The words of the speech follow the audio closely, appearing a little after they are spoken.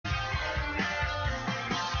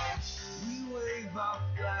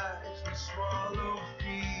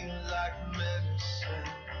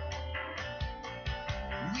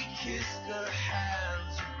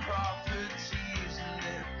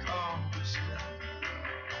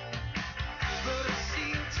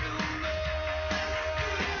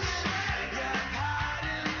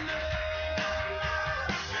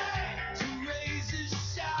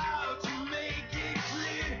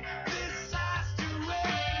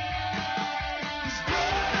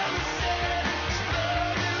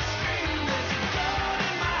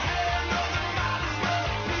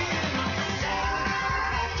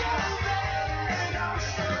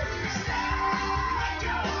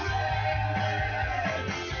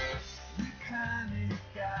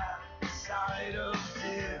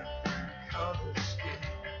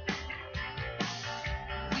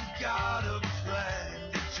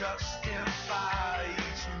justify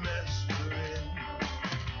each mess we're in.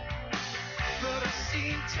 But I've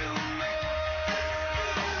seen too much.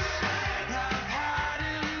 I've had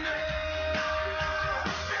enough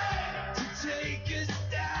to take a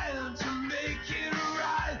stand to make it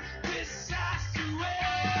right. This has to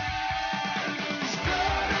end. There's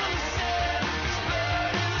blood on the sand, there's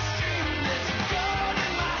blood in the stream. There's a gun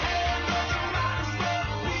in my hand, but there might as well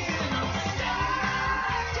be no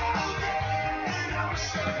stand down there. I'm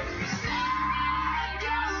sure you stand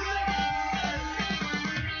down there.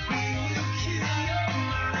 We will kill your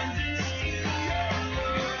mind and steal your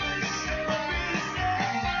love. So be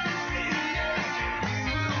safe.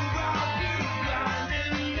 You will rob you blind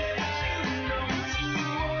and make you numb to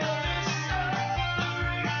all the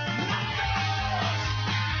suffering.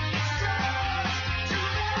 It's us. Too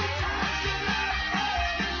many times that I've had enough.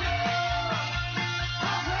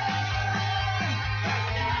 I've had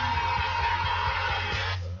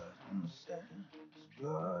enough. There's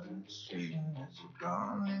blood in the street and there's a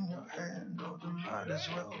gun in your hand, or there might as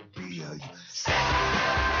well be a you.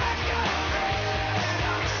 Stand down there.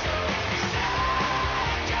 I'm so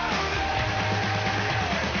sad down there.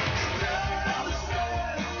 Blood on the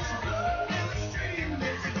sand, there's blood in the stream.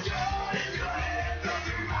 There's a gun in your hand, or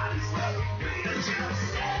there might as well be a you. Just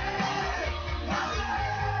stand down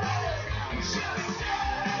there. Just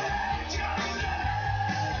stand down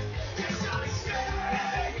there. Yes, I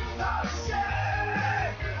say,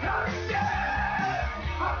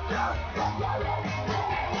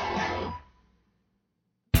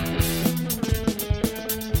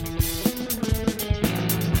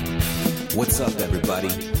 What's up, everybody?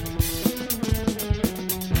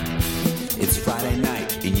 It's Friday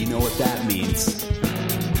night, and you know what that means.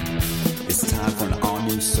 It's time for an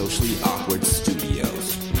all-new Socially Awkward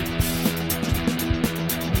Studios.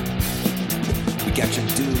 We got your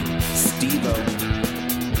dude, Steve-O.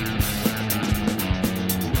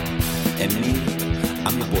 And me,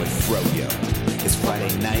 I'm your boy, Froyo. It's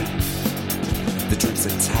Friday night. The drinks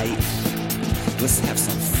are tight. Let's have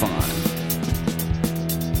some fun.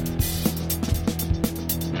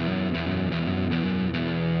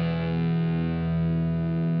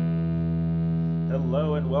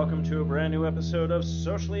 Hello and welcome to a brand new episode of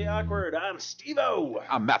Socially Awkward. I'm Steve-O.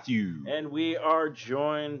 I'm Matthew. And we are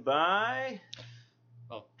joined by...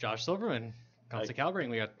 Well, Josh Silverman, Constantly Calibrating.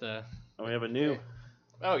 We got the... And we have a new...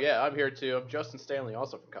 Oh yeah, I'm here too. I'm Justin Stanley,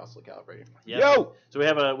 also from Constantly Calibrating. Yeah. Yo! So we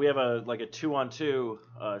have a like a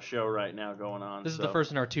 2-on-2 show right now. Going on. This is the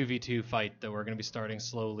first in our 2v2 fight that we're going to be starting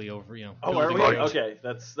slowly over, Oh, are building we? up. Okay,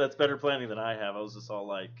 that's better planning than I have. I was just all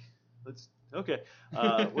like, let's... Okay,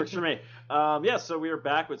 works for me. Yeah, so we are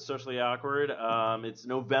back with Socially Awkward. It's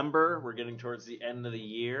November. We're getting towards the end of the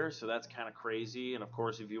year, so that's kind of crazy. And, of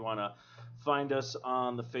course, if you want to find us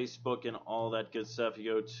on the Facebook and all that good stuff,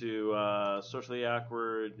 you go to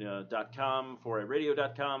sociallyawkward.com,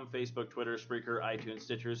 4aradio.com, Facebook, Twitter, Spreaker, iTunes,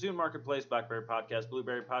 Stitcher, Zune Marketplace, BlackBerry Podcast,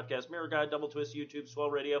 Blueberry Podcast, Mirror Guide, Double Twist, YouTube,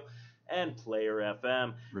 Swell Radio, and Player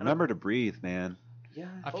FM. Remember to breathe, man. Yeah.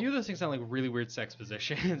 A few of those things sound like really weird sex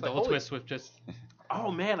positions. Double holy- twist with just... Oh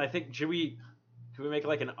man, I think could we make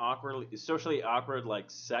like socially awkward like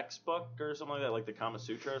sex book or something like that, like the Kama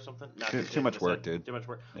Sutra or something? Not Too much work, dude. Too much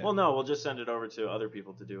work. Yeah. Well, no, we'll just send it over to other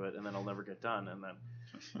people to do it, and then it'll never get done. And then,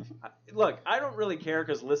 look, I don't really care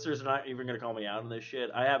because listeners are not even going to call me out on this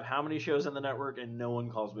shit. I have how many shows on the network, and no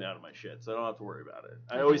one calls me out on my shit, so I don't have to worry about it.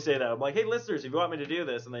 I always say that. I'm like, hey, listeners, if you want me to do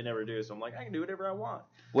this, and they never do, so I'm like, I can do whatever I want.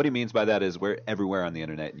 What he means by that is we're everywhere on the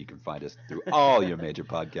internet, and you can find us through all your major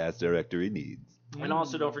podcast directory needs. And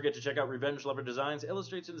also, don't forget to check out Revenge Lover Designs,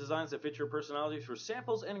 illustrates and designs that fit your personality. For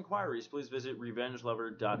samples and inquiries, please visit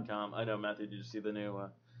revengelover.com. I know, Matthew, did you see the new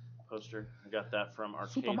poster? I got that from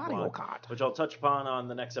Arcade Super Mario One, Kart. which I'll touch upon on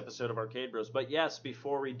the next episode of Arcade Bros. But yes,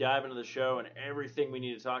 before we dive into the show and everything we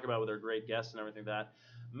need to talk about with our great guests and everything that,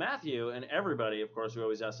 Matthew and everybody, of course, we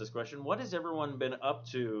always ask this question, what has everyone been up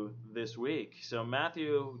to this week? So,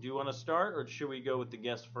 Matthew, do you want to start, or should we go with the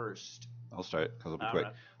guest first? I'll start because it'll be All quick.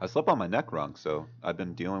 right. I slept on my neck wrong, so I've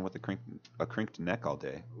been dealing with a crinked neck all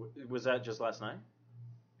day. Was that just last night?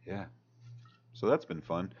 Yeah. So that's been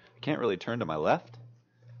fun. I can't really turn to my left.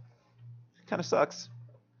 Kind of sucks.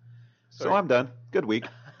 So I'm done. Good week.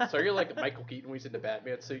 So you're like Michael Keaton when he's into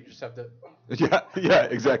Batman, so you just have to... Yeah,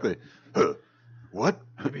 exactly. What?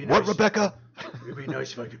 What, nice. Rebecca? It'd be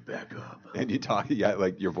nice if I could back up. And you talk,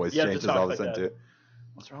 like your voice You have to changes talk all of a like sudden that. too.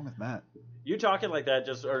 What's wrong with Matt? You talking like that,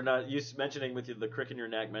 just or not? You mentioning with the crick in your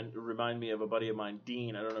neck remind me of a buddy of mine,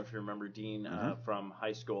 Dean. I don't know if you remember Dean from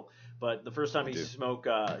high school, but the first time he smoked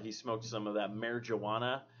some of that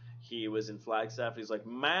marijuana. He was in Flagstaff. He's like,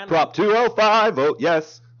 man, Prop 205. Vote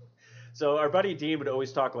yes. So our buddy Dean would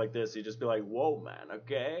always talk like this. He'd just be like, "Whoa, man,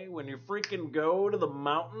 okay? When you freaking go to the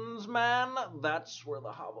mountains, man, that's where the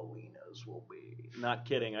javelinas will be." Not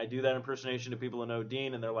kidding. I do that impersonation to people who know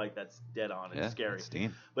Dean, and they're like, "That's dead on. It's scary." It's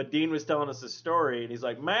Dean. But Dean was telling us a story, and he's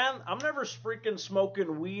like, "Man, I'm never freaking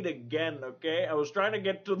smoking weed again, okay? I was trying to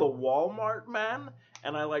get to the Walmart, man,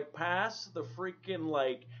 and I, like, passed the freaking,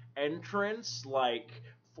 like, entrance, like,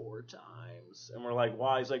 4 times." And we're like,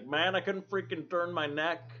 "Why?" He's like, "Man, I couldn't freaking turn my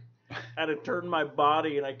neck. I had to turn my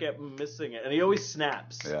body, and I kept missing it." And he always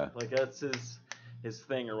snaps. Yeah. Like, that's his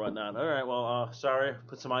thing or whatnot. All right, well, sorry.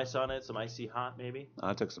 Put some ice on it, some icy hot, maybe.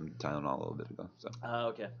 I took some Tylenol a little bit ago. So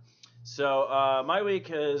Okay. So my week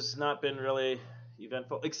has not been really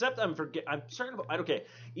eventful, except I'm starting to. Okay,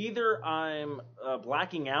 either I'm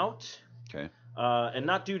blacking out, okay. and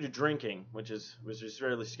not due to drinking, which is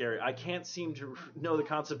really scary. I can't seem to know the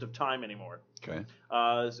concept of time anymore. Okay.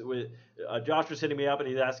 Josh was hitting me up and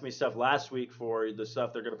he's asking me stuff last week for the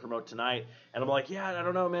stuff they're going to promote tonight, and I'm like, yeah, I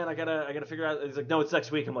don't know, man. I gotta figure out. He's like, no, it's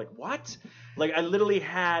next week. I'm like, what? Like, I literally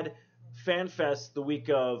had FanFest the week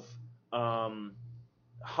of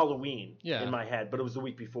Halloween in my head, but it was the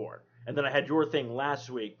week before. And then I had your thing last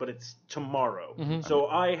week, but it's tomorrow. Mm-hmm. So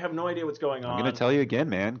I have no idea what's going on. I'm going to tell you again,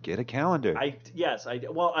 man. Get a calendar.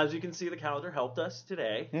 Well, as you can see, the calendar helped us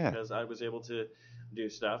today because I was able to do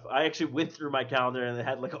stuff. I actually went through my calendar and it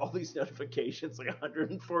had like all these notifications, like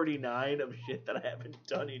 149 of shit that I haven't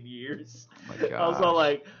done in years. Oh my gosh. I was all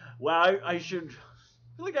like, wow, I should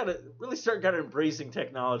really start kind of embracing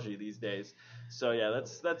technology these days. So yeah,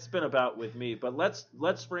 that's been about with me. But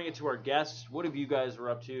let's bring it to our guests. What have you guys were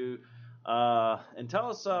up to? And tell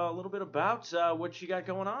us a little bit about what you got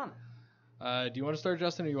going on. Do you want to start,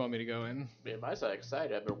 Justin, or you want me to go in? Me and my side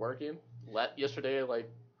excited. I've been working. Yesterday, like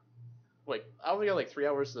I only got like 3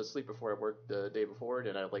 hours of sleep before I worked the day before,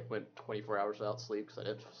 and I like went 24 hours without sleep because I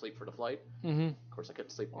didn't sleep for the flight. Mm-hmm. Of course, I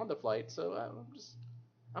couldn't sleep on the flight, so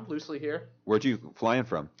I'm loosely here. Where'd you fly in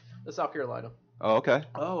from? South Carolina. Oh, okay.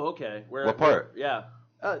 Oh, okay. What part? Yeah.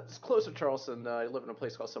 It's close to Charleston. I live in a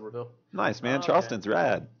place called Somerville. Nice, man. Oh, okay. Charleston's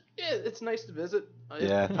rad. Yeah, it's nice to visit.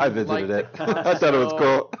 Yeah, I visited it. the I thought it was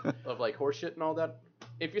cool. of like horse shit and all that.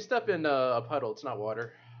 If you step in a puddle, it's not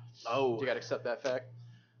water. Oh. You gotta accept that fact.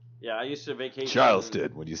 Yeah, I used to vacation.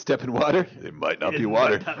 Charleston, when you step in water, it might not be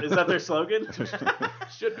water. Is that their slogan?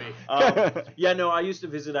 Should be. Yeah, no, I used to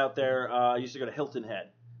visit out there. I used to go to Hilton Head.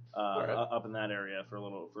 Right. Up in that area for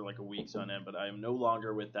like a week on end, but I am no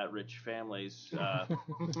longer with that rich family's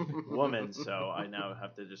woman, so I now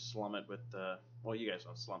have to just slum it with. Well, you guys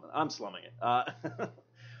don't slum it. I'm slumming it.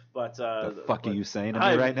 But The fuck are you saying to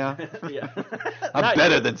me right now? Yeah, I'm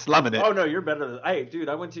better than slumming it. Oh no, you're better than. Hey, dude,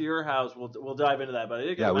 I went to your house. We'll dive into that, but I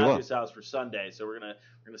did go to we will. Matthew's house for Sunday, so we're gonna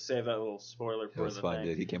save that little spoiler It for was the fun, thing.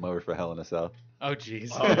 dude. He came over for Hell in a Cell. Oh, jeez.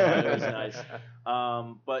 Oh, yeah, it was nice.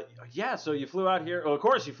 But yeah, so you flew out here. Oh, of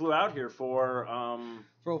course, you flew out here for.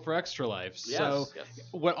 For Extra Life. Yes. So Yes.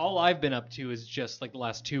 what all I've been up to is just like the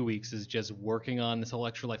last 2 weeks is just working on this whole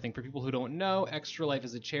Extra Life thing. For people who don't know, Extra Life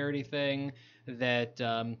is a charity thing that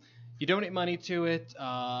you donate money to it,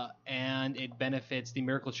 and it benefits the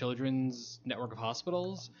Miracle Children's network of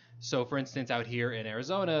hospitals. So, for instance, out here in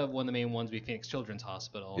Arizona, one of the main ones would be Phoenix Children's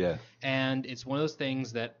Hospital. Yeah. And it's one of those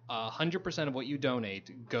things that 100% of what you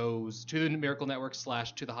donate goes to the Miracle Network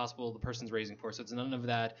 / to the hospital the person's raising for. So it's none of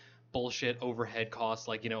that bullshit overhead costs,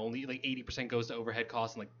 like, only like 80% goes to overhead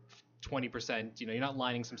costs and like 20%, you're not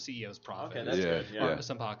lining some CEO's profit. Okay, that's Yeah, good. Yeah. Or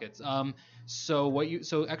some pockets. So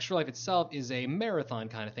Extra Life itself is a marathon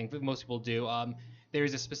kind of thing that most people do.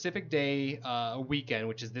 There's a specific day, a weekend,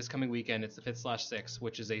 which is this coming weekend. It's the 5th/6th,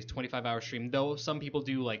 which is a 25-hour stream. Though some people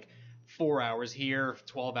do like 4 hours here,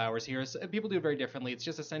 12 hours here. So people do it very differently. It's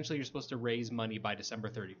just essentially you're supposed to raise money by December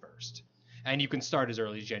 31st. And you can start as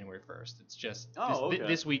early as January 1st. It's just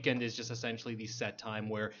this weekend is just essentially the set time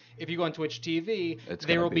where if you go on Twitch TV,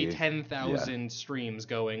 there will be 10,000 streams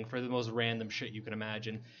going for the most random shit you can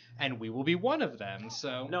imagine, and we will be one of them.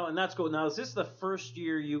 So No, and that's cool. Now, is this the first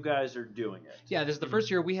year you guys are doing it? yeah, this is the first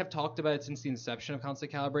year. We have talked about it since the inception of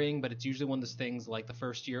Constant Calibrating, but it's usually one of those things like the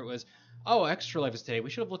first year it was, oh, Extra Life is today. We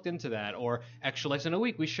should have looked into that. Or Extra Life's in a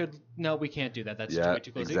week. No, we can't do that. That's Yeah, way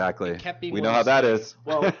too close. exactly. It kept being We one know of how those that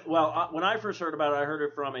things. is. Well, when I first heard about it, I heard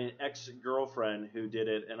it from an ex-girlfriend who did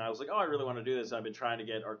it, and I was like, oh, I really want to do this. I've been trying to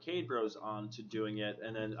get Arcade Bros on to doing it,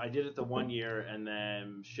 and then I did it the 1 year, and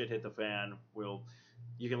then shit hit the fan.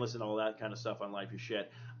 You can listen to all that kind of stuff on Life You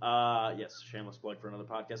Shit. Yes, shameless plug for another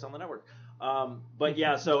podcast on the network. But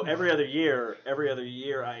yeah, so every other year,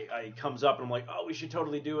 I comes up and I'm like, oh, we should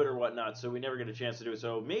totally do it or whatnot. So we never get a chance to do it.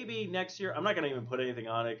 So maybe next year, I'm not going to even put anything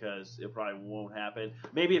on it because it probably won't happen.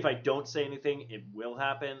 Maybe if I don't say anything, it will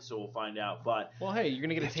happen. So we'll find out. But well, hey, you're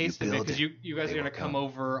gonna get a If you taste of it build because it, you guys are they gonna will come come.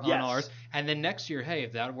 over on Yes. ours, and then next year, hey,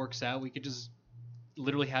 if that works out, we could just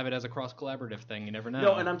literally have it as a cross collaborative thing. You never know.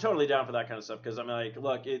 no, and I'm totally down for that kind of stuff because I'm like,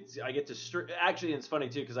 look, I get to actually, it's funny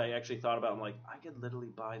too because I actually thought about it, I'm like, I could literally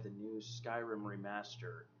buy the new Skyrim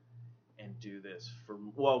remaster and do this for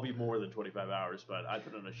it'll be more than 25 hours, but I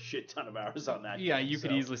put in a shit ton of hours on that. Yeah, game, you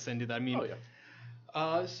could so. easily send it. I mean, Oh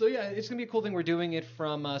yeah. so yeah, it's gonna be a cool thing. We're doing it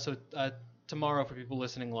from tomorrow for people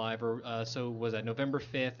listening live, or so was that November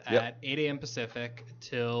 5th at 8 a.m. Pacific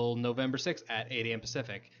till November 6th at 8 a.m.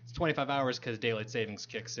 Pacific. It's 25 hours because daylight savings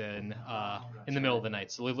kicks in the middle of the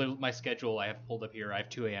night. So literally my schedule I have pulled up here. I have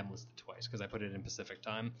 2 a.m. listed twice because I put it in Pacific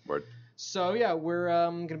time. Word. So yeah, we're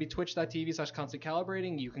going to be twitch.tv/constant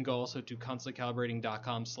calibrating. You can go also to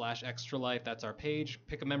constantcalibrating.com/extra life. That's our page.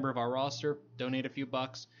 Pick a member of our roster, donate a few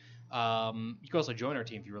bucks. You can also join our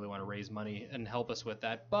team if you really want to raise money and help us with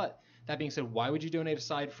that. But that being said, why would you donate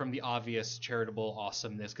aside from the obvious charitable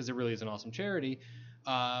awesomeness? Because it really is an awesome charity.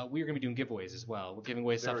 We are going to be doing giveaways as well. We're giving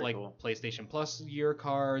away stuff Very like cool. PlayStation Plus year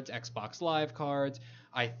cards, Xbox Live cards.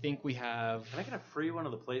 I think we have. Can I get a free one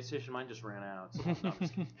of the PlayStation? Mine just ran out. So no, I'm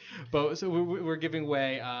just kidding. But so we're giving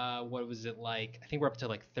away what was it like? I think we're up to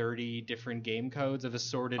like 30 different game codes of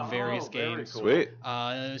assorted various very games. cool. Sweet.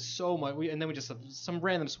 So much, and then we just have some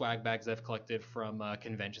random swag bags that I've collected from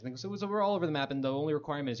convention things. So we're all over the map, and the only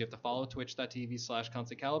requirement is you have to follow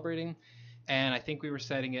twitch.tv/constantcalibrating. And I think we were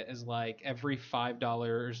setting it as like every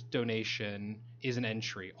 $5 donation is an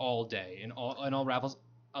entry all day in all raffles,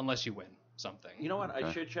 unless you win something. You know what? I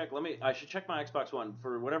Okay. should check. I should check my Xbox One.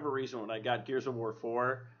 For whatever reason, when I got Gears of War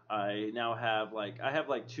 4, I now have like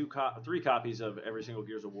 3 copies of every single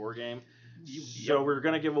Gears of War game. So we're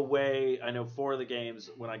gonna give away, I know, 4 of the games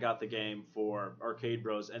when I got the game for Arcade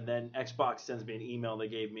Bros, and then Xbox sends me an email. They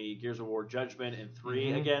gave me Gears of War Judgment and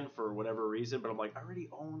 3 again for whatever reason, but I'm like, I already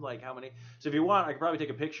own like how many? So if you want, I could probably take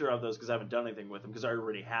a picture of those because I haven't done anything with them because I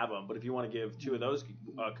already have them. But if you want to give 2 of those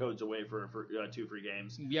codes away for 2 free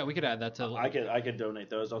games, Yeah, we could add that to. I could donate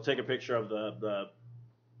those. I'll take a picture of the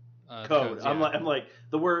code. codes, yeah. I'm like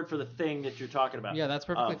the word for the thing that you're talking about. Yeah, that's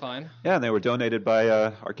perfectly fine. Yeah, and they were donated by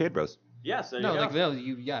Arcade Bros. Yes, there No, you go. like no,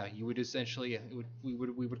 you would essentially we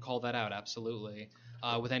would call that out absolutely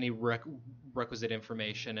with any requisite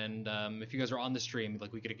information, and if you guys are on the stream,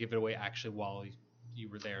 like we could give it away actually while you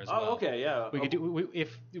were there as well. Oh, okay, yeah. We could do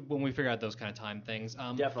when we figure out those kind of time things.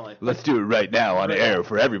 Definitely. Let's do it right now on air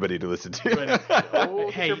for everybody to listen to.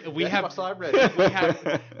 Oh, Hey, get your we have- Xbox Live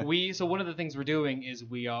ready. So one of the things we're doing is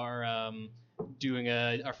we are doing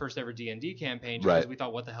our first ever D&D campaign just Right. because we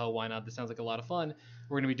thought, what the hell, why not? This sounds like a lot of fun.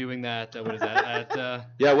 We're going to be doing that. What is that? At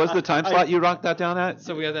Yeah, what's the time slot you rocked that down at?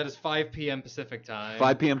 so we have that as 5 p.m. Pacific time.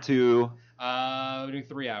 5 p.m. to. We're doing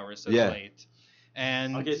 3 hours, so Yeah. it's late.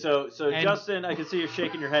 And Okay, so and- Justin, I can see you're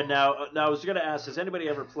shaking your head now. Now I was going to ask, has anybody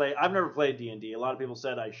ever played? I've never played D&D. A lot of people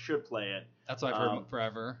said I should play it. that's what I've heard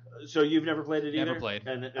forever. So you've never played it either? Never played.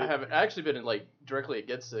 And I haven't actually been like directly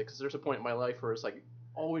against it because there's a point in my life where it's like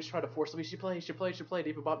always try to force me. You should play. They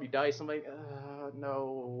even bought me dice. I'm like,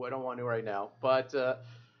 no, I don't want to right now. But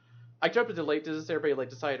I jumped into late. Does everybody like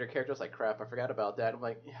decided their character? I was like, crap, I forgot about that. I'm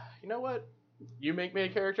like, yeah, you know what? You make me a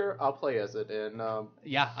character, I'll play as it. And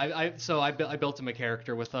Yeah, I built him a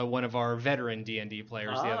character with one of our veteran D&D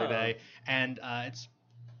players the other Ah. day, and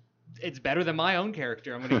it's better than my own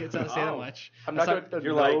character. I'm going to say that Oh. much. I'm not Aside- going to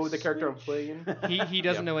You're know like, the character I'm playing. He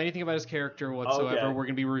doesn't know anything about his character whatsoever. Okay. We're going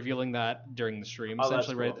to be revealing that during the stream. Oh, that's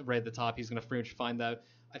Essentially, cool. right at the top, he's going to pretty much find out.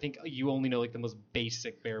 I think you only know like the most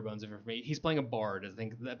basic bare bones of information. He's playing a bard. I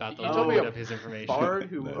think about the You told me load a of his information. Bard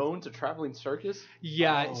who owns a traveling circus.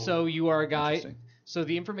 Yeah, Oh. so you are a guy. Interesting. So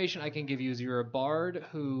the information I can give you is you're a bard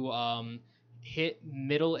who hit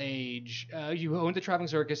middle age. You owned a traveling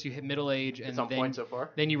circus. You hit middle age, and It's on then point so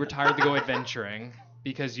far. then you retired to go adventuring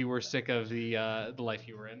because you were sick of the life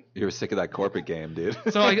you were in. You were sick of that corporate game, dude.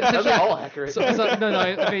 So I That's all accurate.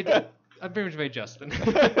 I pretty much made Justin.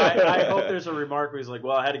 I hope there's a remark where he's like,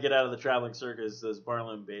 well, I had to get out of the traveling circus. Those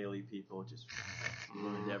Barlow and Bailey people just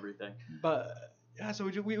ruined everything. But yeah, so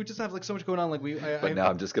we would just have like so much going on. Like But now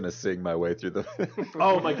I'm just gonna sing my way through the.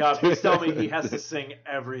 Oh my god! Please tell me he has to sing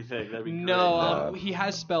everything. That'd be no, No. he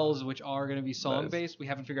has spells which are going to be song based. We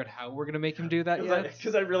haven't figured out how we're going to make him do that yet.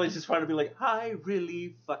 Because I really just want to be like, I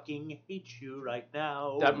really fucking hate you right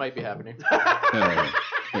now. That might be happening.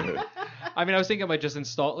 I mean, I was thinking about just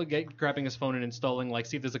grabbing his phone and installing, like,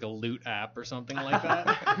 see if there's like a loot app or something like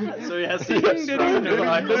that. So he has to get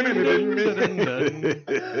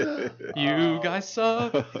You guys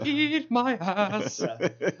suck, eat my ass.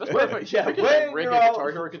 That's perfect. Yeah, we could when like, rig you're a all-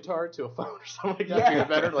 guitar to a guitar to a phone or something like that. Yeah. Be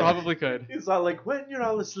better. Like, Probably could. It's all like, when you're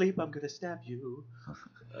all asleep, I'm gonna stab you.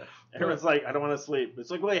 Everyone's like, I don't want to sleep. It's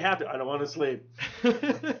like, well, you have to. I don't want to sleep.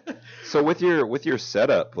 So with your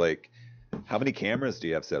setup, like, how many cameras do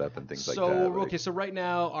you have set up and things like that? Like, Okay, so right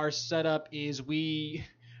now our setup is we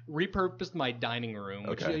repurposed my dining room,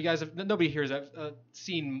 which Okay. you guys have, nobody here has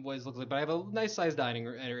seen what it looks like, but I have a nice sized dining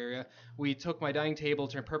area. We took my dining table,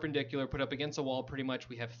 turned perpendicular, put up against a wall pretty much.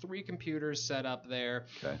 We have 3 computers set up there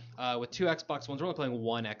Okay. with 2 Xbox Ones. We're only playing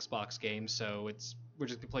 1 Xbox game, so we're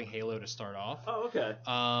just playing Halo to start off. Oh, okay.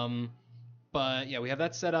 But yeah, we have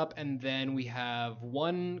that set up, and then we have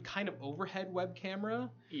one kind of overhead web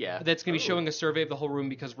camera yeah. that's going to be showing a survey of the whole room,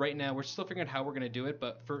 because right now we're still figuring out how we're going to do it.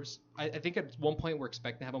 But first, I think at one point we're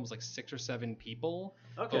expecting to have almost like 6 or 7 people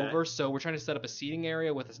Okay. over. So we're trying to set up a seating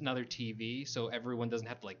area with another TV, so everyone doesn't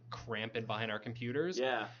have to like cramp in behind our computers.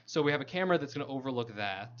 Yeah. So we have a camera that's going to overlook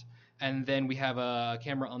that, and then we have a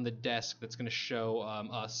camera on the desk that's going to show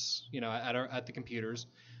us, at the computers.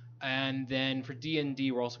 And then for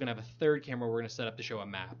D&D, we're also going to have a third camera we're going to set up to show a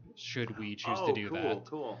map, should we choose to do that.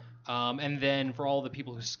 Cool. And then for all the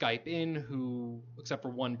people who Skype in, except for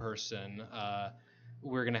one person,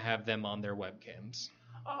 we're going to have them on their webcams.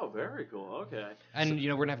 Oh, very cool. Okay. And,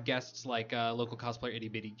 we're going to have guests like local cosplayer Itty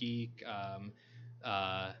Bitty Geek. I'm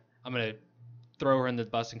going to throw her in the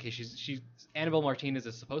bus in case she's Annabelle Martinez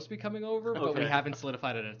is supposed to be coming over, but we Okay. haven't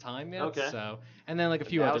solidified it at a time yet. Okay. So, and then like a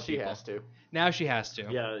few now other she people. has to. Now she has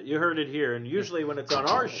to. Yeah, you heard it here. And usually when it's on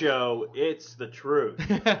our show, it's the truth.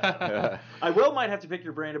 I might have to pick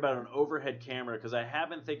your brain about an overhead camera, because I have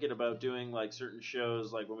been thinking about doing like certain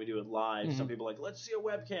shows, like when we do it live. Some people are like, let's see a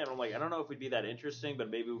webcam. I'm like, I don't know if we'd be that interesting, but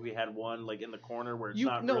maybe if we had one like in the corner where it's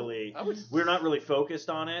we're not really focused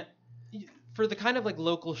on it. For the kind of like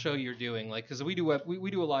local show you're doing, like, because we do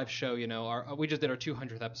a live show, we just did our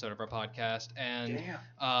 200th episode of our podcast, and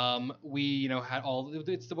we had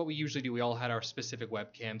what we usually do. We all had our specific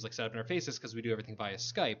webcams like set up in our faces because we do everything via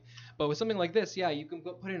Skype. But with something like this, you can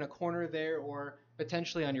put in a corner there, or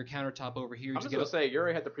potentially on your countertop over here. I was going to say, you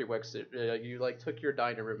already had the prerequisite. You took your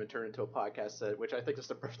dining room and turned it into a podcast set, which I think is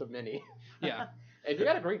the birth of mini. Yeah. And you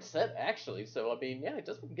got a great set, actually. So, I mean,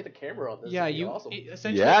 just get a camera on this. Yeah, would be awesome.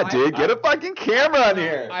 Essentially. Yeah, dude, get a fucking camera on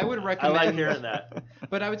here. I would I recommend. like hearing that.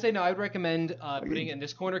 But I would say no. I would recommend putting it in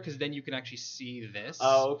this corner, because then you can actually see this.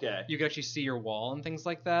 Oh, okay. You can actually see your wall and things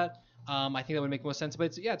like that. I think that would make most sense.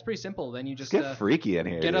 But it's pretty simple. Then you just Get freaky in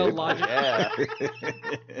here. get a dude. Logitech,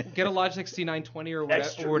 Yeah. get a Logitech C920 or whatever.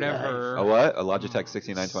 Extra Or whatever. A what? A Logitech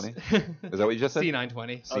 6920? Is that what you just said?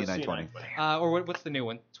 C920. Oh, C920. Or what's the new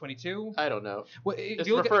one? 22? I don't know. Well, It's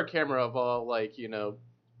you look preferred camera of all,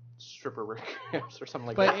 stripper webcams or something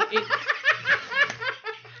like but that.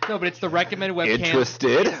 no, but it's the recommended webcam.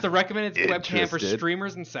 Interested? It's the recommended webcam for Interested.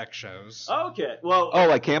 streamers and sex shows. Okay. Well. Oh,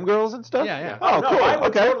 like cam girls and stuff? Yeah. Oh, no, cool.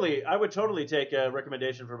 I would totally take a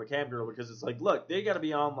recommendation from a cam girl, because it's like, look, they got to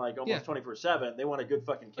be on like almost 24/7. They want a good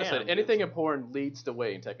fucking cam. Listen, anything important leads the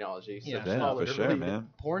way in technology. So Yeah. Yeah, smaller for sure, really- man.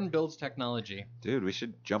 Porn builds technology. Dude, we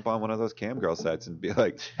should jump on one of those cam girl sites and be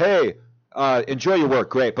like, hey, enjoy your work,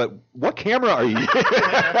 great, but what camera are you using?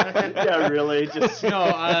 Yeah, really. Just No,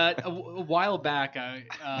 a while back, I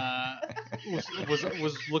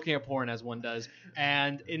was looking at porn as one does,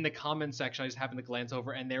 and in the comment section, I just happened to glance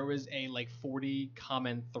over, and there was a 40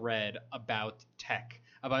 comment thread about tech.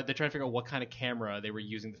 About they're trying to figure out what kind of camera they were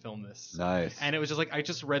using to film this. Nice. And it was just like I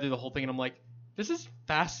just read through the whole thing, and I'm like, this is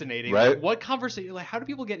fascinating. Right? Like, what conversation? Like, how do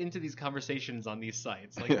people get into these conversations on these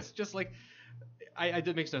sites? Like, it's just like,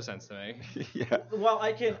 it makes no sense to me. Yeah. well,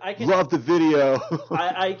 I can Love the video.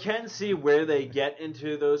 I can see where they get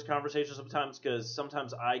into those conversations sometimes, because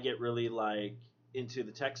sometimes I get really like into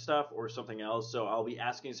the tech stuff or something else, so I'll be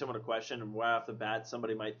asking someone a question, and right off the bat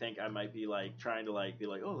somebody might think I might be like trying to like be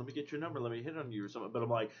like, oh, let me get your number, let me hit on you or something, but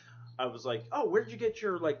I was like, oh, where'd you get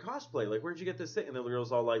your like cosplay, like where'd you get this thing? And the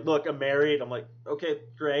girl's all like, look, I'm married. I'm like, okay,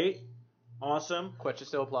 great, awesome, Question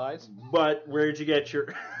still applies. but where'd you get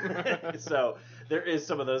your so there is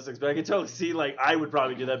some of those things, but I can totally see like I would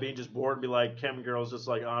probably do that, being just bored and be like, cam girls just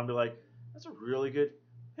like on, be like, that's a really good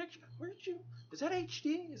picture, where'd you is that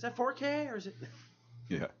HD? Is that 4K? Or is it?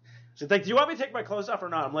 Yeah. She's like, do you want me to take my clothes off or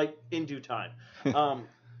not? I'm like, in due time. Do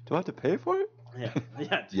I have to pay for it? Yeah.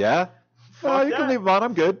 Yeah. Yeah. Oh, you can that. leave them on.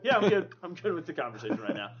 I'm good. Yeah, I'm good. I'm good with the conversation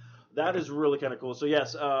right now. That is really kind of cool. So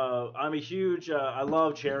yes, I'm a huge. I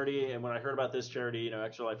love charity, and when I heard about this charity,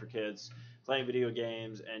 Extra Life for Kids, playing video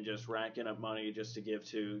games and just racking up money just to give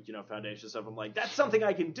to foundation stuff, I'm like, that's something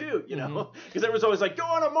I can do, because everyone's always like, go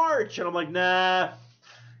on a march, and I'm like, nah,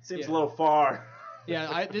 seems a little far.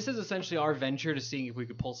 Yeah, this is essentially our venture to seeing if we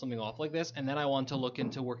could pull something off like this, and then I want to look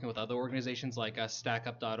into working with other organizations like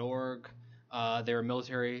StackUp.org. They're a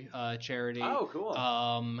military charity. Oh, cool.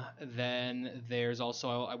 Then there's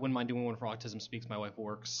also, I wouldn't mind doing one for Autism Speaks. My wife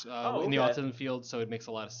works Oh, in the okay. autism field, so it makes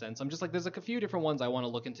a lot of sense. I'm just like, there's like a few different ones I want to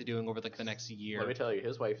look into doing over like the next year. Let me tell you,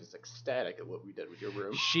 his wife is ecstatic at what we did with your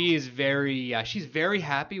room. She is she's very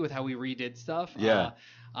happy with how we redid stuff. Yeah.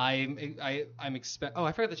 I'm expect. Oh,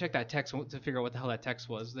 I forgot to check that text to figure out what the hell that text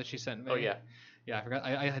was that she sent me. Oh, yeah. Yeah, I forgot.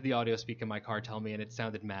 I had the audio speak in my car tell me, and it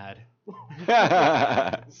sounded mad.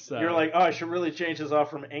 So You're like, oh, I should really change this off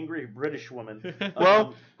from angry British woman.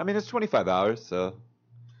 Well, I mean, it's 25 hours, so.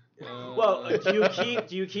 Well, do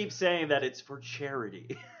you keep saying that it's for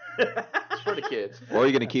charity? It's for the kids. Or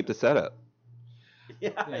you're going to keep the setup.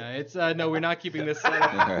 Yeah, it's no, we're not keeping this set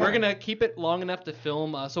up. We're gonna keep it long enough to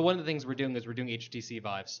film. So one of the things we're doing is we're doing HTC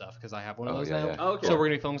Vive stuff because I have one of those now. Yeah. Oh, cool. So we're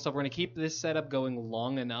gonna be filming stuff. We're gonna keep this setup going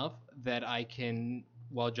long enough that I can,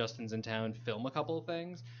 while Justin's in town, film a couple of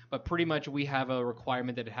things. But pretty much we have a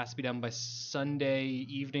requirement that it has to be done by Sunday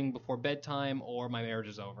evening before bedtime, or my marriage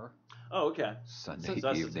is over. Oh, okay. Sunday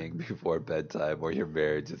that's- evening before bedtime or your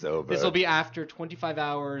marriage is over. This will be after 25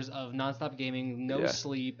 hours of nonstop gaming, no Yeah.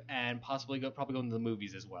 sleep, and possibly probably going to the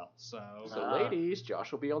movies as well. So. So, ladies,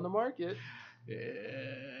 Josh will be on the market.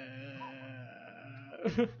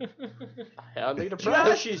 I need a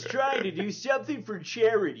Josh is trying to do something for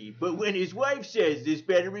charity, but when his wife says this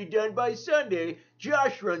better be done by Sunday,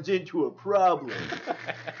 Josh runs into a problem.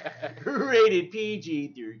 Rated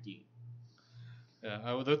PG-13.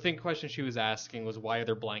 Yeah, the question she was asking was why are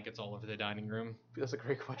there blankets all over the dining room? That's a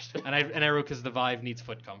great question. And I wrote because the Vive needs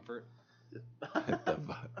foot comfort.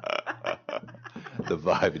 The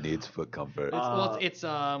Vive needs foot comfort. It's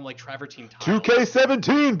like travertine tile.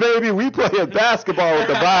 2K17, baby. We play at basketball with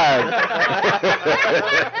the Vive.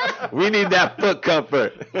 We need that foot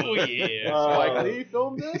comfort. Oh yeah. Spike Lee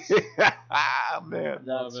filmed this? Man.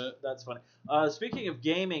 Love it. That's funny. Speaking of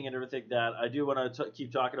gaming and everything that I do want to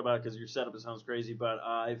keep talking about because your setup sounds crazy, but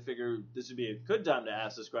I figured this would be a good time to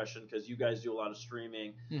ask this question because you guys do a lot of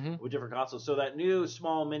streaming with different consoles. So that new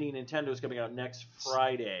small mini Nintendo is coming out next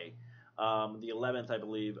Friday, the 11th, I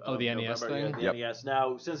believe. Oh, of the NES November. thing? Yeah, the NES.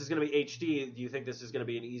 Now, since it's going to be HD, do you think this is going to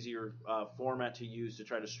be an easier format to use to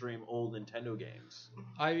try to stream old Nintendo games?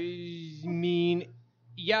 I mean,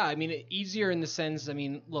 yeah, I mean, easier in the sense, I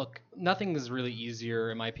mean, look, nothing is really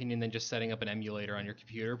easier, in my opinion, than just setting up an emulator on your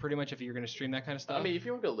computer, pretty much, if you're going to stream that kind of stuff. I mean, if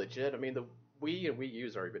you want to go legit, I mean, the Wii and Wii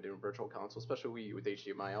U's already been doing virtual console, especially Wii U with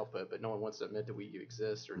HDMI output, but no one wants to admit that Wii U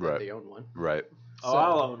exists or that Right. they own one. Right. Oh,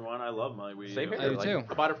 I'll own one. I love my Wii U. Same here. I do like, too.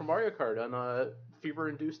 I bought it from Mario Kart on a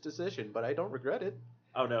fever-induced decision, but I don't regret it.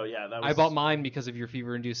 Oh, no, yeah. That was, I bought mine because of your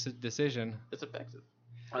fever-induced decision. It's effective.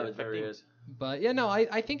 Oh, there he is. But yeah, no,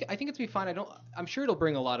 I think it's be fine. I'm sure it'll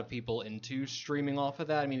bring a lot of people into streaming off of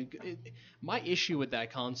that. I mean, my issue with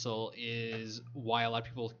that console is why a lot of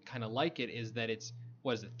people kind of like it is that it's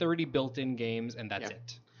 30 built-in games and that's Yeah.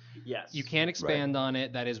 it. Yes. You can't expand on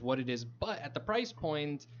it. That is what it is. But at the price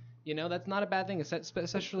point, that's not a bad thing,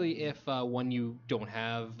 especially if one you don't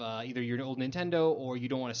have either your old Nintendo or you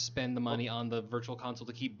don't want to spend the money on the virtual console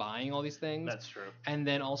to keep buying all these things. That's true. And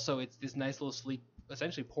then also it's this nice little sleek,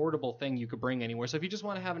 essentially portable thing you could bring anywhere. So if you just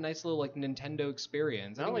want to have a nice little like Nintendo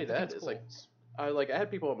experience, Not I only think that, it's it's cool. like I had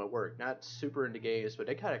people at my work not super into games, but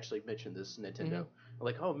they kind of actually mentioned this Nintendo. Mm-hmm. I'm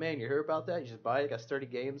like, oh man, you heard about that? You just buy it, got 30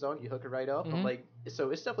 games on it, you hook it right up. Mm-hmm. I'm like,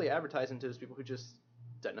 so it's definitely advertising to those people who just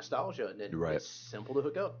that nostalgia, and then Right. it's simple to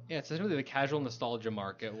hook up. Yeah, it's really the casual nostalgia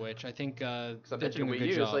market, which I think Because I they're mentioned doing a Wii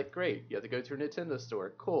good U, it's job. like, great, you have to go to a Nintendo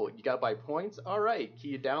store. Cool, you got to buy points? All right, can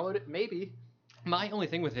you download it? Maybe. My only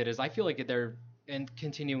thing with it is I feel like they're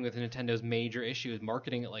continuing with Nintendo's major issue is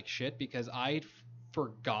marketing it like shit because I'd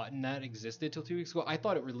forgotten that existed till 2 weeks ago. I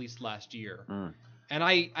thought it released last year. And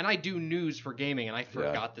I do news for gaming, and I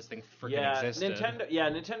forgot this thing freaking existed.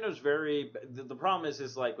 Nintendo's very. The problem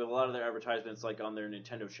is like with a lot of their advertisements, like on their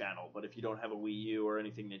Nintendo channel. But if you don't have a Wii U or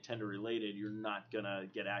anything Nintendo related, you're not gonna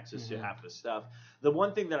get access to half the stuff. The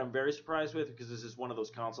one thing that I'm very surprised with, because this is one of those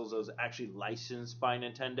consoles that was actually licensed by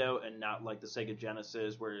Nintendo and not like the Sega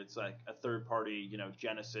Genesis, where it's like a third party,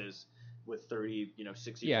 Genesis with 30,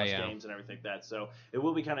 60 Yeah, plus yeah. games and everything like that. So it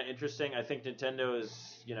will be kind of interesting. I think Nintendo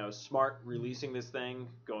is, smart releasing this thing,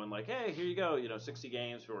 going like, hey, here you go, 60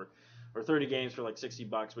 games or 30 games for like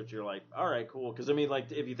 $60, which you're like, all right, cool. Because I mean,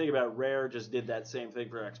 like, if you think about it, Rare just did that same thing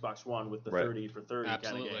for Xbox One with the Right. 30 for 30 kind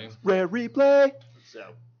Absolutely. of games. Rare replay.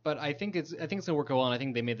 So But I think it's gonna work well, and I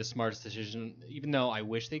think they made the smartest decision. Even though I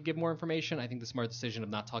wish they'd give more information, I think the smart decision of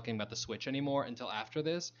not talking about the Switch anymore until after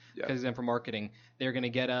this, Yeah. because then for marketing, they're gonna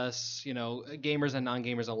get us, gamers and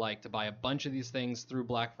non-gamers alike, to buy a bunch of these things through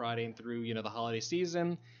Black Friday and through the holiday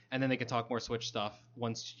season, and then they can talk more Switch stuff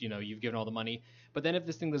once you've given all the money. But then if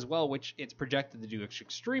this thing does well, which it's projected to do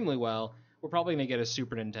extremely well, we're probably gonna get a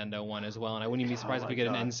Super Nintendo one as well, and I wouldn't even be surprised if we get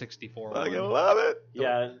an N64 I one. love it.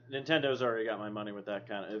 yeah, Nintendo's already got my money with that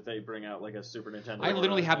kind of. If they bring out like a Super Nintendo, I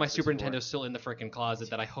literally or have my N64. Super Nintendo still in the frickin' closet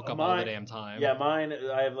that I hook up all the Mine- damn time. Yeah, mine.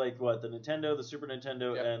 I have like the Nintendo, the Super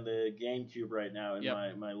Nintendo, Yep. and the GameCube right now in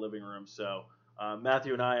Yep. my living room. So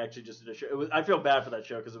Matthew and I actually just did a show. I feel bad for that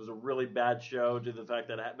show because it was a really bad show due to the fact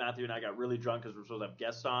that Matthew and I got really drunk because we were supposed to have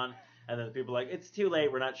guests on. And then people were like, it's too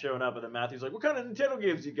late, we're not showing up. And then Matthew's like, what kind of Nintendo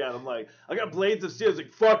games you got? I'm like, I got Blades of Steel. I was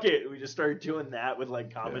like, fuck it. And we just started doing that with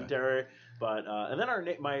like commentary. But and then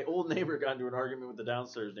my old neighbor got into an argument with the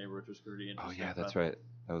downstairs neighbor, which was pretty Oh interesting. yeah, that's right.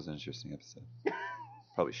 That was an interesting episode.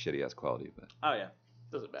 Probably shitty ass quality, but Oh yeah.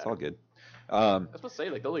 Doesn't it's all matter. good. I was supposed to say,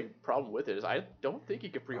 like, the only problem with it is I don't think you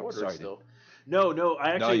can pre-order sorry, it still. No, I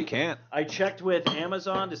actually No, you can't. I checked with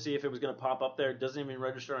Amazon to see if it was going to pop up there. It doesn't even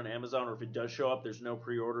register on Amazon, or if it does show up, there's no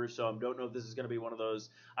pre-order. So I don't know if this is going to be one of those.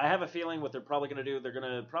 I have a feeling what they're probably going to do, they're going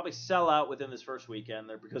to probably sell out within this first weekend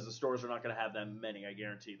there, because the stores are not going to have that many, I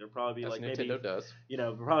guarantee. There'll probably be As like Nintendo maybe, does.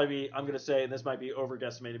 probably be, I'm going to say, and this might be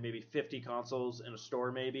overestimated, maybe 50 consoles in a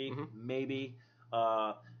store, maybe.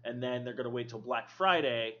 And then they're going to wait till Black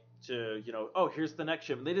Friday to, oh, here's the next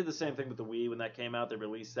shipment. They did the same thing with the Wii when that came out. They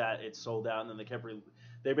released that, it sold out, and then they kept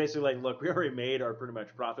they basically like, look, we already made our pretty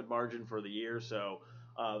much profit margin for the year, so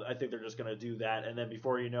I think they're just going to do that. And then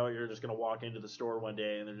before you know it, you're just going to walk into the store one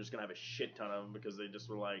day and they're just going to have a shit ton of them, because they just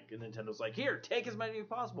were like, and Nintendo's like, here, take as many as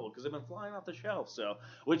possible, because they've been flying off the shelf. So,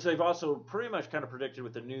 which they've also pretty much kind of predicted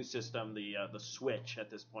with the new system, the Switch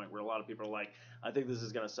at this point, where a lot of people are like, I think this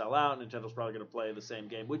is going to sell out. Nintendo's probably going to play the same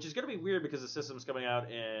game, which is going to be weird because the system's coming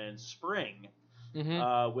out in spring.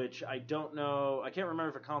 Which I don't know. I can't remember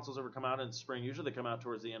if a console's ever come out in spring. Usually they come out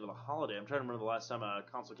towards the end of the holiday. I'm trying to remember the last time a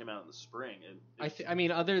console came out in the spring. I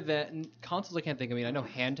mean, other than consoles, I can't think. I mean, I know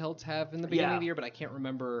handhelds have in the beginning Yeah. of the year, but I can't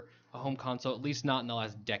remember a home console, at least not in the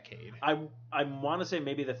last decade. I want to say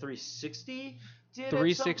maybe the 360 did.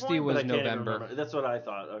 360 at some point, was but I can't even November. remember. That's what I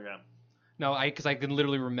thought. Okay. No, because I can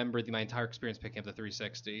literally remember my entire experience picking up the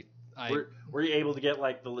 360. Were you able to get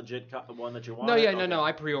like the legit one that you wanted? No, yeah, Okay. no.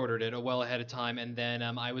 I pre-ordered it well ahead of time, and then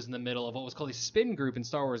I was in the middle of what was called a spin group in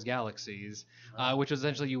Star Wars Galaxies, which was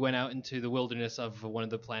essentially you went out into the wilderness of one of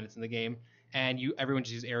the planets in the game, and everyone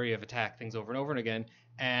just used area of attack things over and over again.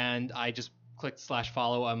 And I just clicked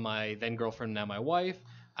 /follow on my then girlfriend, now my wife,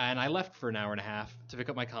 and I left for an hour and a half to pick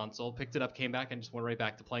up my console, picked it up, came back, and just went right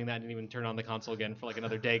back to playing that. Didn't even turn on the console again for like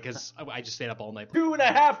another day because I just stayed up all night.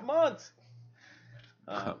 2.5 months.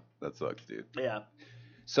 That sucks, dude. Yeah.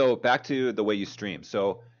 So back to the way you stream.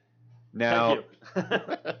 So now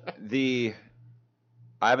Thank you.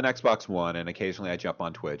 I have an Xbox One, and occasionally I jump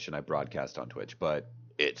on Twitch and I broadcast on Twitch, but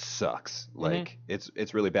it sucks. Like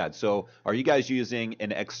it's really bad. So are you guys using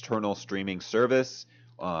an external streaming service?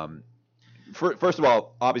 First of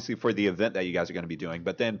all, obviously for the event that you guys are going to be doing,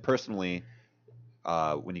 but then personally,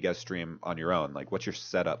 when you guys stream on your own, like what's your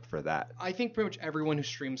setup for that? I think pretty much everyone who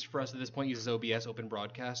streams for us at this point uses OBS, Open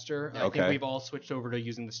Broadcaster. I Okay. think we've all switched over to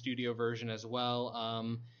using the studio version as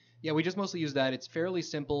well. Yeah, we just mostly use that. It's fairly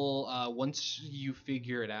simple. Once you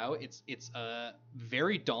figure it out, it's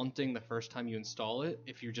very daunting the first time you install it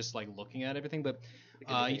if you're just like looking at everything. But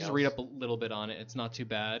you just read up a little bit on it. It's not too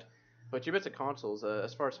bad. But you mentioned consoles.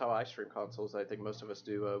 As far as how I stream consoles, I think most of us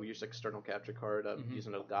do. We use external capture card. I'm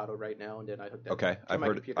using Elgato right now, and then I hooked that Okay, to my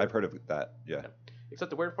computer. I've heard of that. Yeah. Except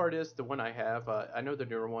the weird part is the one I have. I know the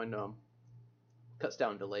newer one cuts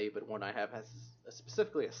down delay, but one I have has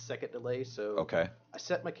specifically a second delay. So Okay. I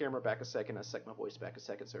set my camera back a second. I set my voice back a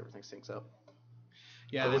second, so everything syncs up.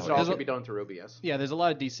 Yeah, This all can be done through OBS. Yeah, there's a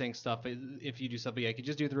lot of desync stuff if you do something. Yeah, you can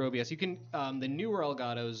just do it through OBS. You can the newer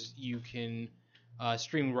Elgatos you can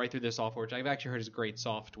stream right through their software, which I've actually heard is great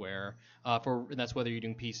software and that's whether you're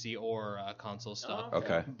doing PC or console stuff. Oh,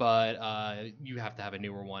 Okay. But you have to have a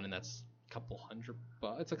newer one, and that's couple hundred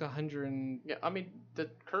bucks. It's like 100 and... Yeah, I mean, the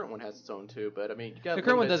current one has its own too, but I mean, you got The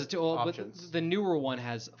current one limited does it too, well, but options. the newer one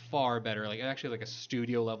has far better, like actually like a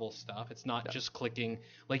studio level stuff. It's not just clicking,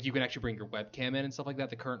 like you can actually bring your webcam in and stuff like that.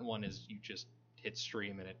 The current one is you just hit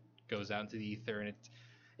stream and it goes out into the ether, and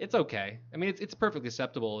it's okay. I mean, it's perfectly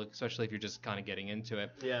acceptable, especially if you're just kind of getting into it.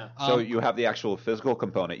 Yeah. So you have the actual physical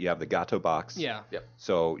component. You have the Gato box. Yeah.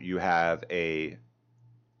 So you have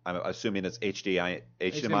I'm assuming it's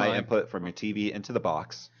HDMI input from your TV into the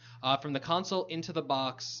box. From the console into the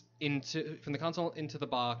box, into the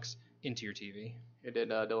box into your TV. And then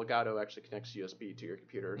Delgado actually connects USB to your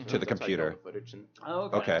computer. So To the that's how you computer. download footage and Oh,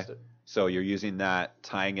 okay. Okay. test it. So you're using that,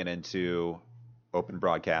 tying it into Open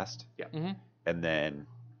Broadcast, Mm-hmm. and then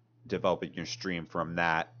developing your stream from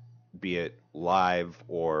that, be it live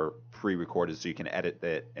or pre-recorded, so you can edit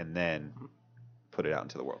it and then put it out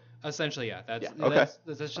into the world. Essentially, yeah. That's Yeah. Okay. that's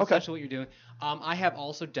Okay. essentially what you're doing. I have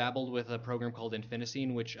also dabbled with a program called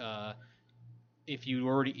Infinicine, which, if you're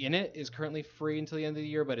already in it, is currently free until the end of the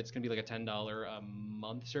year, but it's going to be like a $10 a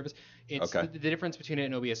month service. It's Okay. the difference between it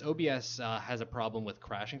and OBS. OBS has a problem with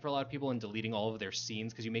crashing for a lot of people and deleting all of their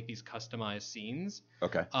scenes because you make these customized scenes.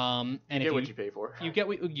 Okay. And You if get what you pay for. you get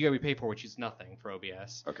what you pay for, which is nothing for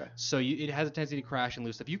OBS. Okay. So it has a tendency to crash and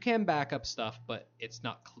lose stuff. You can back up stuff, but it's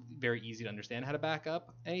not very easy to understand how to back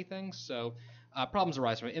up anything. So problems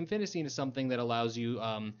arise from it. Infinicine is something that allows you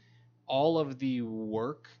all of the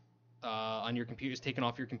work on your computer is taken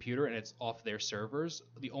off your computer and it's off their servers.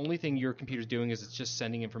 The only thing your computer's doing is it's just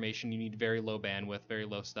sending information. You need very low bandwidth, very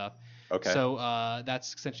low stuff. Okay. So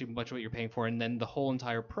that's essentially much what you're paying for. And then the whole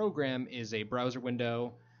entire program is a browser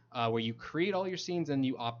window where you create all your scenes and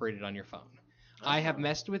you operate it on your phone. I have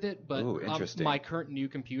messed with it, but Ooh, interesting. my current new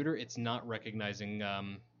computer, it's not recognizing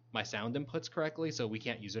my sound inputs correctly, so we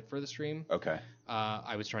can't use it for the stream. Okay.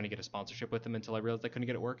 I was trying to get a sponsorship with them until I realized I couldn't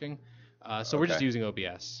get it working. So we're just Okay. using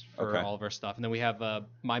OBS for Okay. all of our stuff. And then we have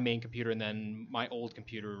my main computer, and then my old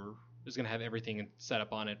computer is going to have everything set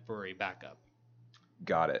up on it for a backup.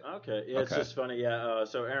 Got it. Okay, yeah, it's Okay. just funny. Yeah,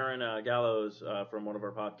 so Aaron Gallows from one of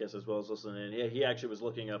our podcasts as well as listening in. He actually was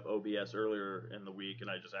looking up OBS earlier in the week, and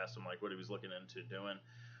I just asked him like what he was looking into doing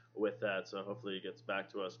with that. So hopefully he gets back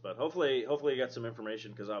to us. But hopefully he gets some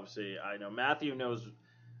information because obviously I know Matthew knows.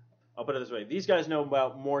 I'll put it this way: these guys know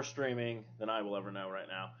about more streaming than I will ever know right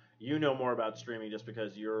now. You know more about streaming just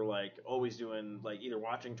because you're like always doing like either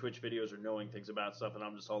watching Twitch videos or knowing things about stuff, and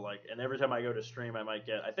I'm just all like, and every time I go to stream, I might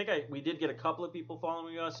get. I think we did get a couple of people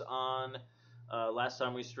following us on last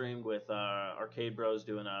time we streamed with Arcade Bros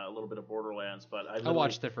doing a little bit of Borderlands, but I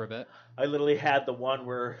watched it for a bit. I literally had the one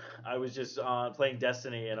where I was just playing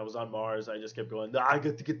Destiny and I was on Mars. I just kept going, I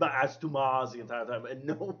got to get my ass to Mars the entire time, and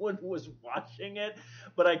no one was watching it.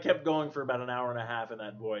 But I kept going for about an hour and a half, and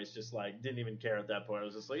that voice just like didn't even care at that point. I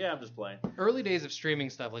was just like, yeah, I'm just playing. Early days of streaming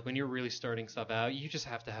stuff, like when you're really starting stuff out, you just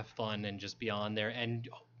have to have fun and just be on there, and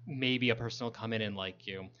maybe a person will come in and like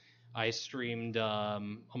you. I streamed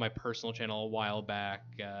on my personal channel a while back,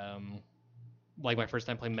 like my first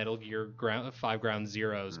time playing Metal Gear 5 Ground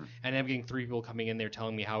Zeroes, and I'm getting 3 people coming in there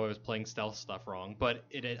telling me how I was playing stealth stuff wrong, but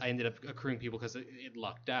I ended up accruing people because it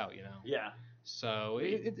lucked out, you know. Yeah. So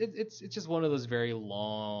it's just one of those very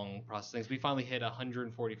long process things. We finally hit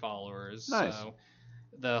 140 followers. Nice. So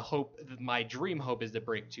my dream hope is to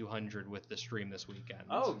break 200 with the stream this weekend.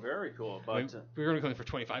 Oh, very cool. But We're going to be going for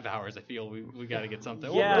 25 hours. I feel we got to get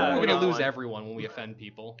something. Yeah, we're going to lose like- everyone when we offend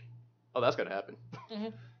people. Oh, that's gonna happen.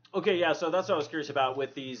 okay, yeah. So that's what I was curious about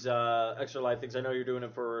with these extra life things. I know you're doing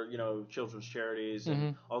it for children's charities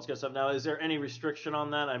and all this kind of stuff. Now, is there any restriction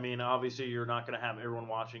on that? I mean, obviously, you're not going to have everyone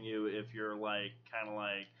watching you if you're like kind of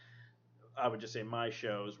like. I would just say my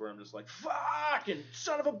shows where I'm just like, fucking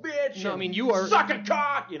son of a bitch. No, I and mean, you are- suck a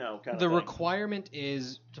cock, kind of The thing. requirement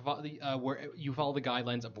is to follow where you follow the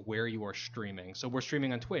guidelines of where you are streaming. So we're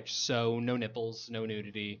streaming on Twitch, so no nipples, no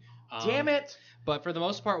nudity. Damn it! But for the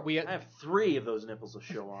most part, I have 3 of those nipples to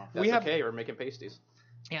show off. That's We have- okay. We're making pasties.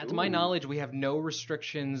 yeah, to my knowledge, we have no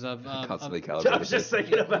restrictions of Constantly I calibrated. was just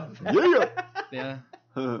thinking about that. Yeah.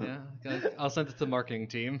 yeah. I'll send it to the marketing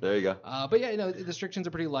team. There you go. But yeah, the restrictions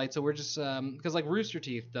are pretty light. So we're just because like Rooster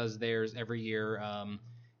Teeth does theirs every year,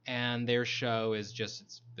 and their show is just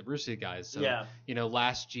it's the Rooster Teeth guys. So Yeah.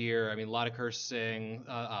 last year, I mean, a lot of cursing.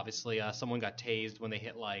 Obviously, someone got tased when they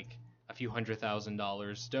hit like a few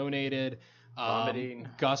 $100,000 donated. Vomiting.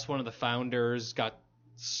 Gus, one of the founders, got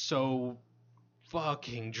so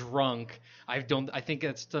fucking drunk. I think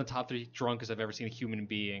it's the top 3 drunkest I've ever seen a human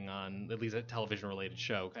being on at least a television related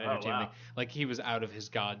show. Kind of Oh, entertainment. wow. Like he was out of his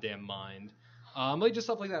goddamn mind. Like just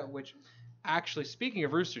stuff like that, which actually, speaking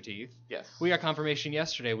of Rooster Teeth, Yes. we got confirmation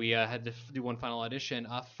yesterday. We had to do one final audition.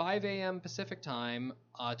 5 a.m. Pacific time,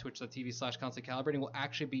 twitch.tv/constantcalibrating will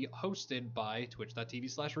actually be hosted by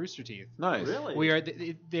twitch.tv/Rooster Teeth. Nice.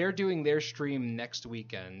 Really? They're doing their stream next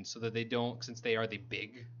weekend so that they don't, since they are the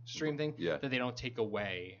big stream thing, Yeah. that they don't take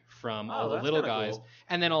away from Oh, all the that's little kinda guys. cool.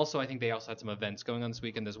 And then also, I think they also had some events going on this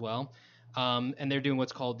weekend as well. And they're doing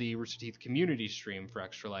what's called the Rooster Teeth community stream for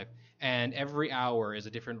Extra Life. And every hour is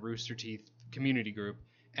a different Rooster Teeth community group.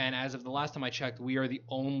 And as of the last time I checked, we are the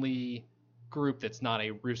only group that's not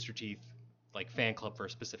a Rooster Teeth like fan club for a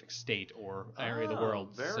specific state or area of the Oh,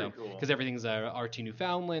 world. very cool. Because everything's RT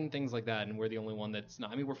Newfoundland, things like that, and we're the only one that's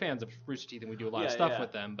not. I mean, we're fans of Rooster Teeth and we do a lot of Yeah, stuff yeah.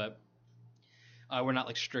 with them, but we're not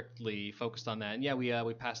like strictly focused on that. And yeah,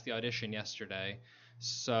 we passed the audition yesterday.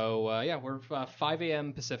 So yeah, we're 5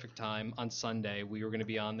 a.m. Pacific time on Sunday. We were going to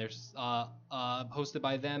be on there, hosted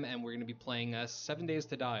by them, and we're going to be playing 7 Days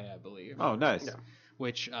to Die, I believe. Oh, nice. Yeah.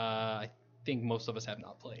 Which I think most of us have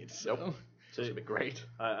not played. So. Nope. So Should be great.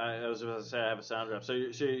 I was about to say I have a sound drop.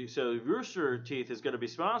 So Rooster Teeth is going to be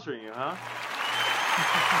sponsoring you, huh?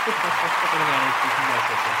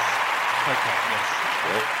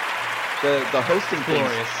 Okay, The hosting yes. things,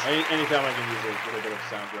 Glorious. Anytime I can use a little bit of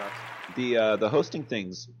sound drops. the hosting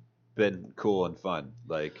thing's been cool and fun.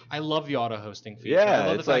 Like, I love the auto hosting feature. Yeah, I love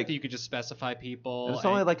the it's fact like- that you could just specify people. and it's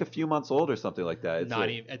and only like a few months old or something like that. It's not like-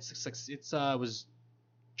 even. It's was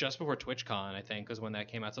just before TwitchCon, I think, was when that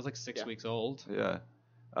came out. So it's like 6 Yeah. weeks old. Yeah.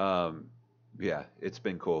 Yeah, it's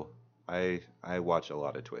been cool. I watch a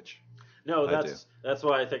lot of Twitch. No, I that's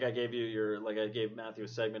why I think I gave you I gave Matthew a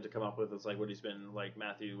segment to come up with. It's like what he's been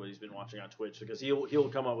watching on Twitch, because he'll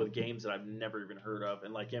come up with games that I've never even heard of,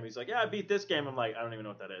 and like him, he's like, yeah, I beat this game. I'm like, I don't even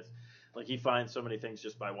know what that is. Like, he finds so many things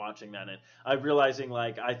just by watching that, and I'm realizing,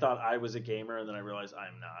 like, I thought I was a gamer, and then I realized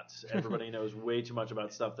I'm not. Everybody knows way too much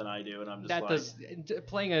about stuff than I do, and I'm just That like, does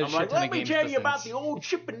playing a I'm shit like, ton let of me games tell you doesn't- about the old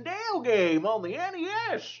Chip and Dale game on the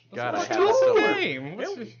NES. God, I What's have the it old somewhere. game?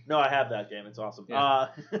 No, I have that game. It's awesome. Yeah.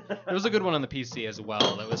 There was a good one on the PC as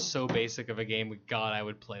well. That was so basic of a game. God, I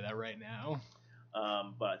would play that right now.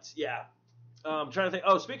 But yeah, I'm trying to think.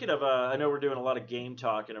 Oh, speaking of, I know we're doing a lot of game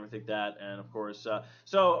talk and everything that, and of course,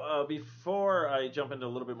 before I jump into a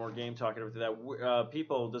little bit more game talk and everything that,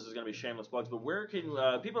 people, this is going to be shameless plugs, but where can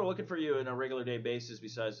people are looking for you on a regular day basis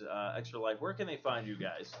besides Extra Life? Where can they find you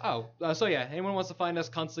guys? Oh, so yeah, anyone wants to find us,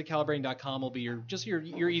 constantlycalibrating.com will be your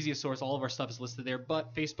easiest source. All of our stuff is listed there,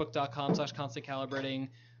 but facebook.com/constantcalibrating.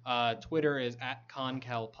 Twitter is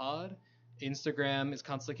 @concalpod. Instagram is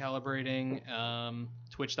Constantly Calibrating,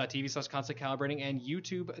 twitch.tv/Constantly Calibrating, and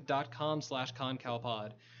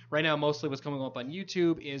youtube.com/concalpod. Right now, mostly what's coming up on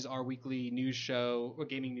YouTube is our weekly news show, or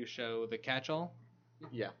gaming news show, The Catch-All.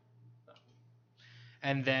 Yeah.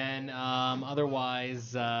 And then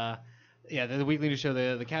otherwise, the weekly news show,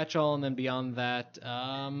 the Catch-All, and then beyond that,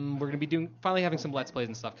 we're going to be finally having some Let's Plays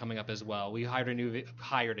and stuff coming up as well. We hired I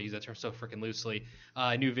use that term so freaking loosely,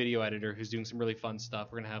 a new video editor who's doing some really fun stuff.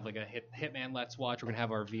 We're going to have like a Hitman Let's Watch. We're going to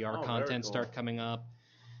have our VR Oh, very content cool. start coming up.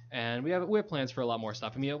 And we have plans for a lot more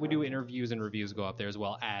stuff. I mean, we do interviews and reviews go up there as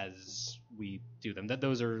well as we do them.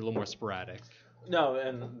 Those are a little more sporadic. No,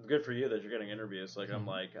 and good for you that you're getting interviews. Like, I'm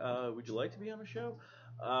like, would you like to be on a show?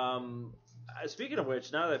 Speaking of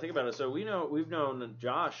which, now that I think about it, so we've known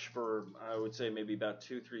Josh for, I would say, maybe about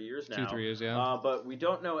 2-3 years now. 2-3 years, yeah. But we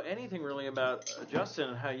don't know anything really about Justin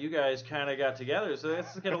and how you guys kind of got together. So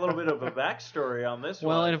let's get a little bit of a backstory on this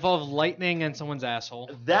Well, it one. involved lightning and someone's asshole.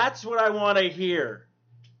 That's what I want to hear.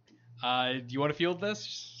 Do you want to field this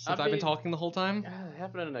since I I've been mean- talking the whole time? It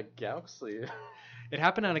happened in a galaxy. It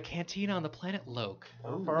happened at a cantina on the planet Loke.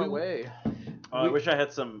 How far away? I wish I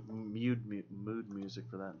had some mood music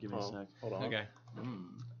for that. Give me a sec. Hold on. Okay.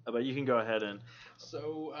 But you can go ahead and.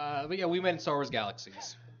 So, but yeah, we met in Star Wars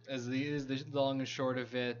Galaxies. As the long and short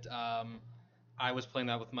of it, I was playing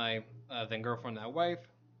that with my then girlfriend, now wife,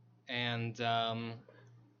 and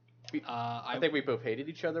I think we both hated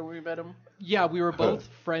each other when we met him. yeah, we were both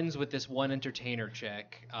friends with this one entertainer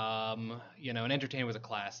chick. An entertainer was a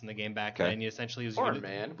class in the game back Okay. then. You essentially was Or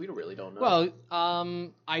man, we really don't know. Well,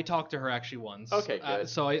 I talked to her actually once. Okay, good.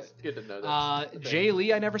 So I. It's good to know that. Jay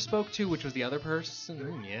Lee I never spoke to, which was the other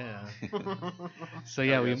person. Yeah. So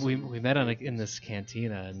yeah, we met in this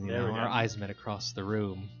cantina, and There we our go. eyes met across the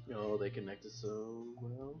room. Oh, they connected so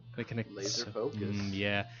well. They connect Laser focus.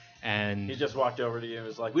 yeah, and He just walked over to you and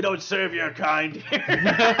was like, "We don't serve your kind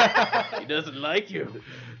here." He doesn't like you.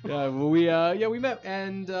 we met,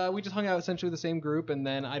 and we just hung out essentially with the same group, and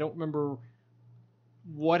then I don't remember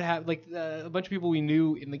what happened. Like a bunch of people we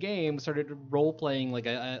knew in the game started role playing like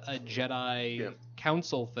a Jedi Yeah.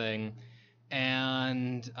 council thing.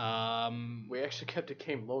 And We actually kept the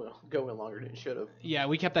game going longer than it should have. yeah,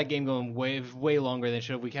 we kept that game going way longer than it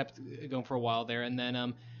should have. We kept it going for a while there, and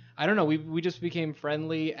then I don't know, we just became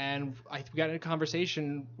friendly, and we got in a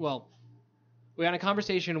conversation. Well, we got in a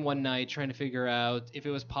conversation one night trying to figure out if it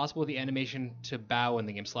was possible with the animation to bow in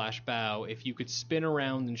the game /bow, if you could spin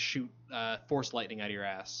around and shoot force lightning out of your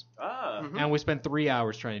ass. Ah. Mhm. And we spent 3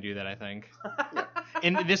 hours trying to do that, I think.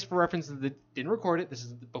 And this, for reference, didn't record it. This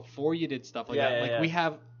is before you did stuff like Yeah, that. yeah, Like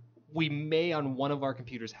yeah. we may on one of our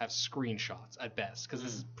computers have screenshots at best, because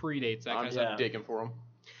this predates that kind I'm of just stuff. digging for them.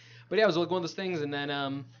 But yeah, it was like one of those things, and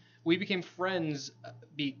then we became friends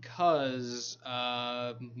because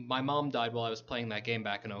my mom died while I was playing that game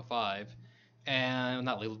back in 2005. And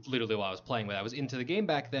not literally while I was playing, but I was into the game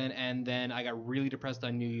back then, and then I got really depressed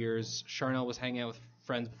on New Year's. Charnel was hanging out with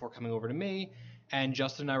friends before coming over to me, and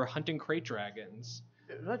Justin and I were hunting crate dragons.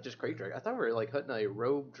 Not just Crate Dragon. I thought we were like hunting a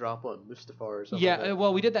robe drop on Mustafar or something. Yeah, like that.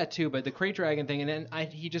 well, we did that too, but the crate dragon thing, and then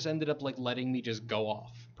he just ended up like letting me just go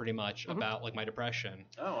off pretty much about like my depression,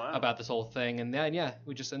 Oh wow. about this whole thing, and then yeah,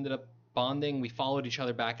 we just ended up bonding. We followed each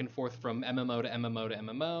other back and forth from MMO to MMO to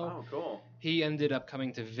MMO. Oh cool. He ended up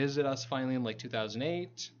coming to visit us finally in like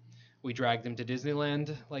 2008. We dragged him to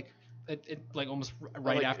Disneyland like like almost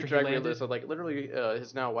right Like, after he Dragon landed. Raiders, so like literally,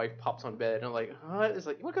 his now wife pops on bed and I'm like, what? It's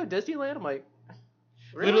like, you want to go to Disneyland? I'm like,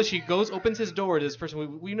 really? Literally, she opens his door to this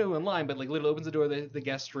person we knew in line, but like literally opens the door to the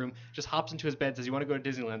guest room, just hops into his bed, says, "You want to go to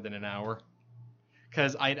Disneyland in an hour?"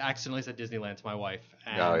 Because I had accidentally said Disneyland to my wife.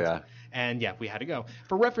 And, Oh, yeah. And yeah, we had to go.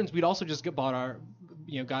 For reference, we'd also just adopted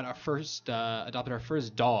our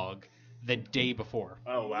first dog the day before.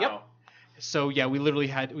 Oh wow. Yep. So yeah, we literally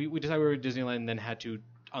we decided we were at Disneyland, and then had to,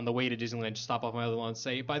 on the way to Disneyland, just stop off my other one and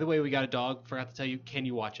say, "By the way, we got a dog. Forgot to tell you. Can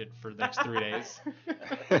you watch it for the next 3 days?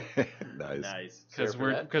 Nice. Nice. Because Fair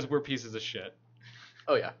for that. we're pieces of shit."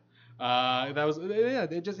 Oh yeah. That was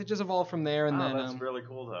it just evolved from there, and Oh, then that's really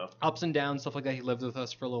cool though. ups and downs, stuff like that. He lived with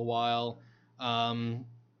us for a little while, and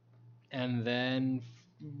then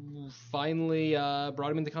finally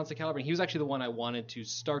brought him into Constant Calibrating. He was actually the one I wanted to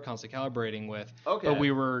start Constant Calibrating with, Okay. but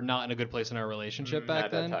we were not in a good place in our relationship back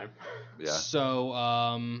At then. that time. Yeah.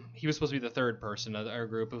 So he was supposed to be the third person of our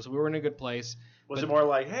group, so we were in a good place. Was but- it more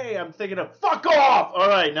like, hey, I'm thinking of fuck off? All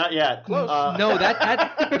right, not yet. Close. No,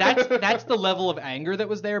 that's the level of anger that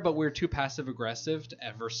was there, but we were too passive aggressive to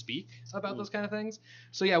ever speak about those kind of things.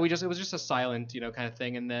 So yeah, it was just a silent, kind of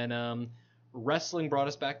thing, and then wrestling brought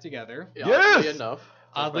us back together. Yeah, Yes! oddly enough.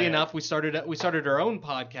 Oddly bad. enough, we started our own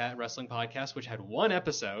wrestling podcast, which had one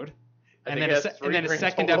episode, I and think then it had and then a 3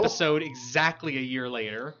 second total. episode exactly a year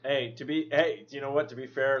later. Hey, you know what? To be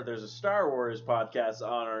fair, there's a Star Wars podcast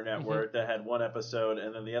on our network that had one episode,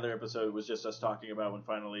 and then the other episode was just us talking about when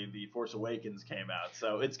finally The Force Awakens came out.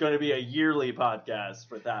 So it's going to be a yearly podcast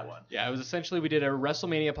for that one. Yeah, it was essentially we did a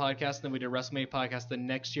WrestleMania podcast, and then we did a WrestleMania podcast the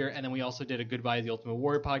next year, and then we also did a Goodbye to the Ultimate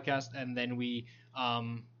Warrior podcast, and then we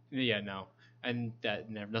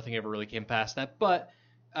nothing ever really came past that. But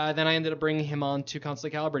then I ended up bringing him on to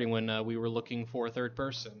Constantly Calibrating when we were looking for a third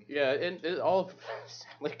person. Yeah, and it all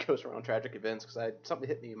sadly goes around tragic events because something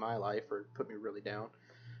hit me in my life or put me really down,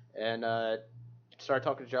 and started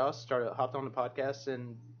talking to Josh, hopped on the podcast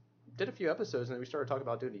and did a few episodes, and then we started talking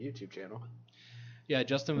about doing a YouTube channel. Yeah,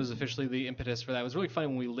 Justin was officially the impetus for that. It was really funny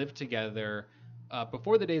when we lived together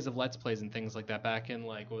before the days of Let's Plays and things like that. Back in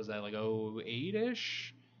like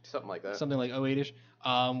 08-ish. Something like that. Something like 08-ish.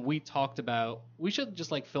 We talked about we should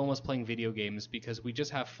just like film us playing video games because we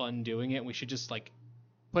just have fun doing it. And we should just like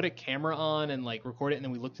put a camera on and like record it. And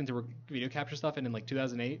then we looked into video capture stuff, and in like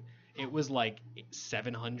 2008, it was like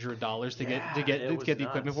 $700 to get the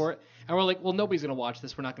equipment nuts. for it. And we're like, well, nobody's gonna watch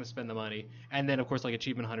this. We're not gonna spend the money. And then of course, like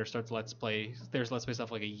Achievement Hunter starts Let's Play. There's Let's Play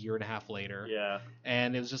stuff like a year and a half later. Yeah.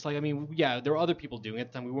 And it was just like, I mean, yeah, there were other people doing it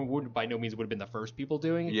at the time. We wouldn't by no means would have been the first people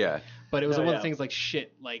doing it. Yeah. But it was No, one of yeah. the things like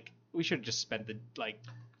shit. Like we should have just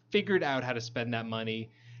figured out how to spend that money,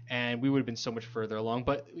 and we would have been so much further along.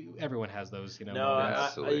 But everyone has those, No, moments.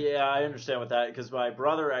 Absolutely. I understand with that because my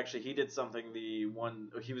brother actually he did something. He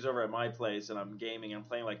was over at my place and I'm gaming. I'm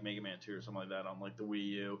playing like Mega Man 2 or something like that on like the Wii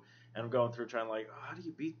U, and I'm going through trying like, how do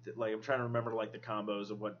you beat like I'm trying to remember like the combos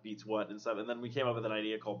of what beats what and stuff. And then we came up with an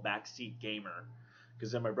idea called Backseat Gamer.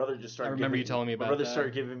 Because then my brother just started. I remember you telling me about My brother that.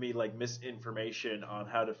 started giving me like misinformation on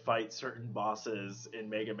how to fight certain bosses in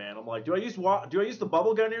Mega Man. I'm like, do I use the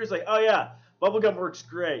bubble gun here? He's like, oh yeah, bubble gun works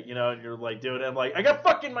great, And you're like doing it. I'm like, I got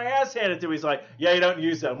fucking my ass handed to me. He's like, yeah, you don't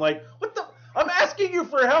use it. I'm like, what the? I'm asking you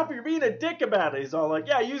for help. You're being a dick about it. He's all like,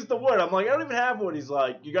 yeah, use the wood. I'm like, I don't even have wood. He's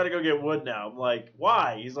like, you got to go get wood now. I'm like,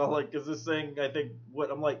 why? He's all like, because this thing, I think, wood.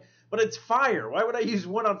 I'm like, but it's fire. Why would I use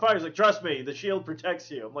wood on fire? He's like, trust me, the shield protects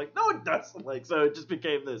you. I'm like, no, it doesn't. Like, so it just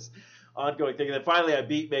became this ongoing thing. And then finally I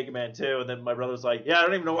beat Mega Man 2, and then my brother was like, yeah, I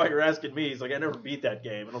don't even know why you're asking me. He's like, I never beat that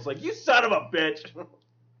game. And I was like, you son of a bitch.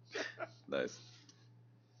 Nice.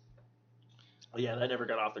 Yeah, that never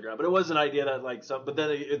got off the ground. But it was an idea that, like, but then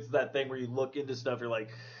it's that thing where you look into stuff, you're like,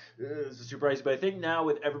 this is too pricey. But I think now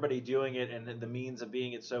with everybody doing it and the means of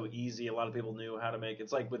being it so easy, a lot of people knew how to make it.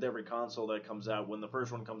 It's like with every console that comes out, when the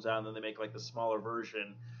first one comes out and then they make, like, the smaller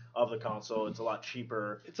version of the console, it's a lot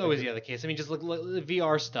cheaper. It's always the other case. I mean, just look the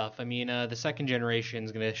VR stuff. I mean, the second generation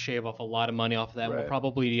is going to shave off a lot of money off of that. Right. We'll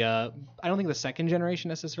probably, I don't think the second generation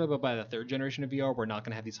necessarily, but by the third generation of VR, we're not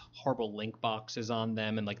going to have these horrible link boxes on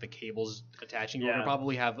them and like the cables attaching. We're Yeah. going to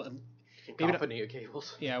probably have Cacophony of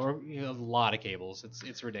cables. a lot of cables. It's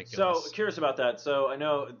So ridiculous. curious about that. So I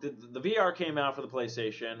know the VR came out for the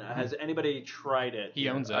PlayStation. Has anybody tried it? He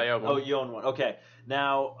owns it. I own one. Oh, you own one. Okay.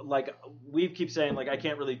 Now, like, we keep saying, like, I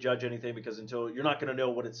can't really judge anything because you're not going to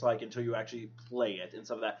know what it's like until you actually play it and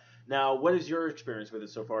stuff like that. Now, what is your experience with it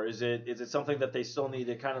so far? Is it something that they still need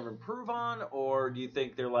to kind of improve on, or do you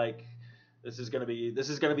think they're like, this is going to be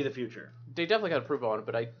the future? They definitely got to prove on it,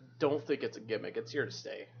 but I don't think it's a gimmick. It's here to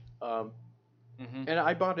stay. Mhm. And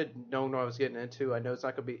I bought it knowing what I was getting into. I know it's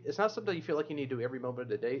not gonna be. It's not something you feel like you need to do every moment of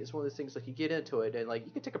the day. It's one of those things like you get into it and like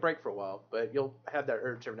you can take a break for a while, but you'll have that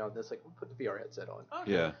urge every now and then. It's like put the VR headset on,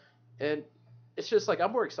 Okay. Yeah. and it's just like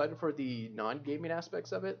I'm more excited for the non-gaming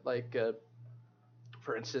aspects of it. Like,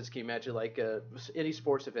 for instance, can you imagine like any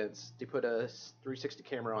sports events? They put a 360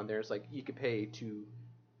 camera on there. It's like you could pay to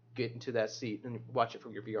get into that seat and watch it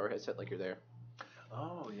from your VR headset like you're there.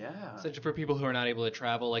 Oh yeah. Essentially for people who are not able to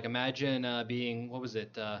travel, like imagine being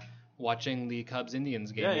watching the Cubs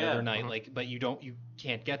Indians game Yeah, the yeah. other night, like, but you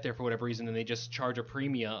can't get there for whatever reason, and they just charge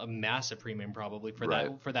a massive premium probably for Right.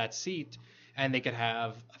 that seat, and they could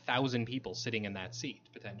have 1,000 people sitting in that seat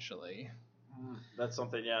potentially. That's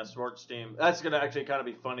something, yeah. Sports team. That's gonna actually kind of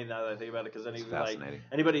be funny now that I think about it, because It's fascinating.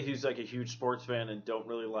 anybody who's like a huge sports fan and don't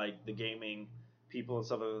really like the gaming people and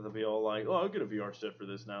stuff like that, they'll be all like, "Oh, I'll get a VR set for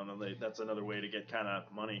this now," and then that's another way to get kind of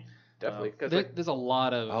money. Definitely, because There's a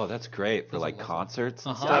lot of Oh, that's great for There's a like lot. concerts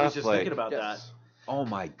and Uh-huh. stuff. I was just like, thinking about that. yes. Oh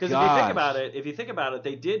my god. Because if you think about it,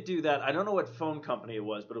 they did do that. I don't know what phone company it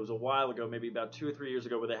was, but it was a while ago, maybe about 2 or 3 years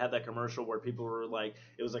ago, where they had that commercial where people were like,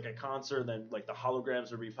 it was like a concert, and then like the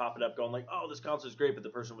holograms would be popping up, going like, "Oh, this concert's great," but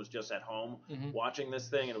the person was just at home Mhm. watching this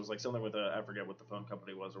thing, and it was like something with I forget what the phone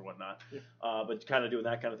company was or whatnot, but kind of doing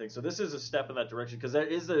that kind of thing. So this is a step in that direction, because there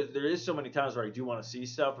is so many times where I do want to see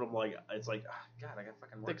stuff, and I'm like, it's like, God, I got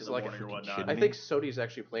fucking work think in it's the like morning or whatnot. kidding I me? think Sony's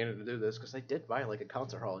actually planning to do this because they did buy like a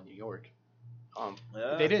concert hall in New York.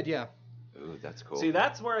 Yeah. they did, yeah. Ooh, that's cool. See,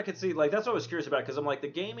 that's where I could see, like, that's what I was curious about, because I'm like, the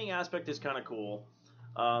gaming aspect is kind of cool,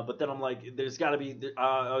 but then I'm like, there's got to be,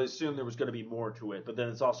 I assume there was going to be more to it, but then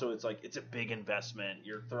it's like, it's a big investment.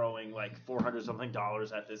 You're throwing like $400 something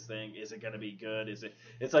at this thing. Is it going to be good?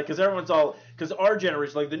 It's like, because our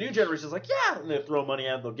generation, like the new generation is like, yeah, and they throw money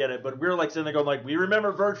at, they'll get it, but we're like sitting there going like, we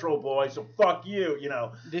remember Virtual Boy, so fuck you, you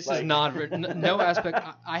know. This Like- is not no aspect.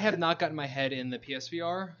 I have not gotten my head in the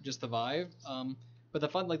PSVR, just the Vive. But the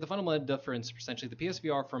fundamental difference, essentially, the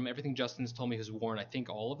PSVR, from everything Justin's told me, who's worn, I think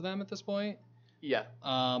all of them at this point. Yeah,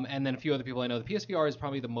 And then a few other people I know. The PSVR is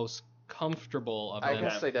probably the most comfortable of I them.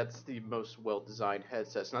 can say that's the most well-designed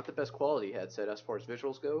headset. It's not the best quality headset as far as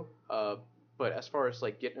visuals go, but as far as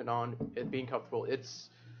like getting it on, it being comfortable,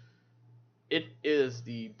 it is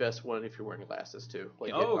the best one if you're wearing glasses too.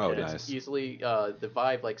 Like Oh, it's nice. easily the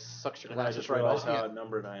Vive like sucks your And I glasses just right realized off. how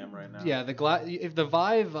numbered I am right now. Yeah, if the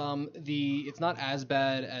Vive, it's not as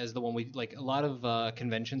bad as the one we like. A lot of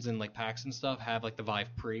conventions and like PAX and stuff have like the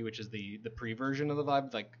Vive Pre, which is the pre version of the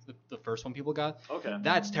Vive, like the first one people got. Okay.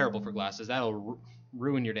 That's terrible for glasses. That'll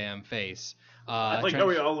ruin your damn face. Like how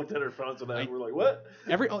we all looked at our phones and then we're like, what?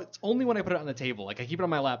 It's only when I put it on the table. Like I keep it on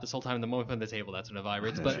my lap this whole time. And the moment I put it on the table, that's when it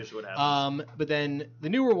vibrates. That's But usually what happens. but then the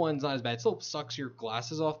newer one's not as bad. It still sucks your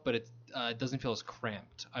glasses off, but it doesn't feel as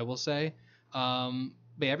cramped, I will say. But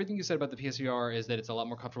yeah, everything you said about the PSVR is that it's a lot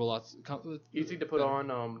more comfortable. Easy to put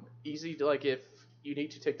on. Easy to like if you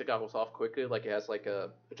need to take the goggles off quickly. Like it has like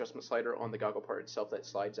a adjustment slider on the goggle part itself that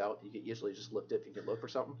slides out. You can easily just lift it if you can look for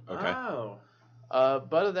something. Okay. Oh.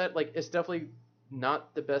 But other than that, like it's definitely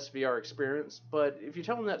not the best VR experience. But if you're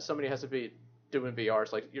telling that somebody has to be doing VR,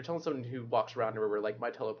 it's like you're telling someone who walks around everywhere like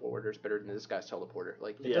my teleporter is better than this guy's teleporter.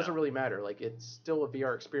 Like it Yeah. doesn't really matter. Like it's still a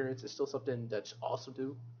VR experience. It's still something that's awesome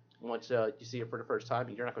to. Once you see it for the first time,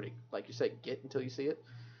 you're not going to, like you said, get until you see it.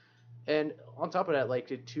 And on top of that, like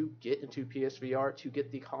to get into PSVR, to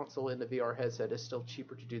get the console and the VR headset, it's still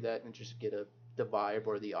cheaper to do that than just get the Vive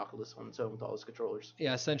or the Oculus on its own with all its controllers.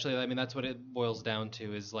 Yeah, essentially, I mean, that's what it boils down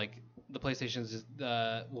to is like the PlayStation's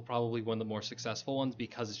will probably be one of the more successful ones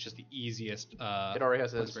because it's just the easiest. It already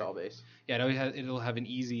has an place for it. install base. Yeah, it'll have an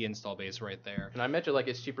easy install base right there. And I mentioned like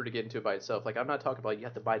it's cheaper to get into it by itself. Like I'm not talking about you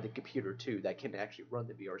have to buy the computer too that can actually run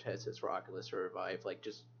the VR headsets for Oculus or Vive. Like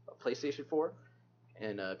just a PlayStation 4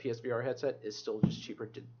 and a PSVR headset is still just cheaper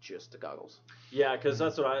than just the goggles. Yeah, because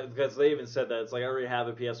because they even said that it's like I already have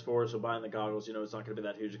a PS4, so buying the goggles, you know, it's not going to be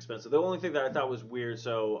that huge expensive. The only thing that I thought was weird,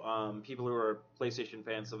 so people who are PlayStation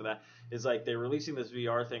fans, some of that is like they're releasing this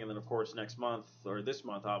VR thing, and then of course next month or this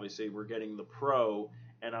month, obviously, we're getting the Pro.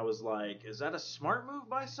 And I was like, is that a smart move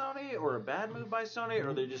by Sony or a bad move by Sony? Or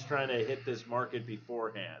are they just trying to hit this market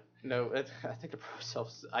beforehand? No, I think the Pro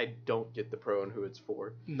sells. I don't get the Pro and who it's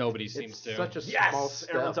for. Nobody seems It's to. such a Yes! small step.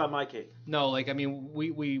 Everyone's on my cake. No, like I mean,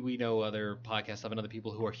 we know other podcast stuff and other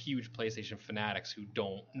people who are huge PlayStation fanatics who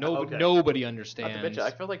don't. Okay. Nobody Not understands. to mention,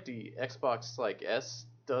 I feel like the Xbox like S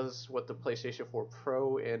does what the PlayStation 4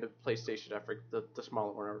 Pro and the PlayStation, I forget the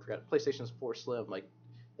smaller one, I forgot, PlayStation 4 Slim, like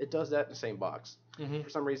it does that in the same box. Mhm. For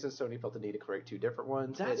some reason, Sony felt the need to create two different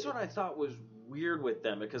ones. That's what I thought was weird with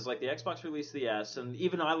them because like the Xbox released the S, and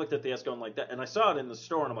even I looked at the S going like that, and I saw it in the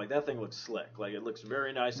store, and I'm like, that thing looks slick, like it looks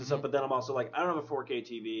very nice and stuff. But then I'm also like, I don't have a 4K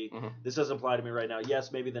TV. This doesn't apply to me right now.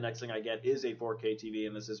 Yes, maybe the next thing I get is a 4K TV,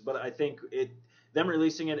 and this is, but I think them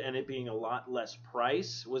releasing it and it being a lot less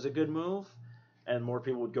price was a good move. And more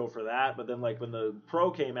people would go for that. But then, like, when the Pro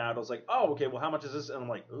came out, I was like, oh, okay, well, how much is this? And I'm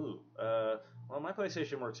like, ooh, well, my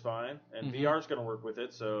PlayStation works fine, and VR's going to work with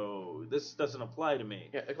it, so this doesn't apply to me.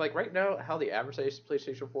 Yeah, like right now, how they advertise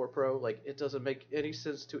PlayStation 4 Pro, like it doesn't make any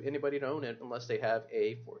sense to anybody to own it unless they have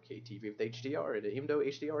a 4K TV with HDR in it. Even though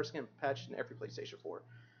HDR is getting patched in every PlayStation 4,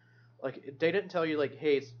 like they didn't tell you like,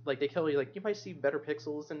 hey, it's, like they tell you like you might see better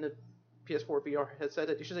pixels in the PS4 VR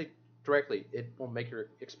headset. You should say directly, it will make your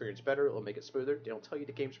experience better. It will make it smoother. They don't tell you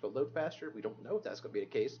the games will load faster. We don't know if that's going to be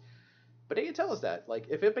the case. But they can tell us that. Like,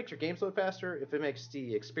 if it makes your games load faster, if it makes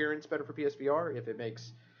the experience better for PSVR, if it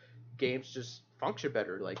makes games just function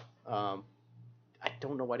better, like, I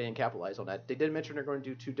don't know why they didn't capitalize on that. They did mention they're going to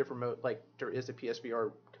do two different modes. Like, there is a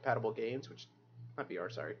PSVR compatible games, which, not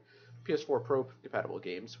VR, sorry, PS4 Pro compatible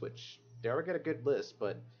games, which they already got a good list,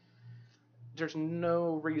 but there's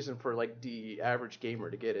no reason for, like, the average gamer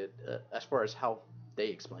to get it as far as how they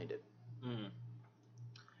explained it.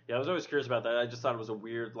 Yeah, I was always curious about that. I just thought it was a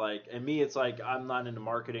weird, like, and me, it's like, I'm not into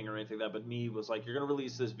marketing or anything like that, but me was like, you're going to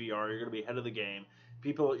release this VR, you're going to be ahead of the game.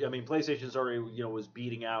 People, I mean, PlayStation's already, was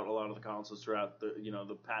beating out a lot of the consoles throughout the,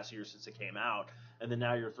 the past year since it came out, and then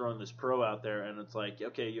now you're throwing this Pro out there, and it's like,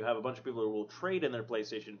 okay, you have a bunch of people who will trade in their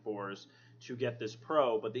PlayStation 4s to get this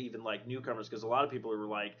Pro, but they even like newcomers, because a lot of people were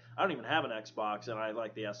like, I don't even have an Xbox, and I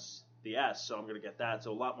like the S, so I'm going to get that.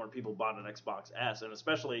 So a lot more people bought an Xbox S, and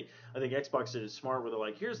especially I think Xbox did it smart where they're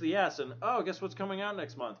like, here's the S, and oh, guess what's coming out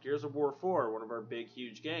next month? Gears of War 4, one of our big,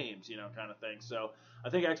 huge games, kind of thing. So I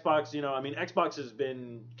think Xbox, Xbox has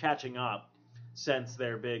been catching up since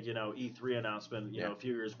their big, E3 announcement, a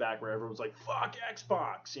few years back where everyone was like, fuck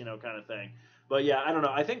Xbox, kind of thing. But yeah, I don't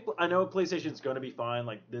know. I know PlayStation's going to be fine.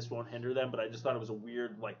 Like, this won't hinder them, but I just thought it was a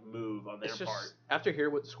weird, like, move on their It's just, part. after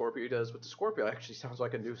hearing what the Scorpio does, what the Scorpio actually sounds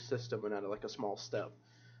like a new system and not like a small step.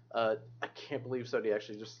 I can't believe Sony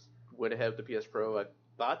actually just went ahead with the PS Pro. I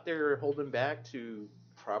thought they were holding back to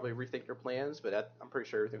probably rethink their plans, but I'm pretty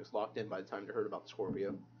sure everything was locked in by the time they heard about the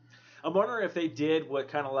Scorpio. I'm wondering if they did what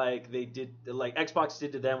kind of like they did, like Xbox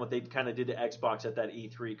did to them, what they kind of did to Xbox at that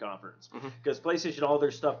E3 conference. Because PlayStation, all their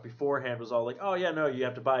stuff beforehand was all like, oh yeah, no, you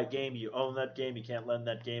have to buy a game, you own that game, you can't lend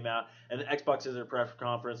that game out. And Xbox is their press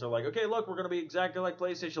conference, they're like, okay, look, we're going to be exactly like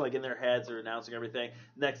PlayStation, like in their heads, they're announcing everything.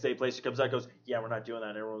 Next day, PlayStation comes out and goes, yeah, we're not doing that.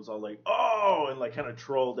 And everyone's all like, oh, and like kind of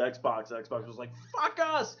trolled Xbox. And Xbox was like, fuck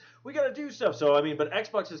us, we got to do stuff. So, I mean, but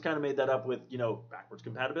Xbox has kind of made that up with, backwards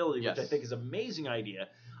compatibility, which I think is an amazing idea.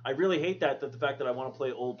 I really hate that the fact that I want to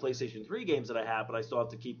play old PlayStation 3 games that I have, but I still have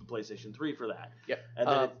to keep the PlayStation 3 for that. Yeah, and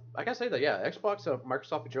then I gotta say that Xbox,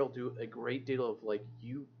 Microsoft and Gerald do a great deal of like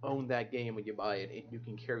you own that game when you buy it, and you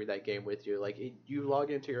can carry that game with you. Like you log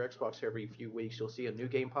into your Xbox every few weeks, you'll see a new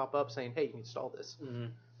game pop up saying, "Hey, you can install this."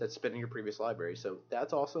 That's been in your previous library, so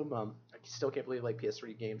that's awesome. I still can't believe like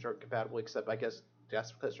PS3 games aren't compatible, except I guess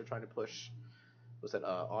that's because they're trying to push. Was that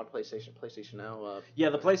on PlayStation Now?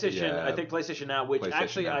 Yeah, the PlayStation. Yeah. I think PlayStation Now. Which PlayStation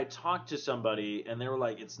actually, Now. I talked to somebody and they were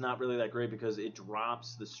like, "It's not really that great because it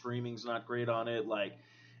drops. The streaming's not great on it. Like,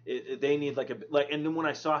 they need like and then when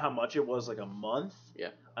I saw how much it was, like a month, Yeah.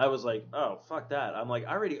 I was like, oh fuck that. I'm like,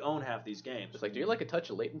 I already own half these games. It's like, do you like a touch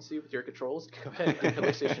of latency with your controls? Go ahead, get the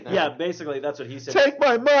PlayStation now. Yeah, basically that's what he said. Take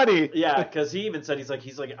my money. Yeah, because he even said he's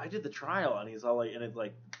like I did the trial and he's all like, and it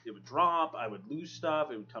would drop, I would lose stuff,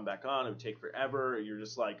 it would come back on, it would take forever. You're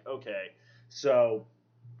just like, okay, so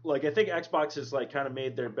like I think Xbox has like kind of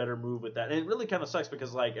made their better move with that, and it really kind of sucks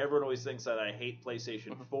because like everyone always thinks that I hate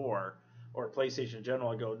PlayStation 4 or PlayStation in general.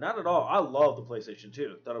 I go, not at all. I love the PlayStation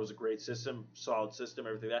 2. Thought it was a great system, solid system,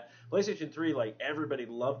 everything like that. PlayStation 3, like everybody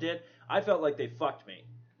loved it. I felt like they fucked me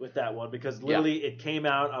with that one because literally it came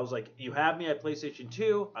out. I was like, you have me at PlayStation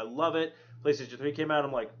 2. I love it. PlayStation 3 came out.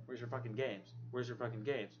 I'm like, where's your fucking games? Where's your fucking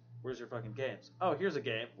games? Where's your fucking games? Oh, here's a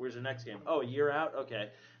game. Where's your next game? Oh, a year out?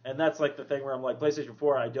 Okay. And that's like the thing where I'm like, PlayStation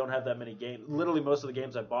 4, I don't have that many games. Literally, most of the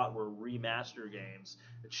games I bought were remaster games.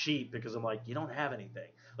 Cheap because I'm like, you don't have anything.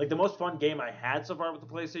 Like, the most fun game I had so far with the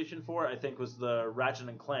PlayStation 4, I think, was the Ratchet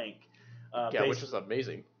and Clank. Which is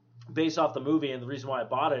amazing. Based off the movie, and the reason why I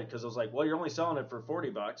bought it, because I was like, well, you're only selling it for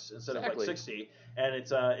 $40 instead of like $60. And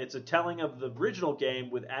it's a telling of the original game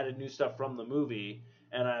with added new stuff from the movie,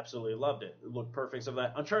 and I absolutely loved it. It looked perfect. So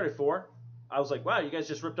that Uncharted 4, I was like, wow, you guys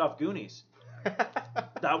just ripped off Goonies.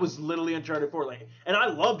 That was literally Uncharted 4. Like, and I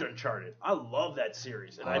loved Uncharted. I love that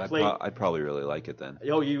series. And I played. I'd probably really like it then.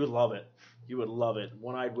 Oh, you would love it. You would love it.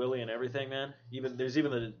 One-Eyed Willie and everything, man. There's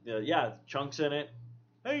even the Chunks in it.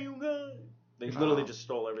 Hey, you guys. They literally just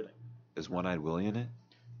stole everything. Is One-Eyed Willie in it?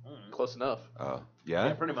 Close enough. Oh, yeah?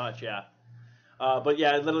 Yeah, pretty much, yeah. But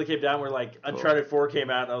yeah, it literally came down where like Uncharted 4 came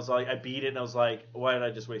out, and I was like, I beat it, and I was like, why did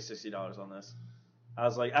I just waste $60 on this? I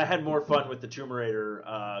was like, I had more fun with the Tomb Raider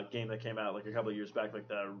game that came out like a couple of years back, like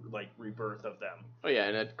the rebirth of them. Oh yeah,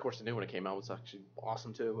 and of course the new one that came out was actually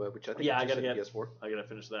awesome too, which I think I gotta get PS4. I gotta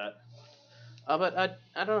finish that. But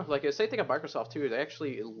I don't know, like the same thing at Microsoft too. They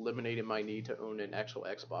actually eliminated my need to own an actual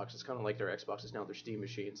Xbox. It's kind of like their Xbox is now their Steam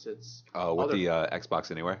machines. It's with the Xbox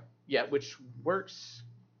Anywhere? Yeah, which works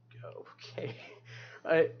okay.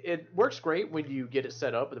 It works great when you get it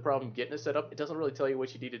set up, but the problem getting it set up, it doesn't really tell you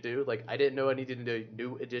what you need to do. Like, I didn't know I needed a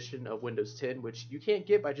new edition of Windows 10, which you can't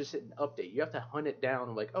get by just hitting update. You have to hunt it down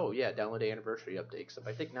and like, oh yeah, download the anniversary update. So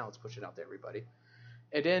I think now it's pushing out to everybody.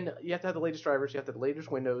 And then you have to have the latest drivers, you have to have the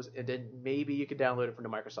latest Windows, and then maybe you can download it from the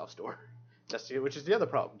Microsoft Store. Which is the other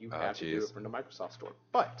problem. You have to do it from the Microsoft Store.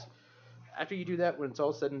 But after you do that, when it's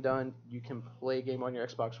all said and done, you can play a game on your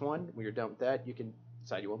Xbox One. When you're done with that, you can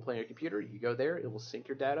decide you want to play on your computer. You go there, it will sync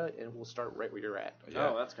your data, and it will start right where you're at. Yeah.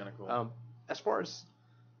 Oh, that's kind of cool. As far as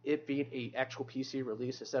it being a actual PC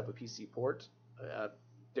release instead of a PC port,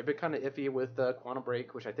 they've been kind of iffy with Quantum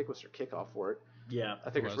Break, which I think was their kickoff for it. Yeah, I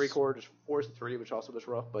think there's Record, there's Forza 3, which also was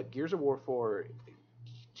rough, but Gears of War 4,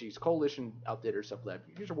 Coalition outdid or stuff like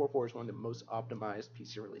that. Gears of War 4 is one of the most optimized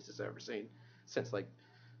PC releases I've ever seen since, like,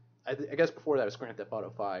 I guess before that was Grand Theft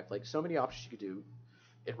Auto 5. Like, so many options you could do.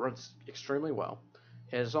 It runs extremely well.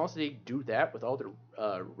 And as long as they do that with all the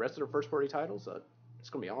rest of their first-party titles, it's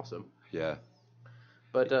going to be awesome. Yeah.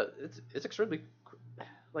 But it's extremely,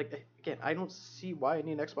 like, again, I don't see why I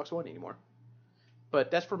need an Xbox One anymore. But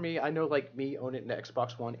that's for me. I know, like, me owning an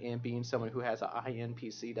Xbox One and being someone who has a high-end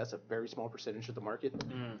PC, that's a very small percentage of the market.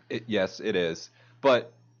 Yes, it is.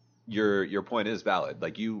 But your point is valid.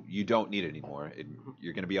 Like, you don't need it anymore.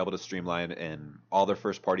 You're going to be able to streamline, and all their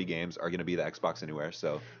first-party games are going to be the Xbox Anywhere.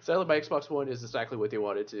 So sadly, my Xbox One is exactly what they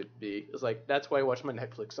want it to be. It's like, that's why I watch my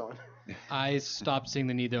Netflix on. I stopped seeing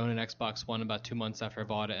the need to own an Xbox One about 2 months after I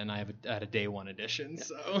bought it, and I have had a day one edition. Yeah.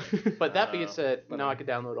 So, but that being said, now I can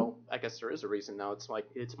download all. I guess there is a reason now. It's like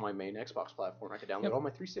it's my main Xbox platform. I can download all my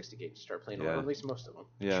 360 games, start playing on at least most of them.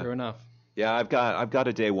 Yeah. True enough. Yeah, I've got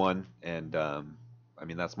a day one, and I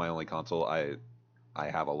mean that's my only console. I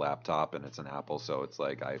have a laptop, and it's an Apple, so it's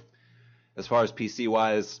like as far as PC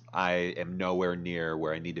wise, I am nowhere near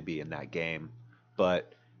where I need to be in that game,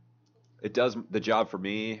 but it does the job for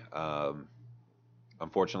me.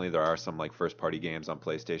 Unfortunately, there are some like first-party games on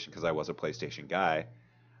PlayStation because I was a PlayStation guy.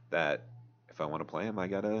 That if I want to play them, I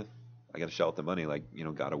gotta shell out the money. Like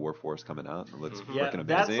God of War 4 is coming out. And it's freaking amazing.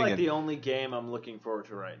 That's like the only game I'm looking forward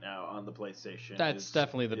to right now on the PlayStation. That's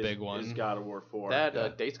definitely the big one. Is God of War 4.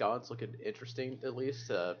 That Days Gone's looking interesting at least.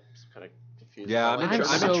 Kind of confused. Yeah,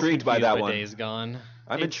 I'm intrigued by that one. Days Gone.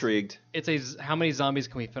 I'm intrigued. It's how many zombies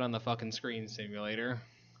can we fit on the fucking screen simulator?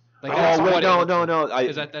 Like,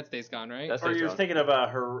 no. That's Days Gone, right? Or you're thinking of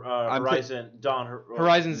Horizon Dawn.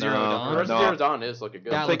 Horizon Zero Dawn. Horizon Zero Dawn is looking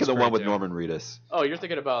good. I'm thinking the one with Norman Reedus. Oh, you're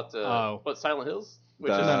thinking about what Silent Hills?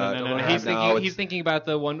 No. He's thinking about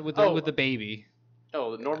the one with the baby.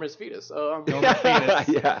 Oh, Norman's fetus. Norman Fetus.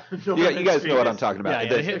 Yeah. Norman You guys know what I'm Fetus. talking about.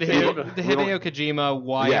 Yeah, the Hideo Kojima,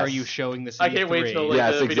 why Yes. are you showing this? I can't wait till like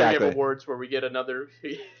Yes, the video exactly. game awards where we get another.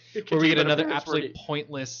 absolutely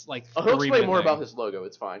pointless like. He'll 3 explain minute more thing. about his logo.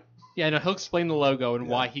 It's fine. Yeah, no, he'll explain the logo and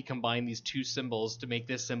why he combined these two symbols to make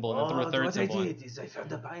this symbol and then throw a third what I symbol. in. did is I found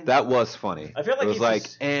the binder. That was funny. I feel like it was he's like,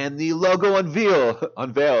 just- and the logo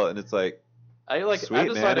unveil, and it's like, I like. sweet I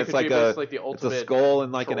just man, thought it's like Kojima's a, like the it's ultimate. a skull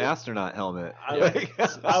and like an troll. astronaut helmet. I like-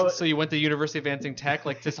 I was- So you went to University of Advancing Tech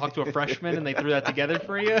like to talk to a freshman and they threw that together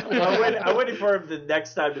for you? I'm waiting for him the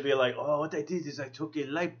next time to be like, oh, what I did is I took a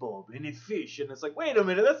light bulb and a fish, and it's like, wait a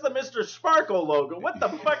minute, that's the Mr. Sparkle logo. What the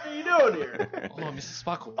fuck are you doing here? Oh, Mrs.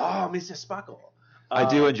 Sparkle. Oh, Mr. Sparkle. I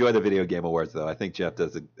do enjoy the video game awards though. I think Jeff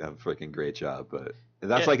does a freaking great job, but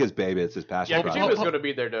that's Yeah. like his baby. It's his passion Yeah, project. Kojima's going to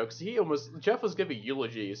be there though, because Jeff was giving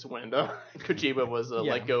eulogies when Kojima was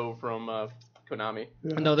let go from Konami.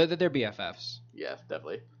 No, they're BFFs. Yeah,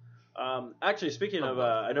 definitely. Actually, speaking of,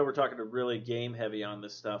 I know we're talking to really game heavy on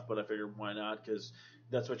this stuff, but I figured why not? Because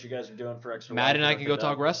that's what you guys are doing for extra. Matt and life I can go work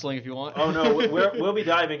talk and wrestling if you want. Oh no, we'll be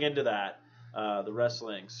diving into that, the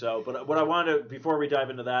wrestling. So, but what I wanted to, before we dive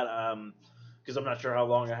into that, because I'm not sure how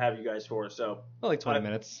long I have you guys for. So, Well, like 20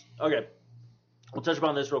 minutes. okay, we'll touch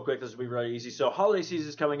upon this real quick. This will be really easy. So, holiday season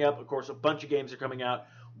is coming up. Of course, a bunch of games are coming out.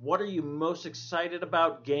 What are you most excited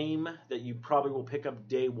about game that you probably will pick up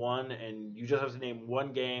day one? And you just have to name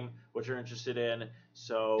one game what you're interested in.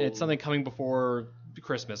 So It's something coming before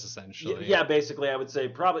Christmas, essentially. yeah, basically, I would say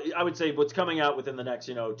what's coming out within the next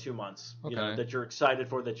 2 months. Okay. That you're excited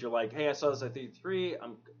for. That you're like, hey, I saw this at E3.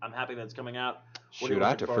 I'm happy that it's coming out. What are you Shoot, I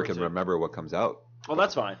have to looking forward freaking remember what comes out. Well,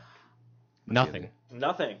 that's fine. Nothing.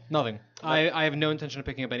 Nothing. I have no intention of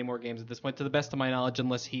picking up any more games at this point, to the best of my knowledge,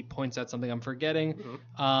 unless he points out something I'm forgetting,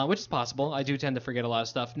 which is possible. I do tend to forget a lot of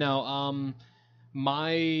stuff. No,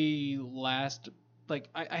 my last...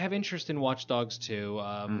 I have interest in Watch Dogs 2.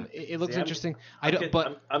 It looks interesting. I was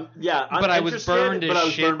burned But I was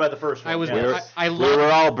burned by the first one. I was. yeah. We were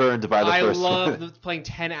all burned by the I first love one. playing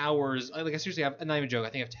 10 hours. I seriously, I'm not even joking. I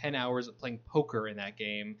think I have 10 hours of playing poker in that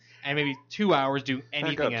game, and maybe 2 hours doing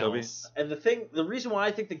anything up, Toby. else. And the reason why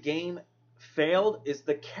I think the game failed is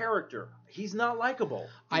the character. He's not likable.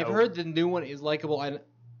 I've heard the new one is likable, and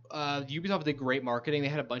Ubisoft did great marketing. They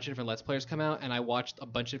had a bunch of different Let's Players come out, and I watched a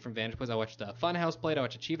bunch of different Vantage plays. I watched Funhouse play it, I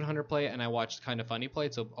watched Achievement Hunter play it, and I watched Kinda Funny play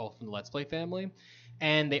it, so all from the Let's Play family.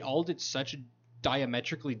 And they all did such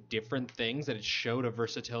diametrically different things that it showed a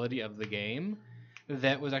versatility of the game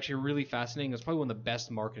that was actually really fascinating. It was probably one of the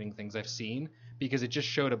best marketing things I've seen, because it just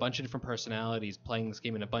showed a bunch of different personalities playing this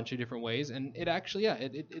game in a bunch of different ways, and it actually,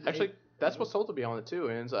 That's what sold to me on it too,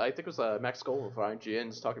 and I think it was Max Gold from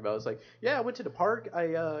IGN's talking about it. It's like, yeah, I went to the park,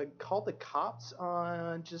 I called the cops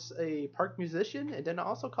on just a park musician, and then I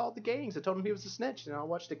also called the gangs and told him he was a snitch, and I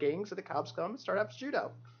watched the gangs and the cops come and start having a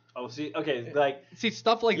shootout. Oh, see, okay, see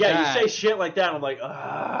stuff like yeah, that. you say shit like that, I'm like,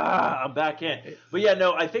 I'm back in. But yeah,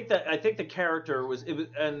 no, I think the character was,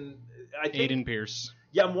 and I think Aiden Pierce.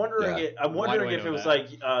 Yeah, I'm wondering. Yeah. I'm Why wondering do I if know it was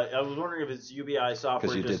that? like. I was wondering if it's UBI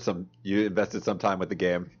software. Because you invested some time with the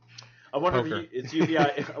game. I wonder Poker. if it's UBI.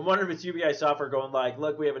 I wonder if it's UBI software going like,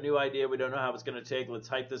 look, we have a new idea. We don't know how it's going to take. Let's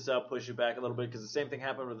hype this up, push it back a little bit, because the same thing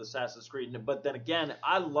happened with Assassin's Creed. But then again,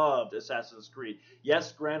 I loved Assassin's Creed.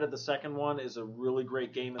 Yes, granted, the second one is a really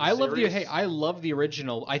great game. In the series. I love the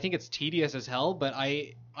original. I think it's tedious as hell, but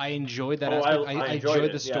I enjoyed that Oh, aspect. I I enjoyed enjoyed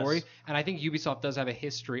it, the story, yes. and I think Ubisoft does have a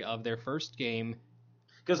history of their first game.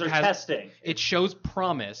 Because they're has- testing. It shows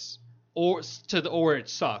promise, or it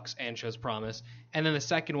sucks and shows promise, and then the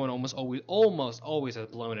second one almost always has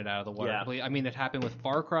blown it out of the water. Yeah. I mean, it happened with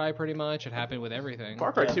Far Cry pretty much. It happened with everything.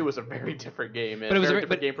 Far Cry Yeah. 2 was a very different game, and But it was a very a-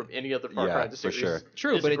 different but- game from any other Far Yeah, Cry in the for series. sure.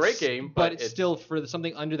 True, It's but a great game, but it's still for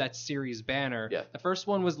something under that series banner. Yeah. The first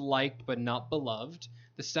one was liked but not beloved.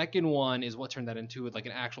 The second one is what turned that into like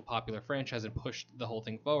an actual popular franchise and pushed the whole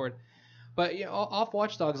thing forward. But off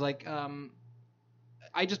Watch Dogs,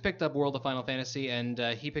 I just picked up World of Final Fantasy, and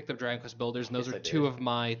he picked up Dragon Quest Builders, and those Yes, are I two did. of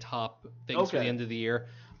my top things for Okay. the end of the year.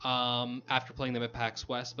 After playing them at PAX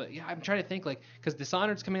West, but yeah, I'm trying to think because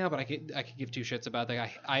Dishonored's coming out, but I could give two shits about that.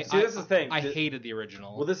 See, this is the thing. I hated the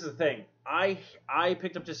original. Well, this is the thing. I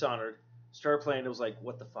picked up Dishonored, started playing. It was like,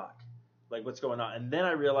 what the fuck? Like, what's going on? And then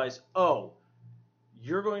I realized, oh,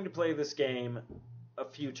 you're going to play this game a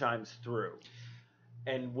few times through.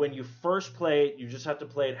 And when you first play it, you just have to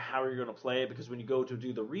play it how you're going to play it, because when you go to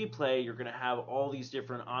do the replay, you're going to have all these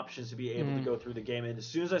different options to be able to go through the game. And as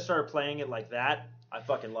soon as I started playing it like that, I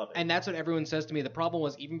fucking love it. And that's what everyone says to me. The problem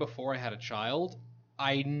was, even before I had a child,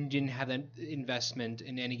 I didn't have that investment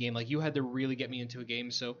in any game. Like, you had to really get me into a game.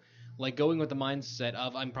 So like going with the mindset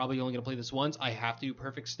of I'm probably only going to play this once. I have to do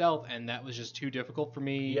perfect stealth, and that was just too difficult for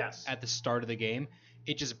me Yes. at the start of the game.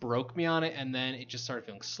 It just broke me on it, and then it just started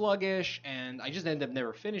feeling sluggish, and I just ended up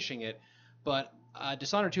never finishing it. But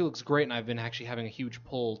Dishonored 2 looks great, and I've been actually having a huge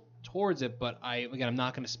pull towards it, but I'm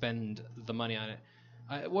not going to spend the money on it.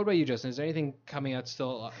 What about you, Justin? Is there anything coming out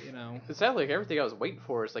still, Sadly, like, everything I was waiting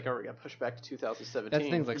for is like already got pushed back to 2017.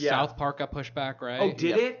 That's things like Yeah. South Park got pushed back, right? Oh, did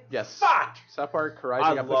Yep. it? Yes. Fuck! South Park,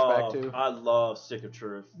 Horizon got pushed back too. I love Stick of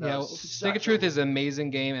Truth. That Yeah, was Stick of such Truth a- is an amazing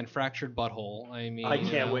game, and Fractured Butthole. I mean, I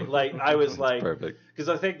can't wait. Like I was like, Perfect. because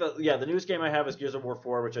I think that the newest game I have is Gears of War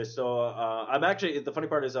 4, which I still. I'm actually the funny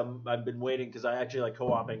part is I've been waiting because I actually like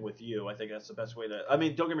co-oping with you. I think that's the best way to. I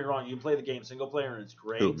mean, don't get me wrong, you play the game single player and it's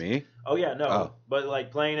great. Who, me? Oh yeah, no, Oh. but like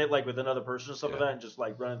playing it like with another person and stuff like Yeah. that, and just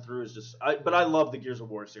like running through is just. But I love the Gears of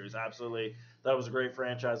War series. Absolutely, that was a great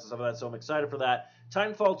franchise and stuff like that. So I'm excited for that.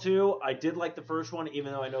 Titanfall 2, I did like the first one,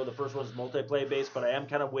 even though I know the first one's multiplayer based. But I am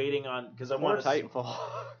kind of waiting on because I More want to. Titanfall.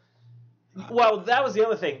 Well, that was the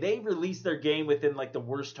other thing. They released their game within like the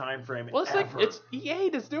worst time frame Well, it's ever. like it's EA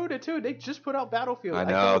that's doing it too. They just put out Battlefield. I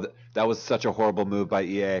know that was such a horrible move by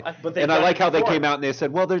EA. But they've And I done like it how they before. came out and they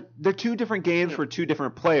said, well, they're two different games for two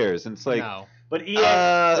different players, and it's like, no. But EA,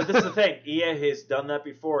 Uh. but this is the thing. EA has done that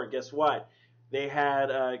before. Guess what? They had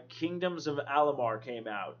Kingdoms of Alamar came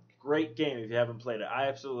out. Great game if you haven't played it. I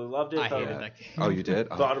absolutely loved it. I Thought hated it- that game. oh, you did?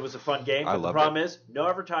 Thought it was a fun game. I But the loved problem is, no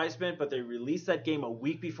advertisement, but they released that game a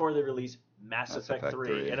week before they released Mass Effect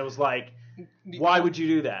 3. And it was like, why would you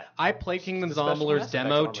do that? I played Kingdom The special Zombler's Mass Effect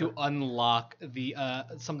demo armor. to unlock the a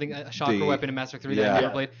shocker The- weapon in Mass Effect 3 that I yeah.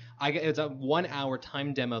 never played. It's a 1 hour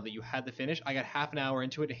time demo that you had to finish. I got half an hour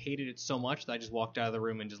into it, hated it so much that I just walked out of the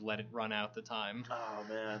room and just let it run out the time. Oh,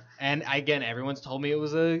 man. And again, everyone's told me it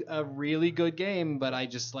was a really good game, but I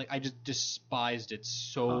just despised it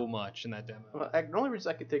so much in that demo. Well, the only reason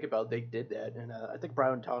I could think about they did that, and I think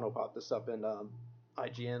Brian Tano popped this up in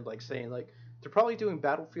IGN, like saying like they're probably doing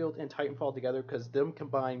Battlefield and Titanfall together because them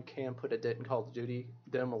combined can put a dent in Call of Duty.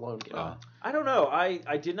 Them alone can. I don't know.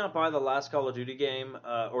 I did not buy the last Call of Duty game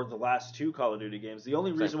or the last two Call of Duty games. The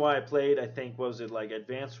only reason why I played, I think, was it like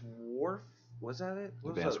Advanced Warfare? Was that it?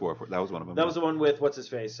 What was Advanced that? Warfare. That was one of them. That was the one with what's his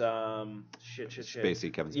face? Shit.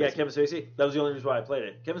 Spacey, Kevin Spacey. Yeah, Kevin Spacey. That was the only reason why I played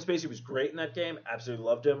it. Kevin Spacey was great in that game. Absolutely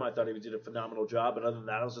loved him. I thought he did a phenomenal job. But other than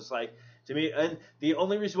that, I was just like, to me, and the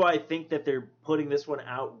only reason why I think that they're putting this one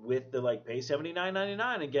out with the like pay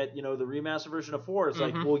 $79.99 and get the remaster version of 4 is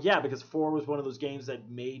like, well, yeah, because 4 was one of those games that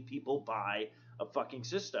made people buy a fucking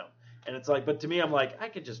system. And it's like, but to me, I'm like, I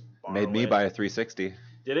could just borrow Made me it. buy a 360.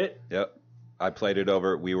 Did it? Yep. I played it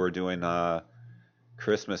over. We were doing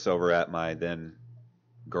Christmas over at my then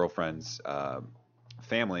girlfriend's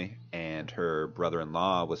family, and her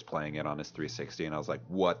brother-in-law was playing it on his 360, and I was like,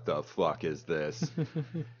 what the fuck is this?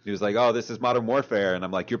 He was like, oh, this is Modern Warfare, and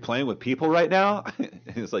I'm like, you're playing with people right now?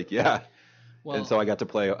 He was like, yeah. Well, And so I got to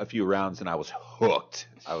play a few rounds, and I was hooked.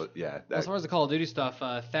 as far as the Call of Duty stuff,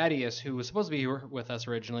 Thaddeus, who was supposed to be here with us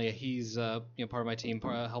originally, he's part of my team,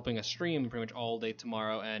 helping us stream pretty much all day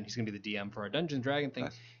tomorrow, and he's going to be the DM for our Dungeons & Dragons thing.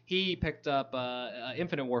 Nice. He picked up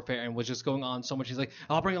Infinite Warfare and was just going on so much. He's like,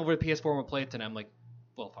 I'll bring it over to PS4 and we'll play it tonight. I'm like,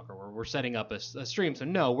 well, fucker, we're setting up a stream, so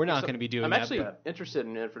no, we're not going to be doing I'm that. actually interested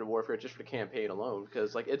in Infinite Warfare just for the campaign alone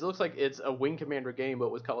because like it looks like it's a Wing Commander game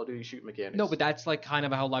but with Call of Duty shooting mechanics. No, but that's like kind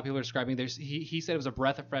of how a lot of people are describing. He said it was a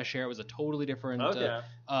breath of fresh air. It was a totally different Okay.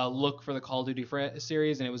 look for the Call of Duty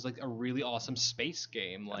series, and it was like a really awesome space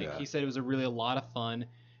game. Like Yeah. he said, it was a lot of fun,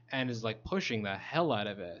 and is like pushing the hell out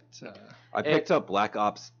of it. I picked up Black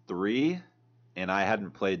Ops 3, and I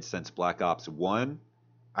hadn't played since Black Ops 1.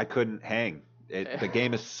 I couldn't hang. The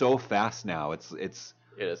game is so fast now. It's It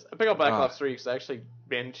is. I picked up Black Ah. Ops 3 because I actually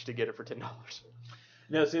managed to get it for $10.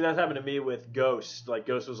 No, see, that happened to me with Ghost. Like,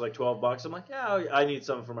 Ghost was like $12. I'm like, yeah, I need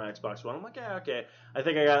something for my Xbox One. I'm like, yeah, okay. I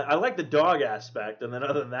think I like the dog aspect, and then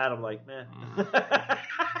other than that, I'm like, meh.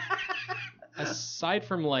 Aside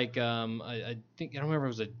from like I think I don't remember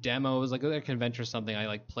if it was a demo. It was like a convention or something. I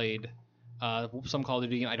like played some Call of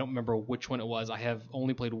Duty game. I don't remember which one it was. I have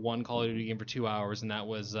only played one Call of Duty game for 2 hours, and that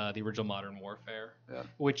was the original Modern Warfare. Yeah.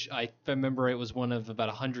 Which I remember it was one of about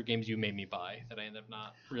 100 games you made me buy that I ended up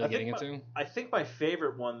not really getting into. I think my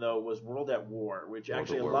favorite one, though, was World at War, which World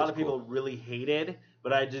actually at a War lot was of people cool. really hated,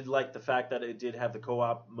 but I did like the fact that it did have the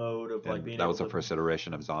co-op mode of like and being that able was the to... first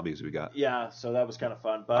iteration of zombies we got. Yeah, so that was kind of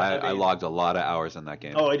fun. But I mean- logged a lot of hours in that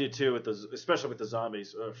game. Oh, I did too, especially with the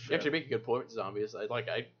zombies. Oh, You shit. actually make a good point with zombies.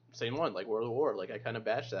 Same one, like World of War. Like I kind of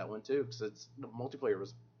bashed that one too because the multiplayer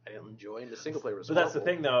was I didn't enjoy, and the single player was. But that's the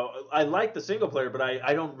horrible. thing, though. I like the single player, but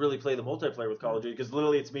I don't really play the multiplayer with Call of Duty because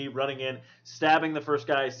literally it's me running in, stabbing the first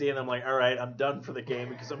guy I see, and I'm like, all right, I'm done for the game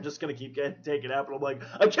because I'm just gonna keep getting taken out. But I'm like,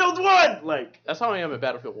 I killed one. Like, That's how I am at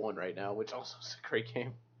Battlefield 1 right now, which also is a great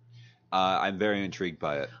game. I'm very intrigued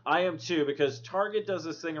by it. I am too because Target does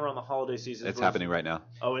this thing around the holiday season. It's where happening right now.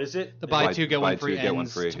 Oh, is it? The Buy- buy two get buy one free two, get one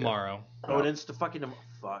ends free, yeah. tomorrow. Oh, it ends to fucking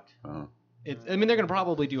fuck. Uh, I mean, they're gonna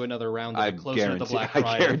probably do another round of I it closer to the Black I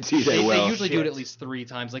Friday. guarantee they They will. usually do it Shit. at least 3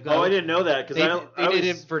 times. Like Oh, I didn't know that because They I did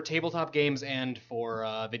was it for tabletop games and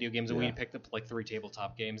for video games, and we Yeah. picked up like 3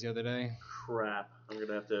 tabletop games the other day. crap. I'm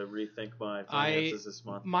gonna have to rethink my finances this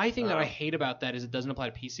month. My thing that I Uh, hate about that is it doesn't apply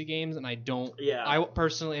to PC games, and I don't. Yeah. I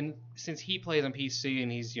personally, and since he plays on PC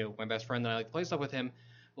and he's my best friend, and I like to play stuff with him.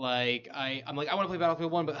 Like I'm like I want to play Battlefield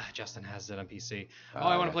 1, but Justin has it on PC.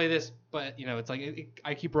 I want to play this, but it's like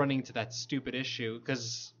I keep running into that stupid issue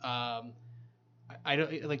because I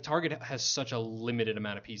don't like Target has such a limited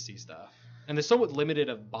amount of PC stuff, and there's somewhat limited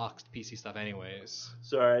of boxed PC stuff anyways.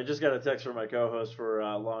 Sorry, I just got a text from my co-host for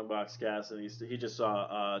Longbox Gas, and he just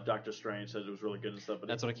saw Doctor Strange, said it was really good and stuff. But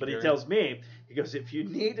That's what I keep But he hearing. tells me, he goes, if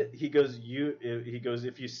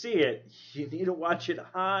you see it, you need to watch it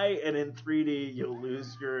high and in 3D. You'll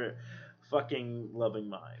lose your fucking loving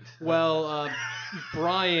mind. Well,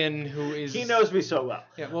 Brian, who is He knows me so well.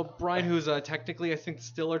 Yeah, well, Brian, who's technically I think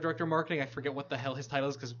still our director of marketing. I forget what the hell his title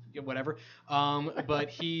is because whatever. But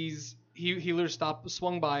he literally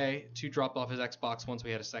swung by to drop off his Xbox once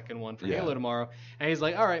we had a second one for Yeah. Halo tomorrow, and he's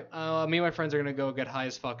like, "All right, me and my friends are gonna go get high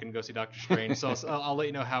as fuck and go see Doctor Strange. So I'll let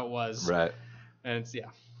you know how it was." Right. And it's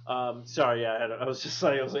Sorry, yeah, I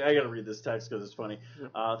was like, I gotta read this text because it's funny.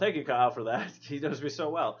 Thank you, Kyle, for that. He knows me so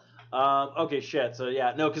well. Okay, shit. So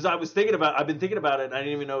yeah, no, because I've been thinking about it. And I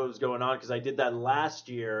didn't even know what was going on because I did that last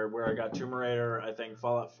year where I got Tomb Raider, I think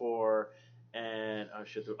Fallout 4, and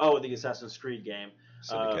the Assassin's Creed game.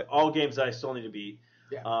 Syndicate. All games that I still need to beat.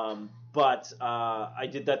 Yeah. But I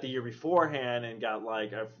did that the year beforehand and got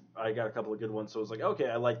I got a couple of good ones. So I was like, okay,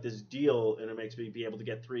 I like this deal, and it makes me be able to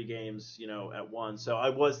get 3 games, at once. So I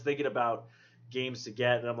was thinking about games to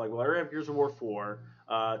get, and I'm like, well, I already have Gears of War 4.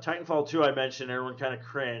 Titanfall 2 I mentioned, everyone kind of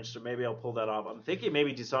cringed, so maybe I'll pull that off. I'm thinking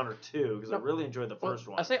maybe Dishonored 2 because I really enjoyed the first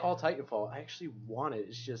one. I say all Titanfall. I actually want it.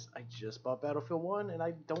 It's just I just bought Battlefield 1, and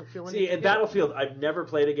I don't feel any. See, in Battlefield, I've never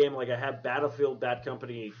played a game like I have Battlefield Bad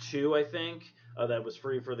Company 2, I think, that was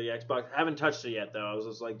free for the Xbox. I haven't touched it yet, though. I was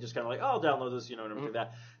just kind of like, oh, I'll download this, and everything like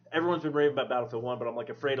that. Everyone's been raving about Battlefield 1, but I'm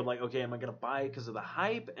afraid. I'm like, okay, am I going to buy it because of the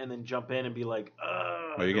hype and then jump in and be like,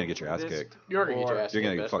 Well, you're gonna get your ass kicked. You're gonna get your ass You're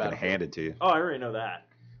gonna kicked, get best fucking Battlefield. handed to you. Oh, I already know that.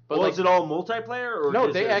 But Well, like, is it all multiplayer? Or no,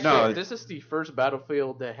 is they it- actually. No. This is the first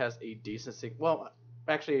Battlefield that has a decent well,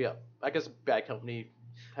 actually, I guess Bad Company.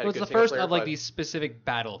 Had well, a it's good the single first player, of like but these specific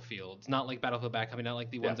battlefields, not like Battlefield Bad Company, not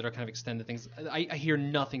like the ones Yeah. that are kind of extended things. I hear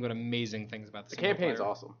nothing but amazing things about the the single campaign's player.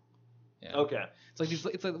 awesome. Yeah. Okay. It's like these.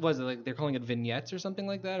 It's like what is it like? They're calling it vignettes or something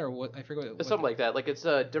like that, or what? I forget. It's something like that. Like it's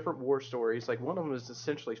different war stories. Like one of them is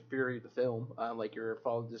essentially Fury the film. Like you're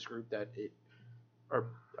following this group that are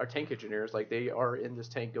tank engineers. Like they are in this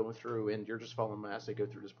tank going through, and you're just following them as they go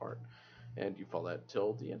through this part, and you follow that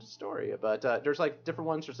till the end of the story. But there's like different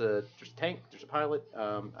ones. There's a tank. There's a pilot.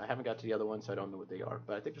 I haven't got to the other ones, so I don't know what they are.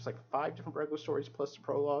 But I think there's like 5 different regular stories plus the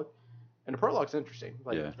prologue, and the prologue's interesting.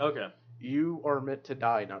 Like Yeah. Okay. you are meant to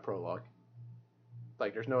die, not prologue.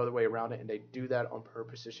 Like there's no other way around it, and they do that on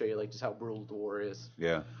purpose to show you like just how brutal the war is.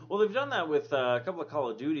 Yeah. Well, they've done that with a couple of Call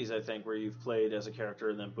of Duties, I think, where you've played as a character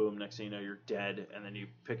and then boom, next thing you know, you're dead, and then you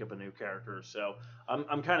pick up a new character. So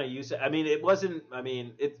I'm kind of used to. I mean, it wasn't. I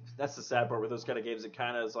mean, that's the sad part with those kind of games. It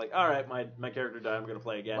kind of is like, all right, my character died. I'm gonna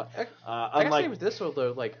play again. Well, I gotta say Unlike with this one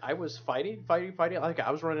though, like I was fighting. Like I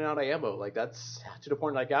was running out of ammo. Like that's to the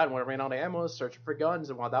point I got. And when I ran out of ammo, I was searching for guns,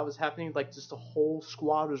 and while that was happening, like just a whole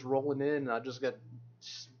squad was rolling in, and I just got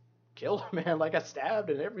killed, man. Like I stabbed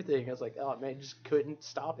and everything. I was like, oh man, just couldn't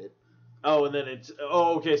stop it.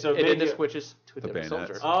 okay. So And then maybe. it switches to a The different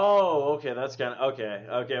bayonets. soldier. Oh, okay, that's kind of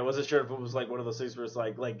okay. I wasn't sure if it was like one of those things where it's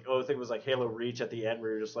like I think it was like Halo Reach at the end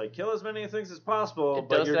where you're just like kill as many things as possible, It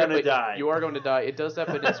but does you're that, gonna but die. You are going to die. It does that,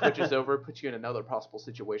 but it switches over, puts you in another possible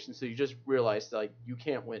situation. So you just realize like you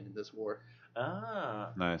can't win in this war.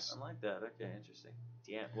 Nice. I like that. Okay, interesting.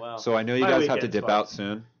 Damn. Wow. So I know you My guys have to weekend's dip fun. out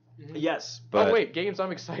soon, Yes. but oh wait, games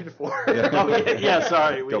I'm excited for. Yeah. Oh, yeah,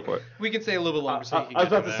 sorry. go for it. We can say a little bit longer. So you can I was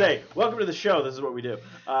get about to that. say, welcome to the show. This is what we do.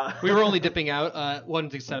 We were only dipping out,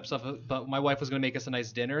 wanted to set up stuff, but my wife was going to make us a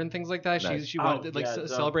nice dinner and things like that. Nice. She Oh, wanted to yeah,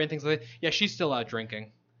 celebrate and things like that. Yeah, she's still out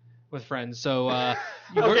drinking. with friends. So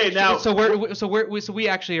Okay, now- so we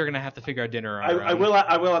actually are gonna have to figure out dinner. I will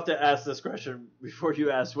have to ask this question before you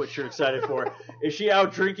ask what you're excited for. Is she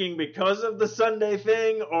out drinking because of the Sunday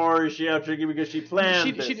thing, or is she out drinking because she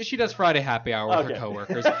planned this? She does Friday happy hour with Okay. her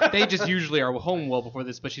coworkers. They just usually are home well before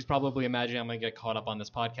this, but she's probably imagining I'm gonna get caught up on this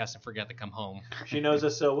podcast and forget to come home. She knows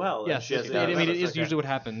us so well. and Yes, she has I mean it is okay. usually what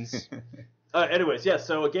happens. Anyways, yes.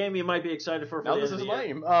 So a game you might be excited for. Now the this end is of the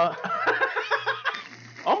year. lame.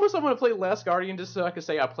 Almost I'm gonna play The Last Guardian just so I can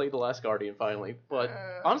say I played The Last Guardian finally. But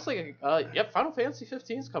honestly, Final Fantasy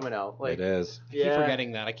 15 is coming out. Like, It is. I keep Yeah.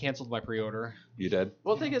 forgetting that. I canceled my pre-order. You did?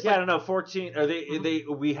 well, the thing is, Yeah, I like, don't know. 14. Are they?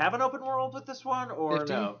 We have an open world with this one, or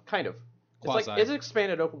 15? no? kind of. It's Quasi. like it's an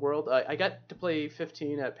expanded open world. I got to play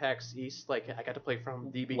 15 at PAX East. Like I got to play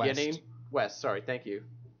from the beginning. West. Sorry, thank you.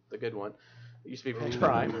 The good one. It used to be PAX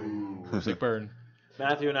Prime. Sick burn.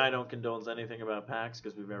 Matthew and I don't condone anything about PAX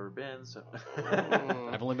because we've never been. So.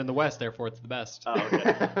 I've only been the West, therefore it's the best. Oh, okay.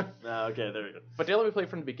 Okay, there you go. But they let me play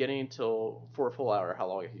from the beginning till for a full hour, how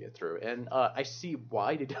long I can get through. And I see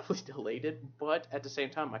why they definitely delayed it, but at the same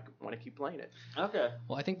time, I want to keep playing it. Okay.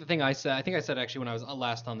 Well, I think the thing I said actually when I was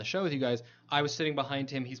last on the show with you guys, I was sitting behind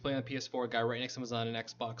him. He's playing on the PS4. A guy right next to him was on an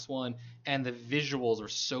Xbox One, and the visuals are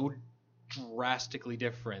so drastically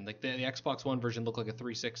different. Like the Xbox One version looked like a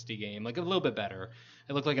 360 game, like a little bit better.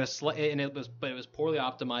 It looked like but it was poorly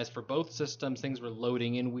optimized for both systems. Things were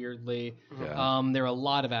loading in weirdly. Yeah. There are a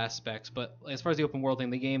lot of aspects, but as far as the open world thing,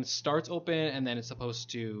 the game starts open and then it's supposed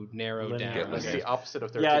to narrow Linear. down. That's Okay. the opposite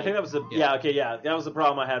of 13. Yeah, I think that was the Yeah. that was the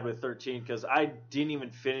problem I had with 13 because I didn't even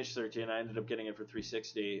finish 13. I ended up getting it for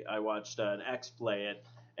 360. I watched an ex play it,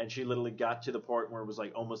 and she literally got to the part where it was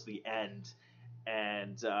like almost the end,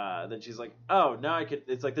 and then she's like, "Oh, now I could."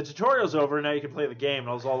 It's like the tutorial's over. Now you can play the game. And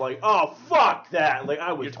I was all like, "Oh, fuck that!" Like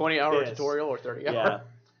I was Your 20-hour pissed. tutorial or 30 hour? Yeah.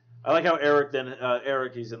 I like how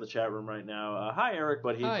Eric, he's in the chat room right now. Hi, Eric,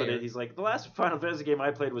 but he Hi, put Eric. it. He's like, the last Final Fantasy game I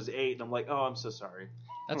played was 8, and I'm like, oh, I'm so sorry.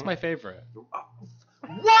 That's my favorite.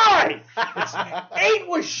 Why? 8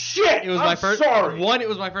 was shit. It was I'm my first Sorry. one. It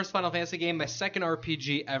was my first Final Fantasy game, my second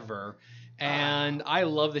RPG ever, and I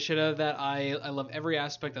love the shit out of that. I love every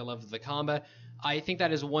aspect. I love the combat. I think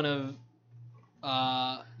that is one of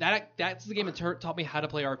that's the game that taught me how to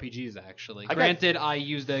play RPGs. Actually, granted, I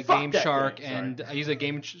used a Fuck Game that Shark, game, sorry. and I used a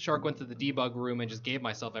Game Shark. Went to the debug room and just gave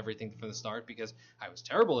myself everything from the start because I was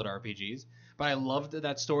terrible at RPGs. But I loved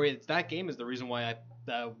that story. That game is the reason why I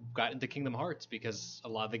got into Kingdom Hearts, because a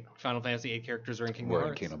lot of the Final Fantasy VIII characters are in Kingdom We're in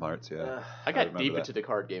Hearts. Kingdom Hearts, yeah. I I got remember deep that. into the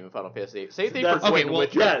card game in Final Fantasy. Same thing That's- for okay, The well,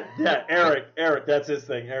 Witcher. Yeah, Eric, that's his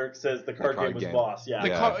thing. Eric says the card game was game. boss. Yeah. The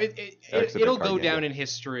Yeah. Eric's a big it'll card go game down guy. in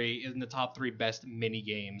history in the top 3 best mini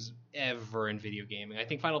games ever in video gaming. I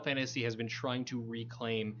think Final Fantasy has been trying to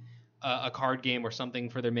reclaim a card game or something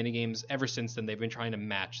for their mini games ever since then. They've been trying to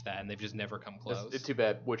match that, and they've just never come close. It's too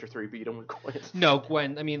bad Witcher 3 beat him with Gwent. No,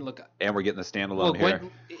 Gwen. I mean, look. And we're getting the standalone Well, here.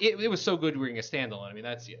 Gwen. It was so good we're getting a standalone. I mean,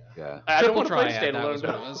 that's Yeah. I don't Triple want to play Triad, that standalone. was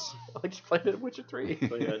what it No. was. I just played it in Witcher 3.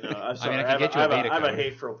 But yeah, no, I'm sorry. I can get you a beta I have a code.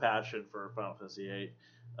 hateful passion for Final Fantasy VIII.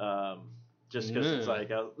 Just because it's Yeah.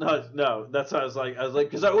 like, no, that's what I was like,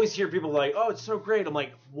 because I always hear people like, oh, it's so great. I'm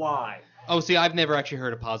like, why? Oh, see, I've never actually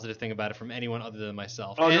heard a positive thing about it from anyone other than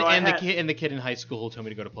myself. Oh, and no, I and had- the kid in high school who told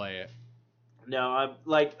me to go to play it. No, I'm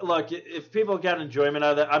like, look, if people got enjoyment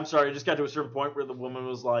out of that, I'm sorry, it just got to a certain point where the woman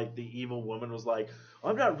was like, the evil woman was like,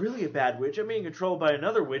 I'm not really a bad witch. I'm being controlled by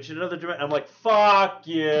another witch in another dimension. I'm like, fuck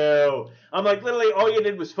you. I'm like, literally, all you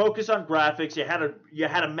did was focus on graphics. You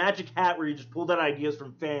had a magic hat where you just pulled out ideas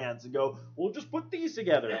from fans and go, we'll just put these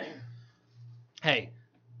together. Hey,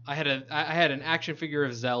 I had an action figure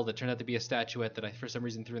of Zell that turned out to be a statuette that I for some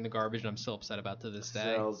reason threw in the garbage, and I'm still upset about to this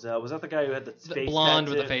day. Zell, was that the guy who had the face blonde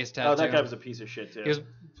tattoo? with the face Oh, that tattoo. guy was a piece of shit too. He was.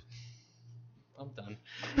 I'm done.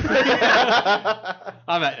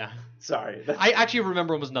 I'm at now. Sorry. I actually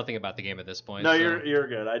remember almost nothing about the game at this point. No, so- you're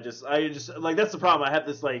good. I just like that's the problem. I have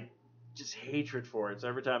this like just hatred for it. So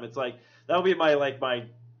every time it's like that'll be my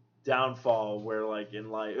downfall. Where like in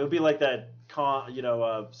life it would be like that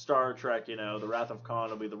Star Trek. The Wrath of Khan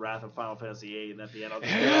will be the Wrath of Final Fantasy VIII, and at the end I'll be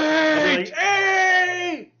like,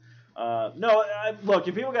 hey! No, look,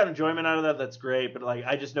 if people got enjoyment out of that, that's great. But like,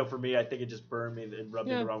 I just know for me, I think it just burned me and rubbed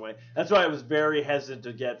me the wrong way. That's why I was very hesitant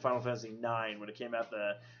to get Final Fantasy IX when it came out.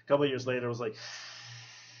 A couple of years later, I was like,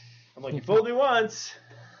 I'm like, you fooled me once.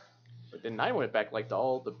 But then 9 went back like to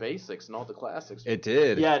all the basics and all the classics. It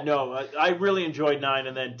did. Yeah, no, I really enjoyed 9,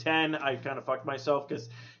 and then 10, I kind of fucked myself because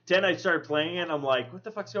 10, I started playing it, and I'm like, what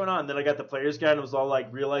the fuck's going on? And then I got the player's guide, and it was all like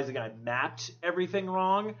realizing I mapped everything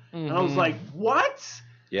wrong, and I was like, what?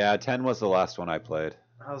 Yeah, 10 was the last one I played.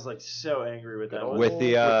 I was like so angry with that Good one. old With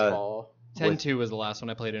the, Blitzball. 10-2 was the last one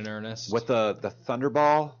I played in earnest. With the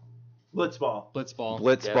Thunderball, Blitzball. Blitzball.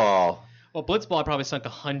 Blitzball. Well, Blitzball, I probably sunk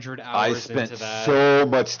 100 I hours spent into that. so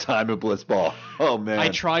much time with Blitzball. Oh man. I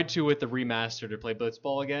tried to with the remaster to play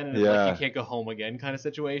Blitzball again, and it's Yeah. like you can't go home again kind of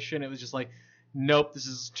situation. It was just like, nope, this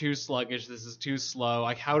is too sluggish. This is too slow.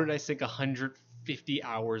 Like, how did I sink 150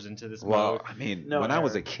 hours into this Well, mode? I mean, No, when I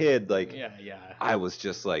was a kid, like Yeah. I was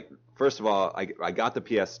just like, first of all, I got the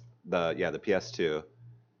PS2,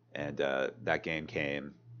 and that game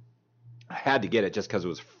came. I had to get it just because it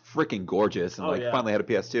was freaking gorgeous, and finally had a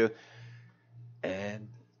PS2. And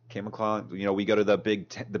came along, we go to the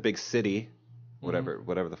big city,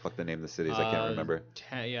 whatever the fuck the name of the city is, I can't remember.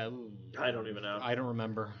 I don't even know. I don't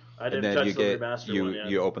remember. I And didn't then touch you the get remaster one yet.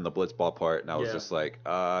 you open the Blitzball part, and I was Yeah. just like,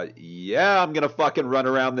 yeah, I'm gonna fucking run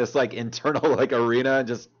around this like internal like arena and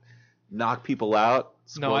just knock people out.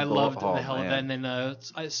 No, I loved Oh, the hell of that. man. And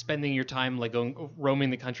then spending your time like roaming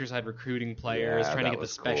the countryside, recruiting players, Yeah, trying to that get the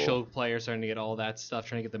was special players, trying to get all that stuff,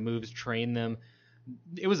 trying to get the moves, train them.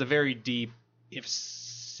 It was a very deep, if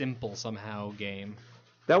simple somehow, game.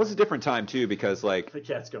 That was a different time too, because like The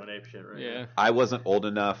cat's going apeshit right Yeah. I wasn't old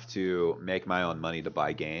enough to make my own money to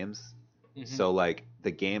buy games. Mhm. So like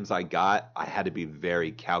the games I got, I had to be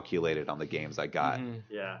very calculated on the games I got. Mhm. now.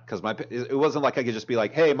 Yeah. Because it wasn't like I could just be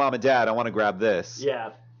like, hey, mom and dad, I want to grab this.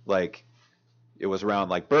 Yeah. Like it was around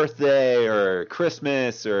like birthday or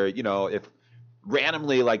Christmas, or if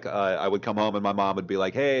randomly like I would come home and my mom would be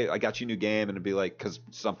like, hey, I got you a new game, and it'd be like because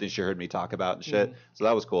something she heard me talk about and shit. So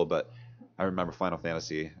that was cool. But I remember Final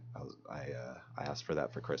Fantasy. I asked for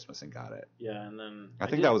that for Christmas and got it. Yeah, and then I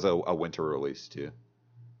think did- that was a winter release too.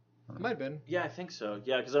 It might have been. Yeah, I think so.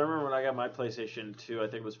 Yeah, because I remember when I got my PlayStation 2, I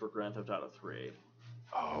think it was for Grand Theft Auto 3.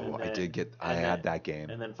 Oh, And I then- did get. I and had then- that game.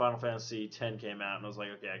 And then Final Fantasy 10 came out, and I was like,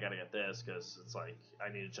 okay, I gotta get this because it's like I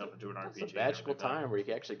need to jump into an It's RPG. a magical time where you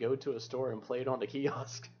can actually go to a store and play it on the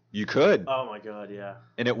kiosk. You could, Oh my god, yeah.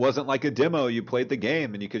 and it wasn't like a demo. You played the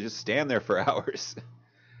game, and you could just stand there for hours.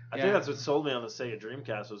 I Yeah. think that's what sold me on the Sega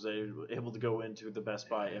Dreamcast was able to go into the Best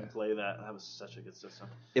Buy and play that. That was such a good system.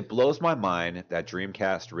 It blows my mind that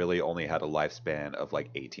Dreamcast really only had a lifespan of like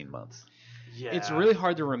 18 months. Yeah. It's really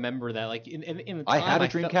hard to remember that. Like in the I time had a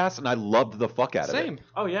felt- Dreamcast, and I loved the fuck out of Same. it.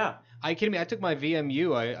 Oh yeah. I kidding me? I took my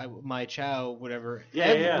VMU, my Chow, whatever. Yeah,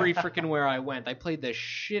 every yeah. freaking where I went, I played the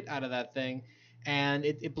shit out of that thing, and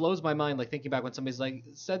it blows my mind. Like thinking back when somebody's like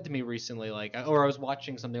said to me recently, like, or I was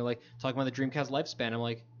watching something like talking about the Dreamcast lifespan. I'm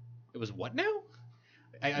like, it was what now?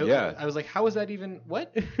 Yeah. I was like, how is that even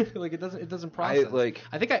what? Like it doesn't process.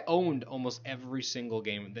 I think I owned almost every single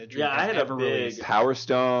game that Dreamcast Yeah, I had a ever big- released. Power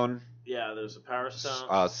Stone, Yeah, there's a Power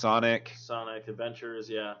Stone, Sonic, Sonic Adventures,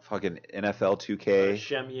 yeah. fucking NFL 2K.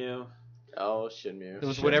 Shemu. Oh, Shenmue. It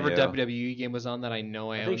was whatever Shenmue. WWE game was on that I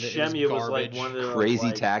know I I owned. think It was Shemu was like garbage. one of the Crazy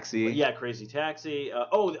like, Taxi. Yeah, Crazy Taxi.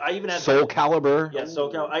 I even had Soul Calibur. Yeah, Soul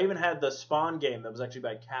Calibur. I even had the Spawn game that was actually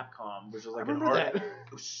by Capcom, which was like an remember art. that.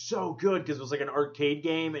 It was so good because it was like an arcade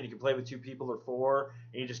game, and you could play with 2 people or 4,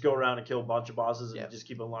 and you just go around and kill a bunch of bosses, and Yeah. you just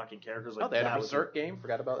keep unlocking characters. Like Oh, they had that a was- Berserk game.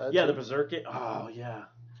 Forgot about that. Yeah, too. the Berserk game. Oh yeah,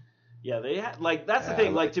 yeah. They had like that's the Yeah,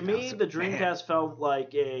 thing. like Like to me, that's- the Dreamcast felt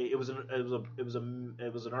like it was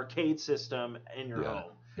an arcade system in your Yeah,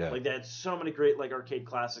 home. yeah. Like they had so many great like arcade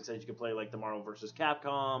classics that you could play, like the Marvel vs.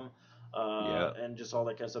 Capcom. And just all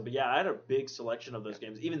that kind of stuff. But yeah, I had a big selection of those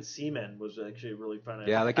games. Even Seaman was actually really fun.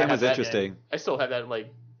 Yeah, that I game had was that interesting. I still have that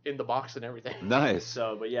like in the box and everything. Nice.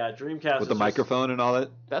 So, but yeah, Dreamcast With is the just- microphone and all that.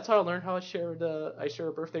 That's how I learned how I share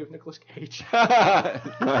a birthday with Nicolas Cage.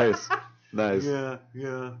 Nice. Nice.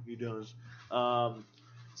 Yeah, he does.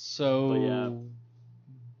 So But yeah.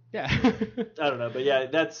 I don't know, but yeah,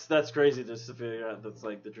 that's crazy just to figure out that's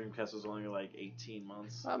like the Dreamcast was only like 18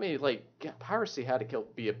 months. I mean, like, piracy had to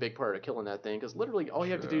be a big part of killing that thing, because literally all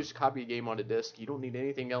you have to do Sure. is copy a game on a disc. You don't need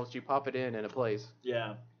anything else. You pop it in and it plays.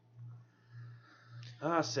 Yeah.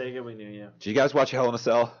 Sega, we knew you. Did you guys watch Hell in a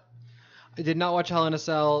Cell? I did not watch Hell in a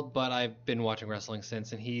Cell, but I've been watching wrestling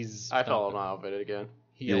since, and he's. I fell in love with it again.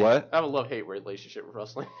 You what? I have a love-hate relationship with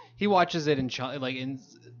wrestling. He watches it in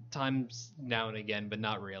times now and again, but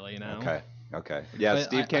not really, you know. Okay. Yeah, But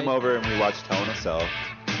Steve I- came over and we watched Hell in a Cell.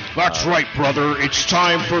 That's right, brother. It's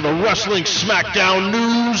time for the Wrestling SmackDown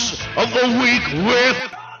news of the week with...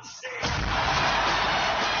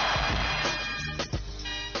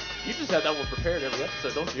 You just had that one prepared every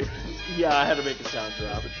episode, don't you? Yeah, I had to make a sound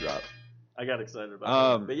drop. Drop. I got excited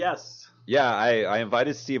about it. But yes. Yeah, I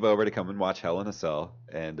invited Steve over to come and watch Hell in a Cell,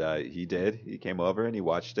 and he did. He came over and he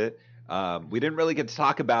watched it. We didn't really get to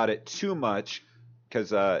talk about it too much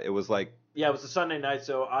because it was like Yeah, it was a Sunday night,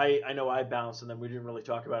 so I know I bounced, and then we didn't really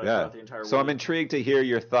talk about it Yeah. throughout the entire week. So I'm intrigued to hear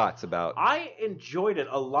your thoughts about. I enjoyed it.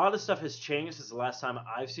 A lot of stuff has changed since the last time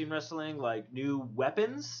I've seen wrestling. Like, new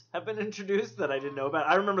weapons have been introduced that I didn't know about.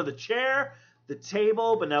 I remember the chair, the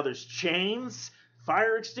table, but now there's chains,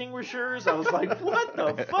 fire extinguishers. I was like, what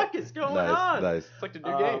the fuck is going on? Nice. It's like the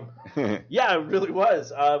new game. Nice. Yeah, it really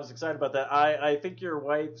was. I was excited about that. I think your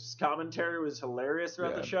wife's commentary was hilarious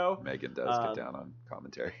throughout the show. Megan does get down on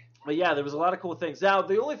commentary. But yeah, there was a lot of cool things. Now,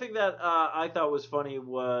 the only thing that I thought was funny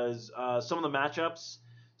was some of the matchups.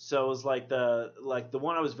 So it was like the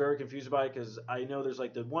one I was very confused by, because I know there's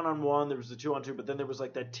like the 1-on-1, there was the 2-on-2, but then there was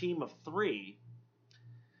like that team of 3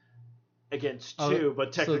 against 2,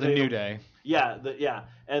 but technically So the New Day. Yeah,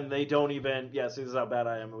 and they don't even. Yeah, see, this is how bad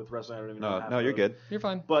I am with wrestling. I don't even know. half No, of you're it. good. You're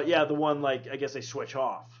fine. But yeah, the one, like, I guess they switch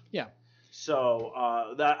off. Yeah. So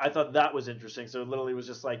that I thought that was interesting. So it literally was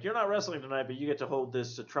just like, you're not wrestling tonight, but you get to hold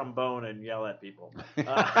this trombone and yell at people.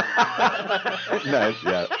 Nice.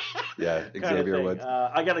 Yeah. Kind of Xavier thing. Woods.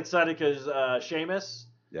 I got excited because Sheamus,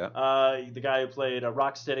 Yeah. the guy who played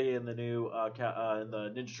Rocksteady in the new in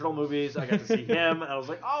the Ninja Turtle movies, I got to see him, and I was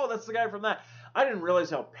like, oh, that's the guy from that. I didn't realize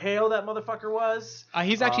how pale that motherfucker was.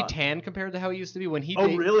 He's actually tan compared to how he used to be when he.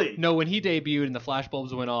 Oh, really? No, when he debuted and the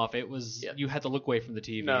flashbulbs went off, it was Yeah. you had to look away from the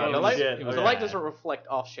TV. No, Yeah, the we light, did. the Okay. light doesn't reflect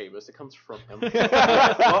off Sheamus. It comes from him.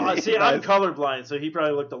 Well, see, I'm colorblind, so he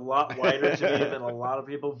probably looked a lot whiter to me than a lot of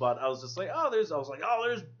people. But I was just like, there's,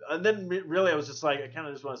 and then really I was just like, I kind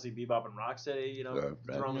of just want to see Bebop and Rocksteady,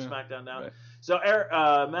 Right. throwing the Yeah. SmackDown down. Right. So,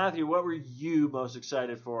 Matthew, what were you most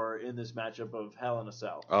excited for in this matchup of Hell in a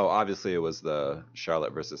Cell? Oh, obviously it was the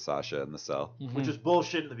Charlotte versus Sasha in the cell. Mhm. Which was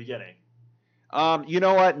bullshit in the beginning. You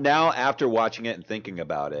know what? Now, after watching it and thinking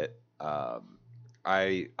about it,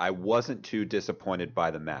 I wasn't too disappointed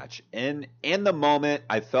by the match. In the moment,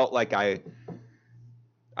 I felt like I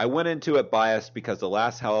went into it biased because the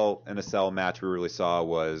last Hell in a Cell match we really saw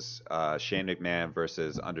was Shane McMahon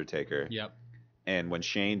versus Undertaker. Yep. And when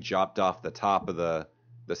Shane dropped off the top of the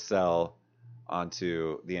cell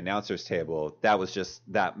onto the announcer's table,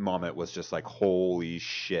 that moment was just like, holy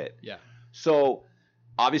shit. Yeah. So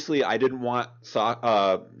obviously I didn't want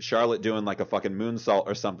Charlotte doing like a fucking moonsault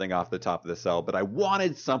or something off the top of the cell, but I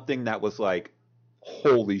wanted something that was like,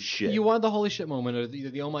 holy shit. You wanted the holy shit moment, or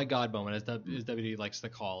the oh my god moment, as WWE likes to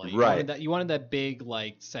call it. Right. You wanted that big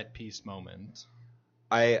like set piece moment.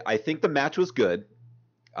 I think the match was good.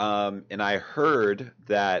 And I heard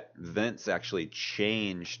that Vince actually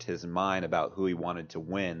changed his mind about who he wanted to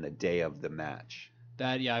win the day of the match.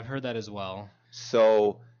 I've heard that as well.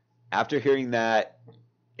 So after hearing that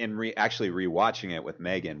and actually rewatching it with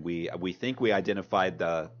Megan, we think we identified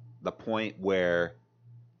the point where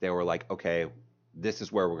they were like, okay, this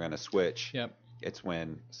is where we're going to switch. Yep. It's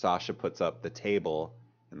when Sasha puts up the table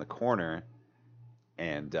in the corner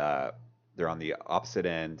and they're on the opposite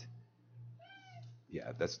end.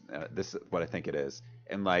 Yeah, this is what I think it is.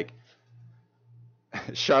 And like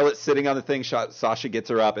Charlotte's sitting on the thing, Sasha gets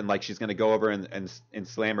her up and like she's gonna go over and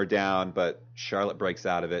slam her down, but Charlotte breaks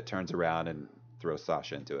out of it, turns around and throws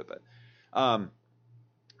Sasha into it. But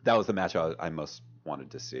that was the match I most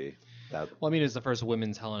wanted to see. Well, I mean, it's the first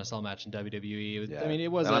women's Hell in a Cell match in WWE. Yeah. I mean,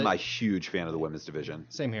 it was. And I'm a huge fan of the women's division.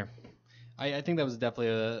 Same here. I think that was definitely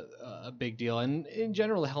a big deal. And in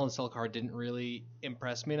general, the Hell in a Cell card didn't really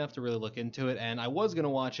impress me enough to really look into it. And I was going to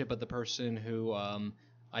watch it, but the person who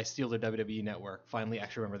I steal their WWE network finally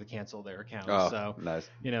actually remembered to cancel their account. Oh, so, nice.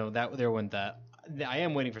 that there went that. I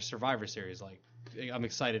am waiting for Survivor Series. Like, I'm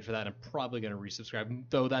excited for that. I'm probably going to resubscribe,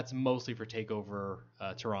 though that's mostly for TakeOver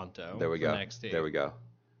Toronto. There we for go. NXT. There we go.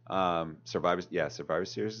 Survivor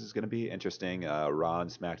Series is going to be interesting. Raw and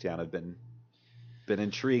SmackDown have been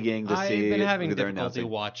intriguing to see. I've been having who they're difficulty announcing.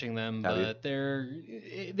 watching them, Have you? but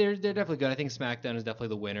they're definitely good. I think SmackDown is definitely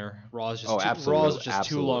the winner. Raw is just absolutely,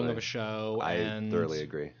 too long of a show. I and thoroughly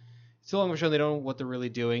agree. Too long of a show. They don't know what they're really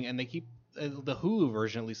doing, and they keep the Hulu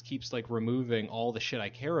version at least keeps like removing all the shit I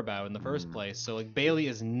care about in the first place. So like Bailey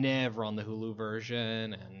is never on the Hulu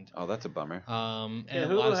version, and Oh, that's a bummer. and Yeah, a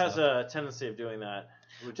lot Hulu of has stuff. a tendency of doing that,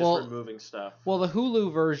 with just Well- removing stuff. Well, the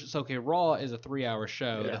Hulu version. So okay, Raw is a 3-hour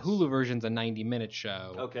show. Yes. The Hulu version's a 90-minute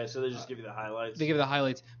show. Okay, so they just give you the highlights. They give the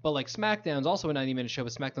highlights, but like SmackDown's also a 90-minute show,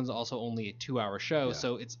 but SmackDown's also only a 2-hour show, Yeah.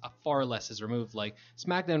 so it's a far less is removed. Like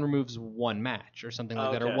SmackDown removes one match or something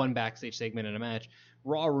like that, or Okay. one backstage segment in a match.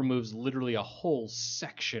 Raw removes literally a whole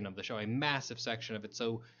section of the show, a massive section of it.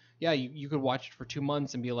 So yeah, you could watch it for 2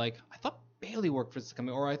 months and be like, I thought Bailey worked for this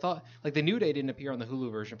company, or I thought like the New Day didn't appear on the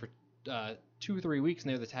Hulu version for 2-3 weeks, and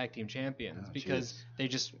they're the tag team champions Oh, because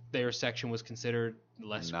their section was considered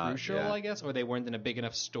less Not- crucial, yeah. I guess, or they weren't in a big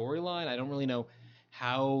enough storyline. I don't really know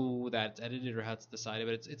how that's edited or how it's decided,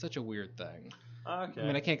 but it's such a weird thing. Okay. I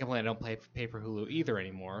mean, I can't complain. I don't pay for Hulu either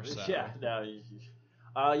anymore. So. Yeah, no.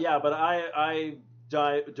 Yeah, but I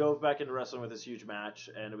dove back into wrestling with this huge match,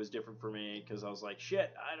 and it was different for me because I was like,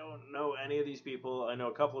 shit, I don't know any of these people. I know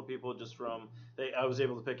a couple of people just from I was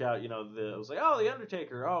able to pick out, I was like, oh, the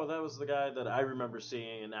Undertaker. Oh, that was the guy that I remember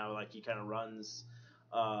seeing, and now like he kind of runs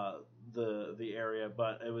the area.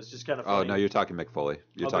 But it was just kind of funny. Oh no, you're talking Mick Foley.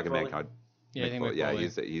 You're talking Mick Foley? Mankind. Yeah, I think Foley. Mick Yeah,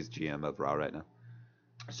 Foley. he's GM of Raw right now.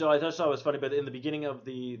 So I just thought it was funny, but in the beginning of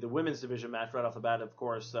the women's division match, right off the bat, of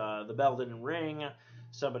course, the bell didn't ring.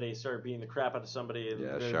 Somebody started beating the crap out of somebody. In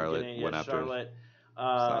the very Charlotte beginning. went Yeah, after Charlotte.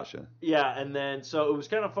 Sasha. Yeah, and then so it was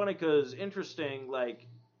kind of funny because interesting, like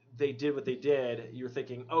they did what they did. You're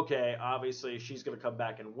thinking, okay, obviously she's going to come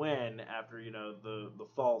back and win after the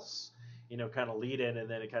false kind of lead in, and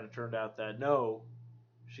then it kind of turned out that no,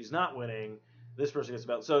 she's not winning. This person gets the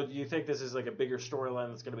belt. So do you think this is like a bigger storyline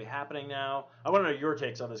that's going to be happening now? I want to know your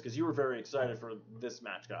takes on this because you were very excited for this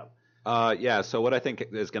match, Cobb. Yeah, so what I think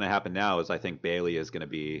is going to happen now is I think Bayley is going to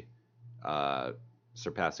be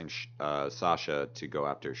surpassing Sasha to go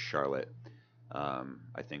after Charlotte.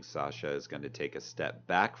 I think Sasha is going to take a step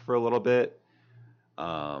back for a little bit.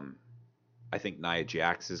 I think Nia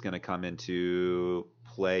Jax is going to come into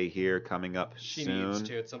play here coming up She soon. needs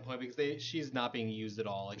to at some point because she's not being used at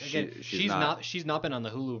all. Like again, she's not been on the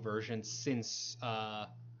Hulu version since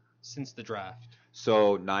the draft.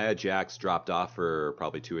 So Nia Jax dropped off for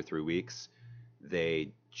probably 2 or 3 weeks.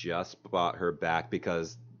 They just brought her back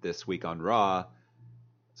because this week on Raw,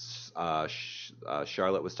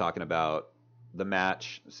 Charlotte was talking about the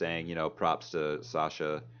match, saying, props to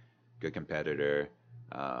Sasha, good competitor.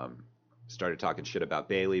 Started talking shit about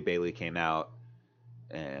Bayley. Bayley came out,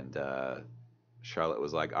 and Charlotte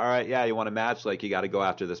was like, all right, yeah, you want a match? Like, you got to go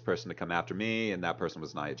after this person to come after me. And that person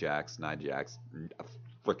was Nia Jax. Nia Jax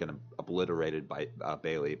freaking obliterated by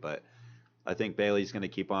Bayley. But I think Bayley's going to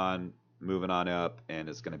keep on moving on up, and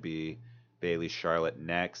it's going to be Bayley Charlotte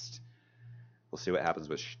next. We'll see what happens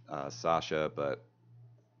with Sasha, but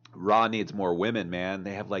Raw needs more women, man.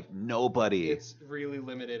 They have like nobody. It's really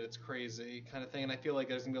limited. It's crazy kind of thing, and I feel like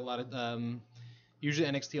there's gonna be a lot of. Usually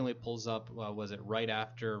NXT only pulls up. Was it right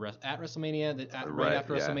after at WrestleMania? Right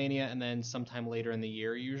after WrestleMania, and then sometime later in the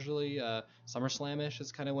year. Usually SummerSlam-ish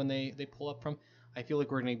is kind of when they pull up from. I feel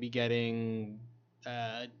like we're gonna be getting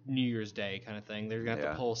New Year's Day kind of thing. They're gonna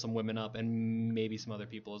have to pull some women up and maybe some other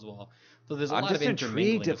people as well. So there's a lot of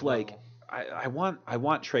intermingling as well. I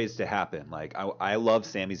want trades to happen. Like I love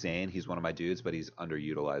Sami Zayn. He's one of my dudes, but he's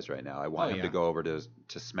underutilized right now. I want him to go over to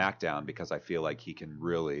SmackDown because I feel like he can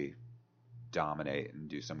really dominate and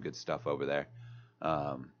do some good stuff over there.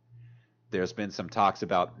 There's been some talks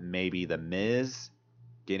about maybe The Miz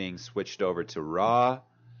getting switched over to Raw.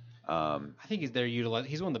 I think he's there utilized.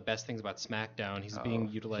 He's one of the best things about SmackDown. He's being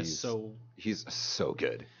utilized He's so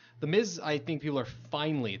good. The Miz, I think people are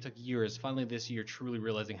finally, it took years, finally this year, truly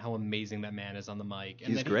realizing how amazing that man is on the mic.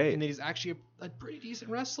 And he's great. And that he's actually a pretty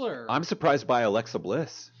decent wrestler. I'm surprised by Alexa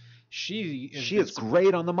Bliss. She is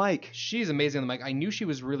great on the mic. She's amazing on the mic. I knew she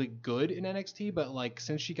was really good in NXT, but like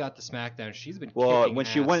since she got to SmackDown, she's been kicking when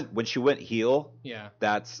ass. she went heel, yeah,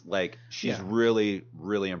 that's like she's really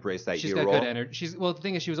embraced that she's heel got role. Good energy. The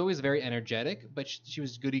thing is, she was always very energetic, but she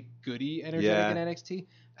was goody energetic in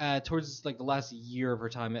NXT. Towards like the last year of her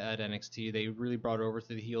time at NXT, they really brought her over to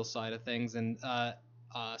the heel side of things, and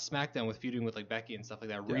SmackDown with feuding with like Becky and stuff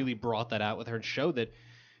like that really brought that out with her and showed that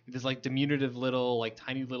this like diminutive little like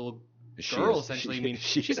tiny little girl essentially.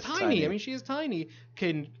 She's tiny. I mean, she is tiny.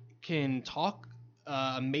 Can talk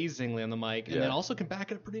amazingly on the mic, and then also can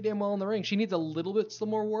back it up pretty damn well in the ring. She needs a little bit still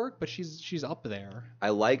more work, but she's up there. I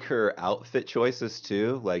like her outfit choices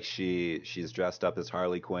too. Like she's dressed up as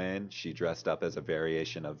Harley Quinn. She dressed up as a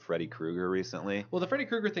variation of Freddy Krueger recently. Well, the Freddy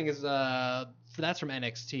Krueger thing is that's from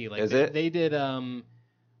NXT. Like is it? They did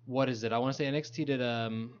what is it? I want to say NXT did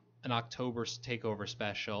an October takeover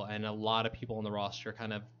special, and a lot of people on the roster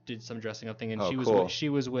kind of did some dressing up thing, and she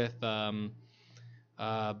was with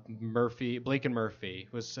Murphy, Blake and Murphy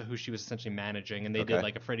was who she was essentially managing, and they did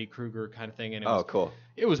like a Freddy Krueger kind of thing, and it was cool.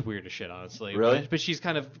 It was weird as shit, honestly. Really? But she's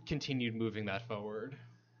kind of continued moving that forward.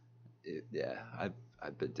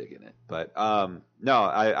 I've been digging it, but no,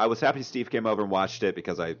 I was happy Steve came over and watched it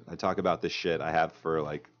because I talk about this shit I have for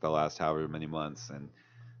like the last however many months, and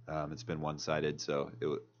it's been one-sided, so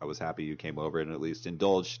I was happy you came over and at least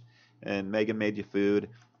indulged, and Megan made you food.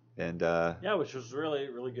 And which was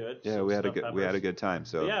really good. Yeah, we had a good time.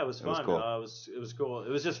 So yeah, it was fun. Cool. It was cool. It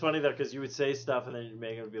was just funny though because you would say stuff and then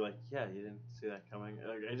Megan would be like, "Yeah, you didn't see that coming."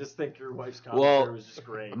 Like, I just think your wife's commentary was just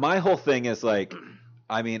great. My whole thing is like,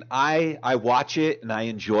 I mean, I watch it and I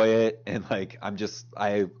enjoy it, and like I just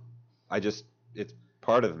it's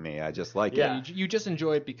part of me. I just like Yeah. it. You just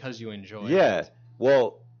enjoy it because you enjoy it. Yeah.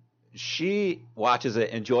 Well, she watches it,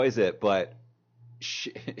 enjoys it, but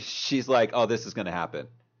she's like, "Oh, this is gonna happen,"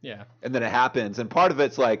 Yeah. and then it happens, and part of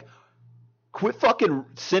it's like, quit fucking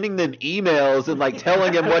sending them emails and like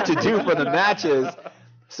telling him what to do for the matches.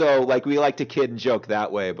 So like we like to kid and joke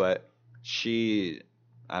that way, but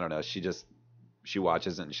I don't know, she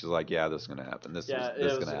watches it and she's like, yeah, this is gonna happen. This is gonna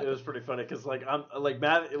happen. It was pretty funny because like I'm like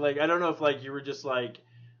Matt, like I don't know if like you were just like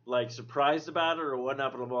surprised about it or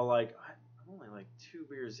whatnot, but I'm all like I'm only like 2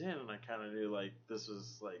 beers in and I kind of knew like this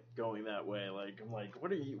was like going that way. Like I'm like,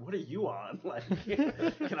 what are you on? Like,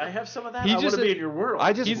 can I have some of that? He I want just- to be in your world.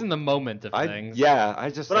 He's in the moment of things.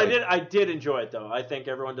 But I did enjoy it though. I think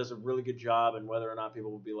everyone does a really good job, and whether or not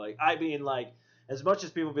people will be like, I mean, like as much as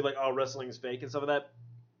people be like, oh, wrestling is fake and stuff like that.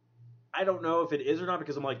 I don't know if it is or not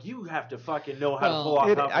because I'm like, you have to fucking know how to pull off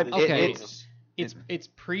half of these moves. It's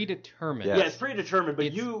predetermined. Yeah, it's predetermined,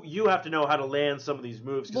 but you have to know how to land some of these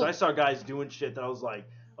moves because I saw guys doing shit that I was like,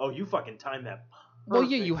 oh, you fucking timed that. Well,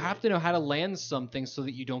 yeah, you have to know how to land something so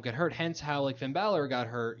that you don't get hurt. Hence, how like Finn Balor got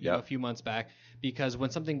hurt, you know, a few months back, because when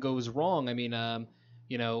something goes wrong, I mean,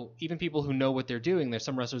 you know, even people who know what they're doing, there's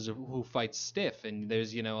some wrestlers who fight stiff, and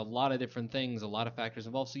there's a lot of different things, a lot of factors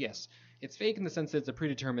involved. So yes, it's fake in the sense that it's a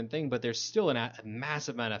predetermined thing, but there's still a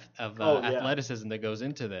massive amount of athleticism that goes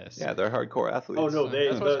into this. Yeah, they're hardcore athletes. Oh no,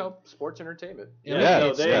 That's what's called sports entertainment.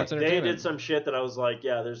 They did some shit that I was like,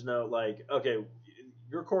 yeah, there's no like, okay,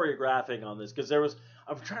 you're choreographing on this because there was.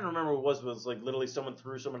 I'm trying to remember what it was like literally someone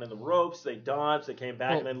threw someone in the ropes, they dodged, they came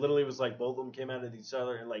back, and then literally was like both of them came out at each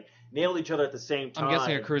other and like nailed each other at the same time. I'm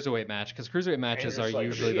guessing a cruiserweight match because cruiserweight matches are like,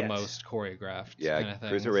 usually the shit. most choreographed. Yeah, kind of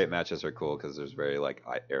things. cruiserweight matches are cool because there's very like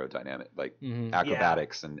aerodynamic, like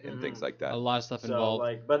acrobatics and things like that. A lot of stuff So involved.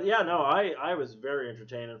 like, but yeah, no, I was very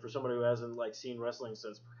entertained, and for somebody who hasn't like seen wrestling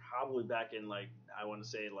since probably back in like I want to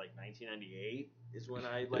say like 1998 is when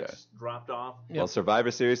I dropped off. Well,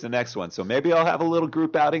 Survivor Series the next one, so maybe I'll have a little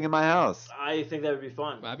group outing in my house. I think that would be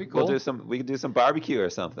fun. That'd be cool. We could do some barbecue or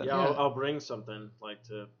something. Yeah, I'll bring something like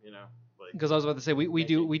to like. Because I was about to say we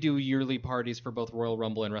do yearly parties for both Royal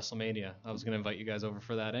Rumble and WrestleMania. I was going to invite you guys over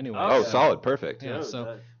for that anyway. Oh, solid, perfect. Yeah.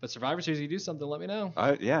 So, but Survivor Series, you do something, let me know.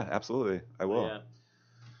 Yeah, absolutely, I will. Yeah.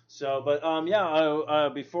 So, but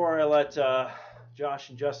before I let Josh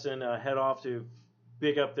and Justin head off to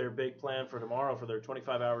big up their big plan for tomorrow for their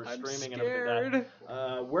 25-hour streaming and everything like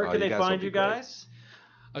that, where can they find you guys?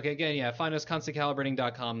 Okay, again, find us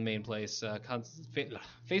constantcalibrating.com, main place.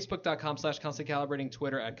 Facebook.com/constantcalibrating,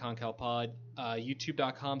 Twitter @ConcalPod,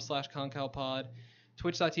 YouTube.com/ConcalPod,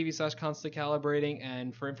 Twitch.tv/constantcalibrating,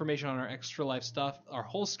 and for information on our Extra Life stuff, our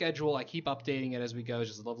whole schedule, I keep updating it as we go.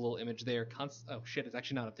 Just a little image there. Oh shit, it's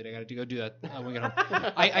actually not updated. I got to go do that when we get home.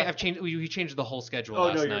 I've changed. We changed the whole schedule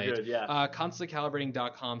last night. You're good. Yeah.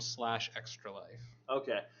 Constantcalibrating.com/extra-life.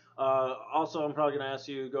 Okay. Also, I'm probably going to ask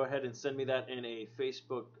you go ahead and send me that in a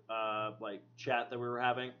Facebook chat that we were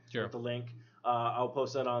having with the link. I'll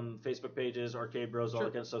post that on Facebook pages, Arcade Bros, all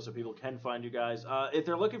that kind of stuff, so people can find you guys. If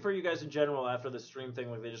they're looking for you guys in general after the stream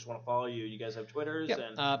thing, like they just want to follow you, you guys have Twitters? Yep.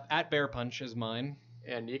 And @BearPunch is mine.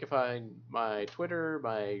 And you can find my Twitter,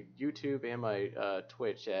 my YouTube, and my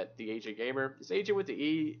Twitch at The AJ Gamer. It's AJ with the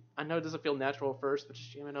E. I know it doesn't feel natural at first, but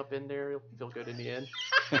just jamming up in there, it'll feel good in the end.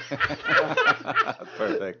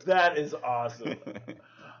 Perfect. That is awesome.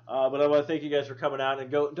 But I want to thank you guys for coming out, and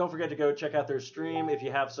don't forget to go check out their stream. If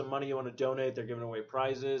you have some money you want to donate, they're giving away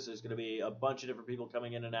prizes. There's going to be a bunch of different people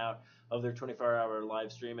coming in and out of their 24-hour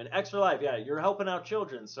live stream. And Extra Life, you're helping out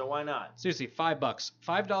children, so why not? Seriously, $5.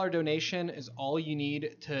 $5 donation is all you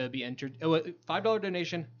need to be entered. $5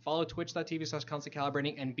 donation, follow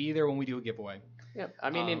twitch.tv/constantcalibrating, and be there when we do a giveaway. Yeah, I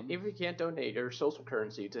mean, if you can't donate your social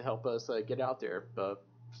currency to help us get out there,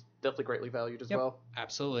 definitely greatly valued as well.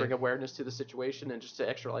 Absolutely. Bring awareness to the situation and just to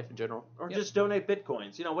Extra Life in general. Or just donate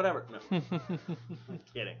Bitcoins, whatever. No. I'm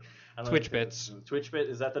kidding. Twitch Bits. Twitch Bit,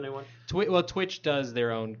 is that the new one? Twitch does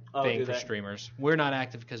their own thing do for they? streamers. We're not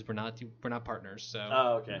active because we're not partners. So.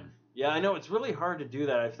 Oh, okay. Yeah, I know it's really hard to do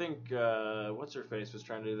that. I think what's her face was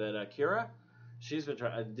trying to do that. Kira, she's been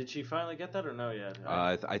trying. Did she finally get that or no yet?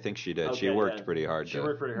 I think she did. Okay, she worked pretty hard. She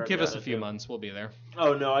worked pretty hard. Give us a few months. We'll be there.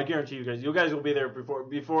 Oh no, I guarantee you guys. You guys will be there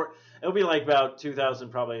before. It'll be like about 2000,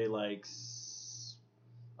 probably like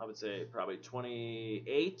I would say probably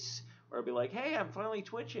 28, where it'll be like, hey, I'm finally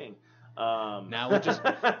twitching. Now we'll just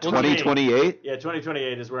 2028. Yeah,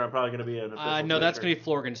 2028 is where I'm probably going to be an official. No, that's Twitcher.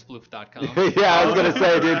 going to be florgansploof.com. Yeah, I was gonna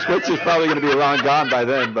say, dude, Twitch is probably gonna be long gone by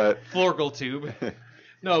then, but Florgaltube.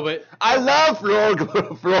 No, but I love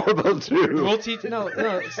Florbo too. we'll teach. No.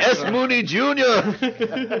 S. Mooney Jr.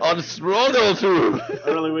 on Smorgle too. I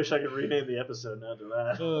really wish I could rename the episode now to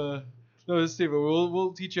that. No, Steve,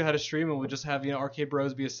 we'll teach you how to stream, and we'll just have Arcade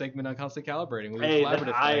Bros be a segment on Constant Calibrating. We'll Hey,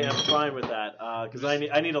 collaborative I thing. am fine with that because I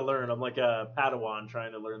need to learn. I'm like a Padawan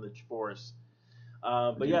trying to learn the Force.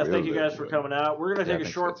 But yeah, thank you guys for coming out. We're gonna take a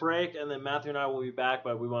short break, and then Matthew and I will be back.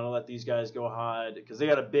 But we want to let these guys go hide because they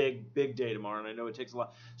got a big day tomorrow, and I know it takes a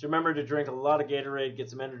lot. So remember to drink a lot of Gatorade,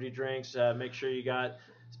 get some energy drinks. Make sure you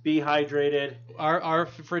be hydrated. Our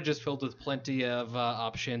fridge is filled with plenty of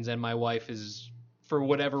options, and my wife is, for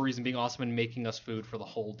whatever reason, being awesome and making us food for the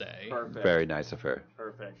whole day. Perfect. Very nice of her.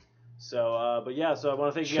 Perfect. So, but yeah, so I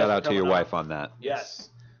want to thank you guys. Shout out for to your coming wife on that. Yes.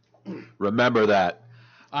 Remember that.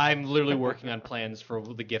 I'm literally working on plans for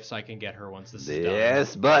the gifts I can get her once this is done.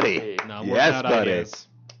 Yes, buddy. No, I'm working Yes, out buddy. ideas.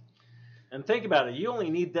 And think about it. You only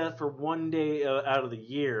need that for one day out of the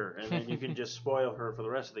year, and then you can just spoil her for the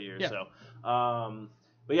rest of the year. Yeah. So,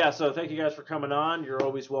 but yeah. So thank you guys for coming on. You're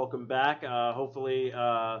always welcome back. Hopefully,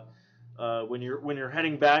 when you're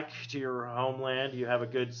heading back to your homeland, you have a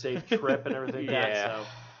good, safe trip and everything. Like that. So.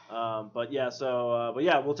 But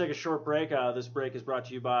yeah, we'll take a short break. This break is brought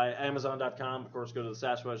to you by Amazon.com. Of course, go to the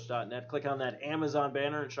Sasquatch.net. Click on that Amazon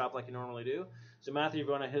banner and shop like you normally do. So, Matthew, you're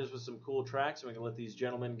going to hit us with some cool tracks, and we can let these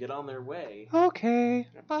gentlemen get on their way. Okay.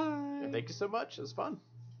 Bye. And thank you so much. It was fun.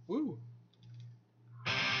 Woo.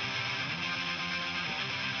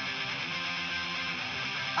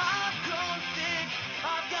 I've grown thick,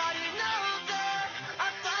 I've gotten older. I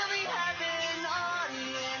finally have an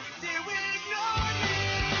audience to ignore me.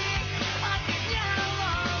 I can yell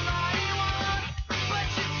all I want, but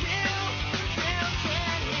you still can't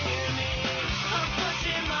hear me. I'm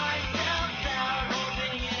pushing myself out,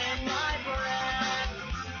 holding in my breath.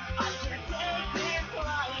 I can't take this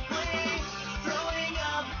lightly, throwing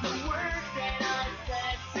up the words that I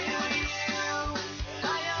said to you. I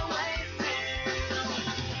always do.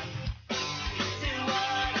 Do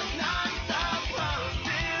what I'm not supposed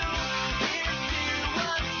to. Here's to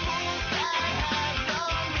what fools that have no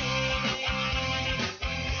meaning.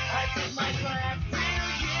 I tip my glass to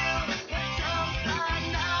you and toast the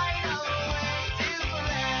night away to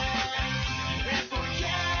friends and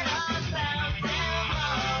forget about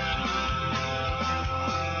tomorrow.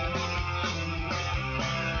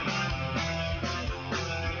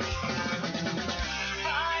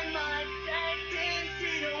 I might say things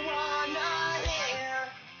you don't wanna hear,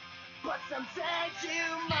 but someday you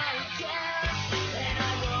might care, and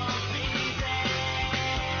I won't be there.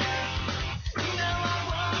 No, I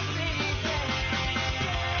won't be there.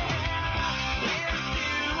 Here's to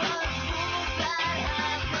us fools that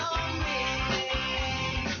have no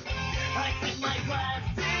meaning. I tip my glass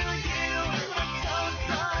to you and toast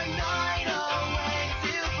the night away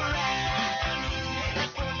to friends and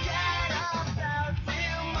forget about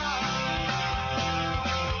tomorrow.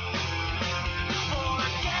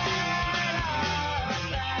 Forget about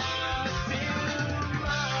tomorrow.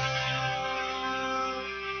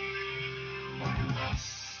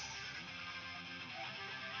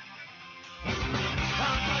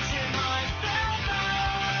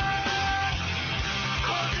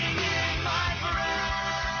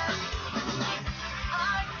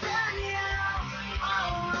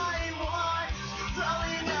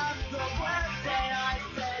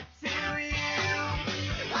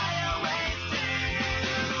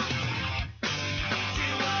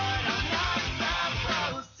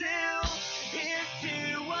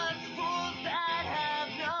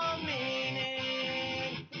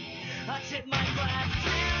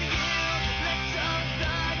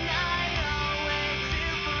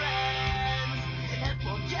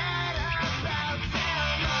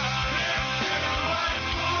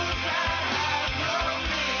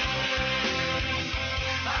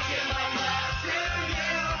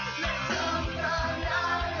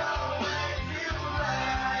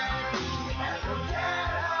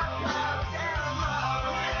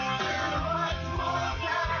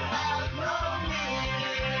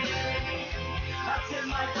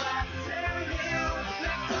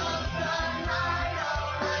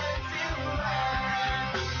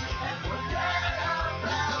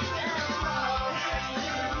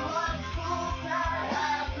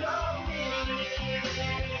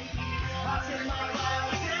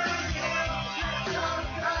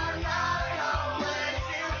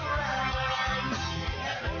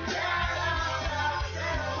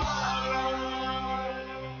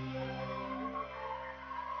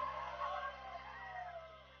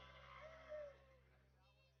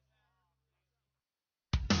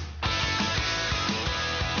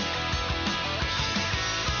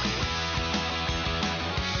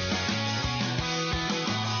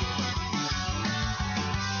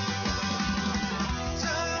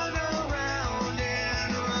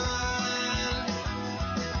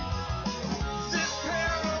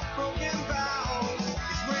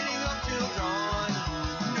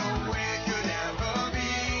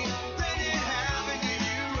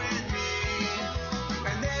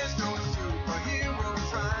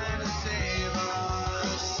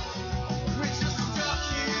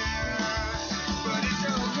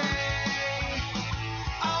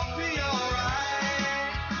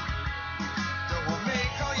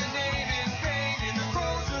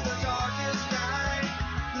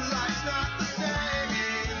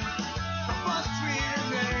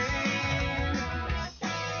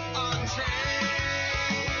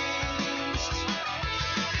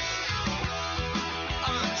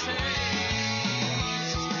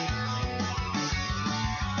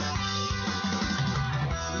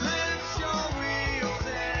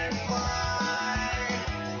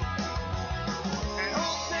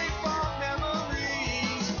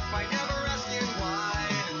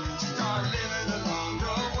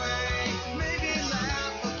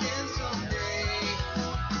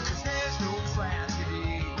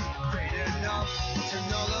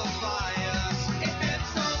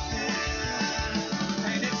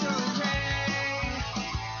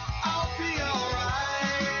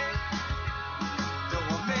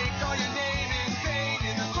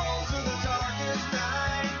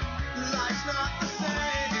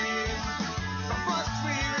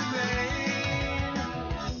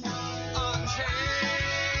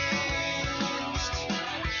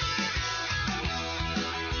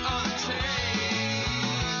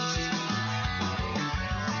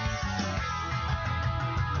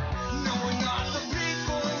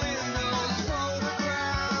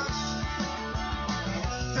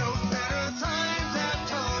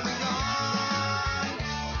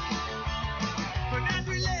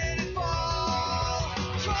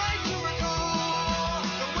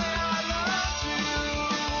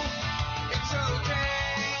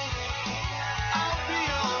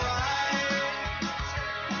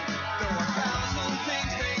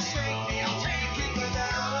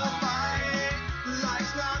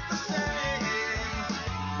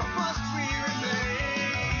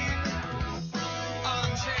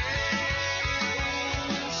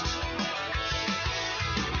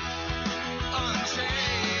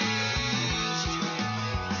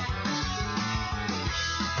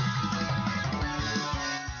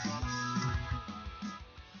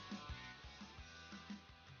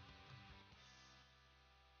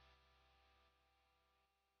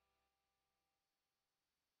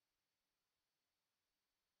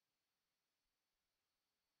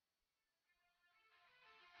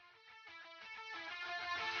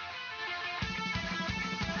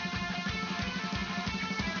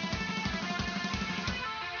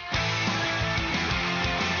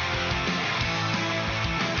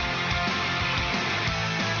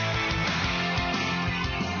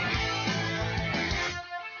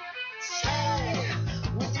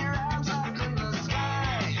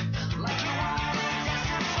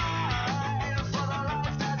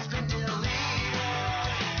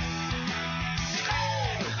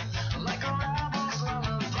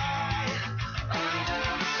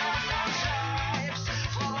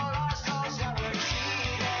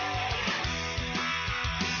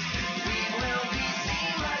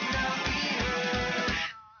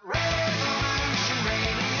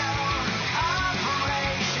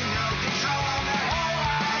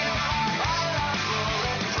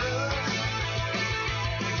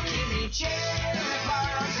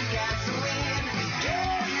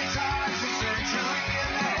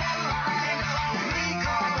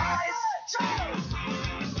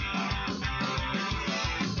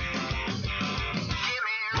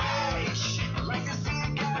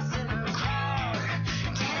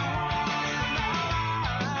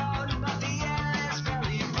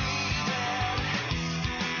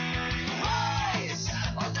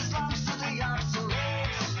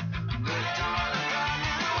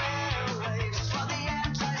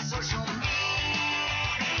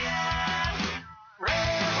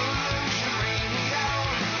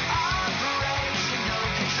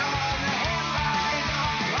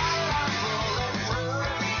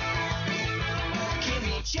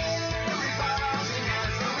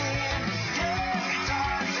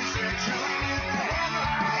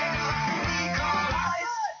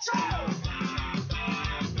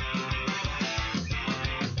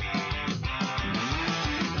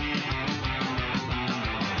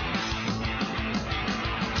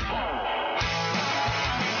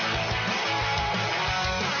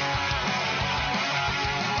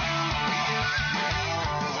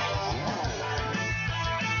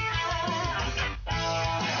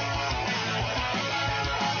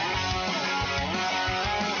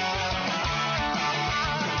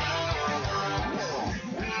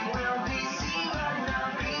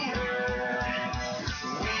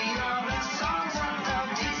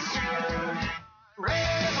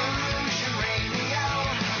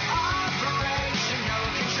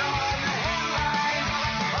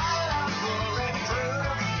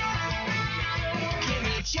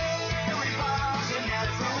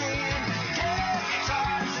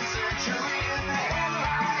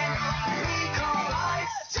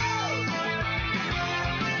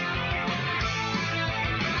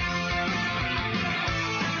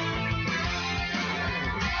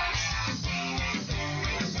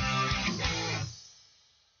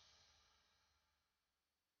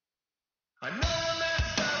 I know I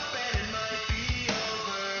messed up and it might be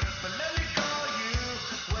over, but let me call you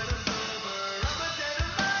when I'm sober. I'm a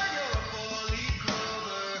dandelion, you're a four-leaf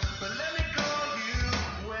clover, but let me call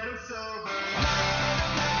you when I'm sober.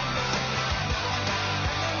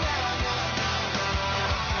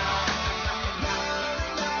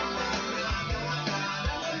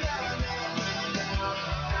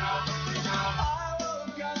 I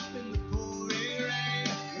woke up in the pouring rain,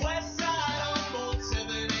 west side on Bolt 7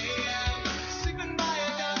 a.m. Sleeping by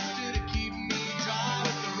a dumpster to keep me dry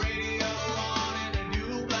with the radio on and a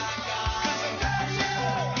new black eye. 'Cause I got you,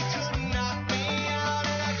 you couldn't knock me out,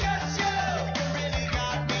 and I guess you really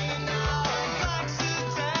got me now. Black suit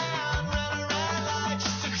down, ran a red light,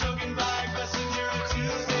 just a drunken bike passenger on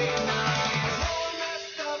Tuesday night. I know I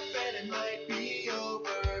messed up and it might be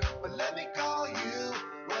over, but let me call you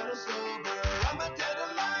when I'm sober. I'm a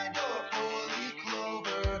dandelion, you're a four-leaf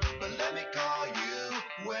clover, but let me call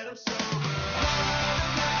you when I'm sober.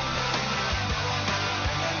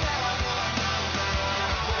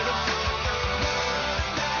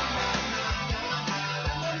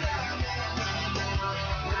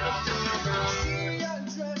 She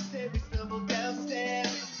undressed and we stumbled downstairs,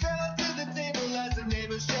 fell to the table as the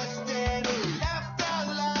neighbors just stared, laughed out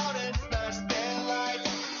loud and smashed their lights,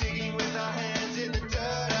 digging with our hands in the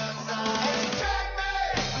dirt outside. She dragged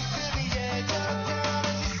me to the edge of town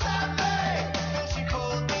and she slapped me, then she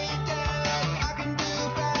pulled me down.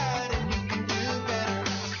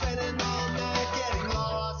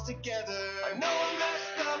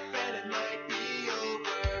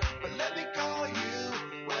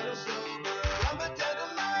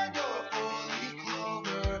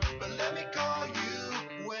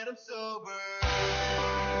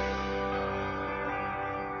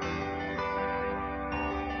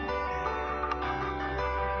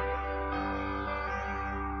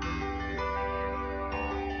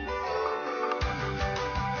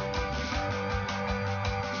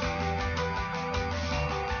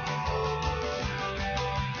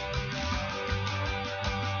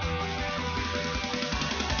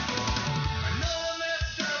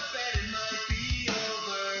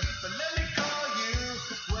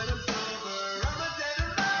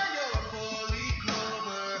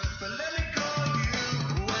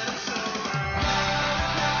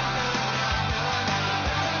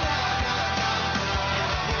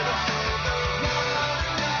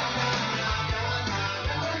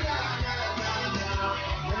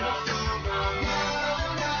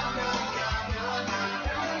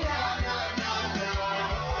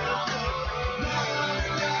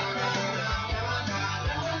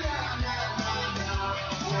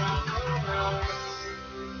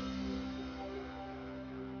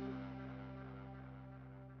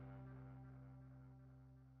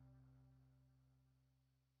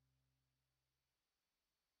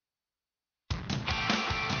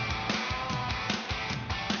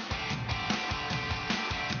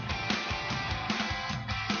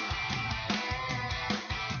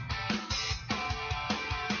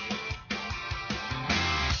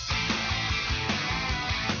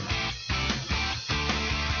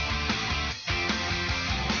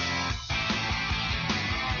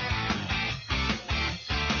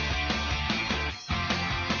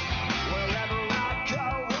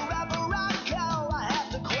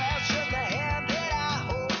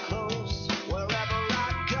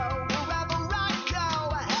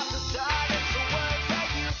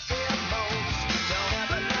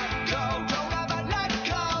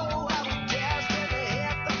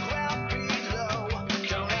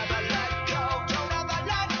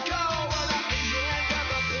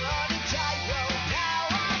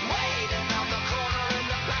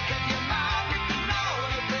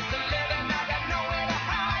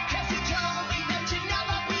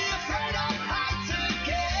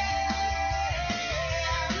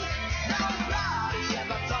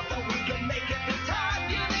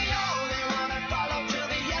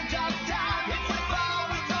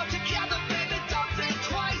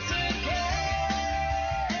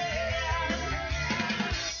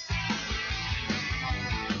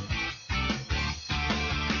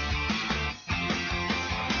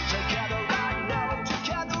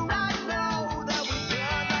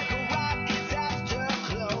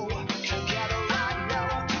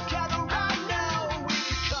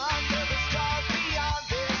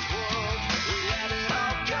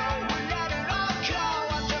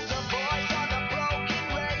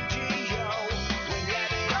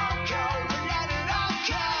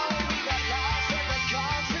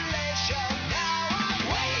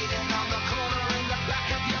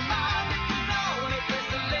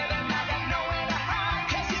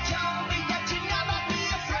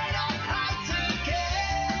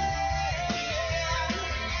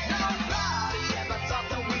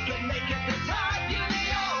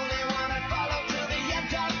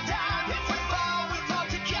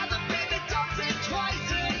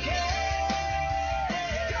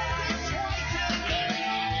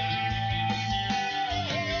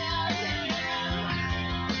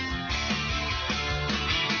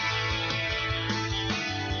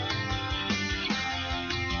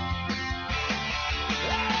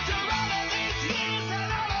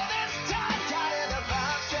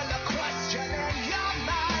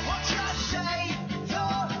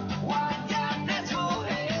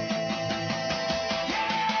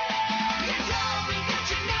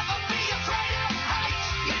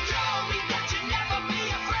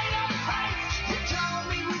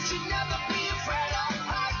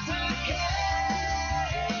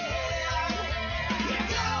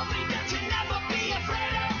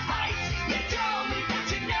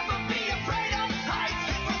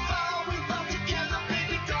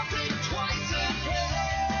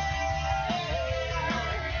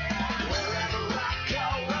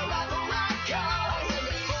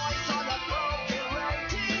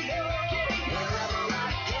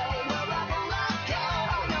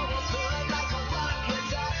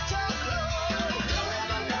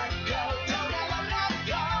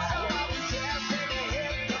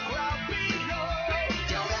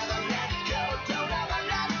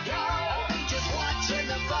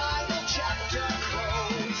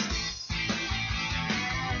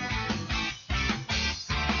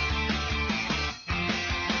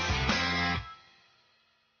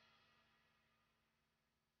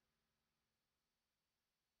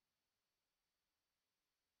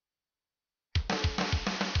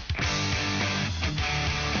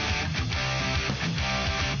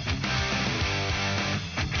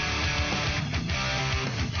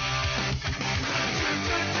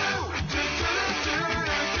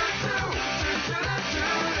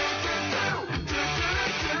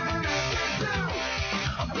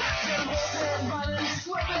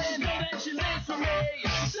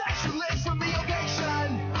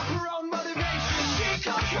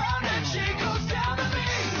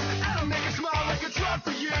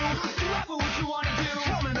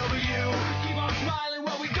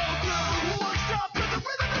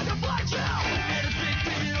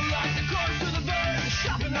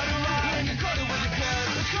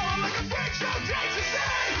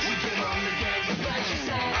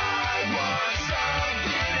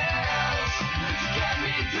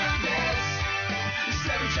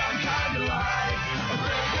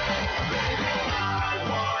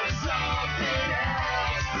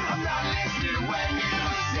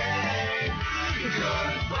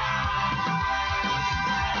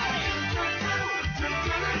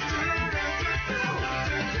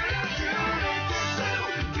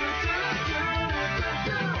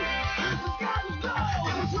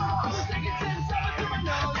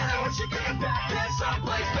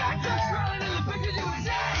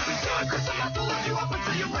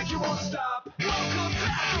 won't stop. Welcome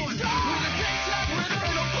back, with a tic-tac rhythm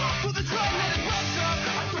and a bump with the drum and it bumps up.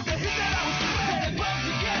 I took the hit that I was given and it bumped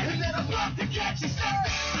again and then I bumped again. She said,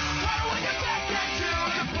 how do I get back into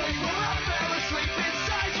the place where I fell asleep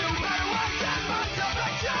inside you? How do I get myself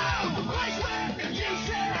back to the place where you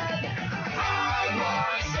said I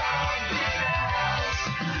want something else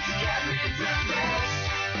to get me through this?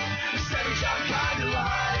 Instead of some kind of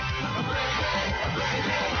life,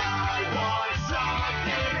 baby, I want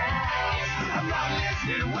something else. I'm not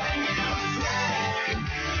listening when you say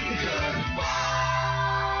goodbye.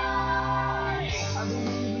 I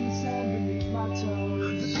believe in the sand beneath my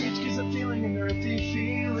toes. The beach gives a feeling, an earthy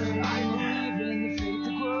feeling. I believe in the faith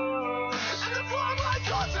that grows. And the floor my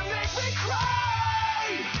thoughts that make me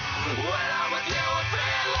cry. When I'm with you, I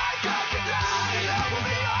feel like I could die. I will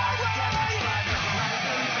be alright.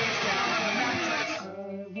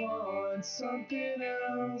 I want something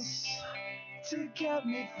else to get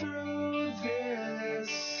me through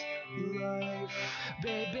this life.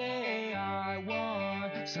 Baby, I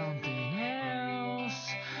want something else.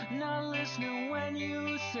 Not listening when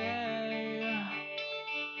you say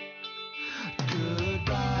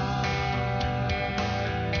goodbye.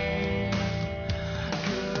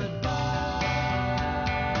 Goodbye.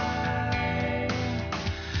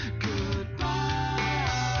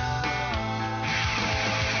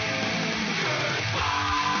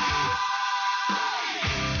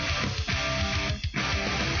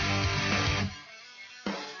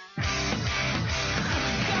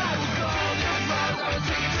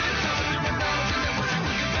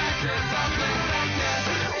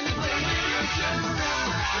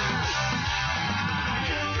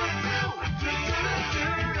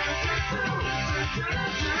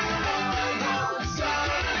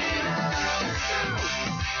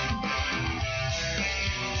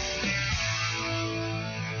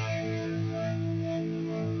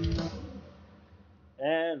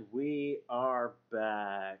 And we are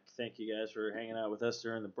back. Thank you guys for hanging out with us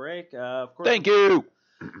during the break. Of course, Thank you.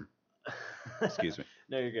 Excuse me.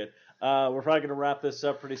 No, you're good. We're probably going to wrap this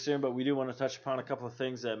up pretty soon, but we do want to touch upon a couple of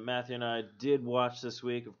things that Matthew and I did watch this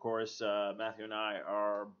week. Of course, Matthew and I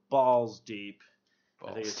are balls deep.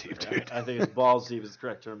 I think it's balls deep is the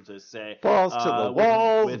correct term to say. Balls to the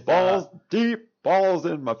walls, balls deep, balls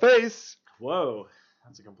in my face. Whoa.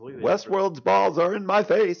 That's a completely Westworld's balls are in my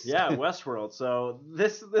face. Yeah, Westworld. So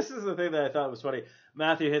this is the thing that I thought was funny.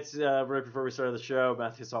 Matthew hits right before we started the show.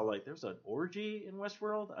 Matthew's all like, "There's an orgy in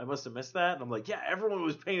Westworld? I must have missed that." And I'm like, "Yeah, everyone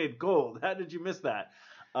was painted gold. How did you miss that?"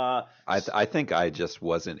 I think I just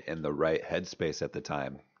wasn't in the right headspace at the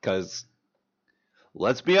time. Because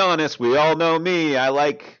let's be honest, we all know me. I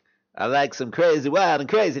like some crazy, wild, and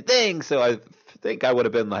crazy things. So I think I would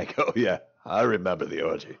have been like, "Oh yeah, I remember the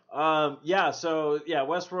orgy."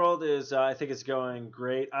 Westworld is, I think it's going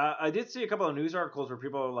great. I did see a couple of news articles where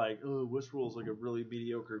people are like, "Oh, Westworld's like a really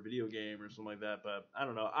mediocre video game or something like that." But I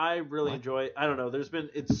don't know. I really enjoy it. I don't know.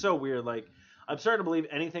 It's so weird. Like, I'm starting to believe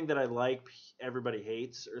anything that I like, everybody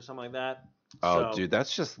hates or something like that. Oh, dude,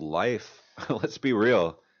 that's just life. Let's be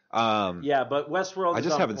real. But Westworld. I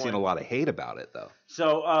just haven't seen a lot of hate about it though.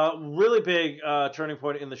 So, really big turning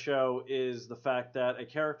point in the show is the fact that a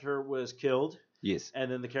character was killed. Yes.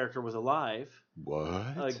 And then the character was alive.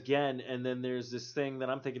 What? Again, and then there's this thing that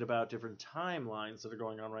I'm thinking about, different timelines that are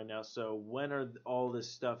going on right now. So when are all this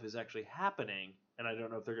stuff is actually happening? And I don't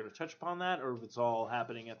know if they're going to touch upon that or if it's all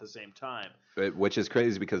happening at the same time. Which is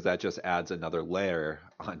crazy because that just adds another layer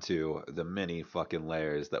onto the many fucking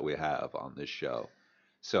layers that we have on this show.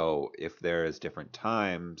 So if there's different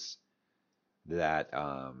times that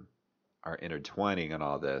are intertwining and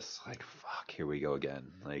all this, like, fuck, here we go again.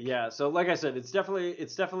 Like, yeah, so like I said, it's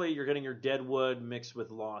definitely you're getting your Deadwood mixed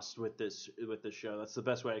with Lost with this show. That's the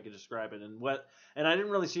best way I could describe it. And I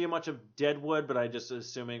didn't really see much of Deadwood, but I just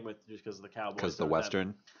assuming just because of the Cowboys. Because the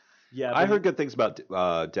Western. Yeah, I heard good things about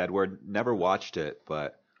Deadwood. Never watched it,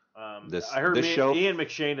 but I heard show, Ian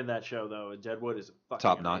McShane in that show though. Deadwood is fucking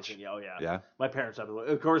top notch. Oh yeah. Yeah. My parents have to.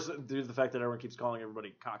 Of course, due to the fact that everyone keeps calling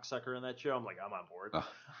everybody cocksucker in that show, I'm like, I'm on board.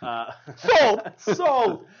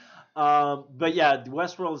 Sold. But yeah,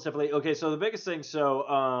 Westworld is definitely okay. So the biggest thing. So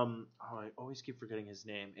I always keep forgetting his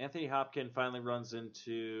name. Anthony Hopkins finally runs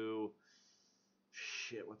into.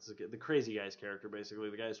 Shit, what's the crazy guy's character? Basically,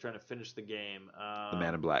 the guy who's trying to finish the game. The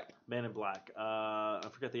Man in Black. Man in Black. I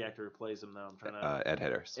forget the actor who plays him though. I'm trying to. Ed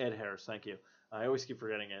Harris. Ed Harris, thank you. I always keep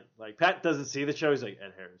forgetting it. Like Pat doesn't see the show. He's like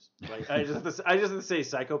Ed Harris. Like I just have to say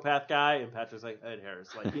psychopath guy, and Patrick's like Ed Harris.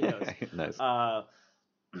 Like he knows. Nice.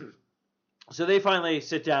 So they finally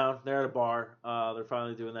sit down. They're at a bar. They're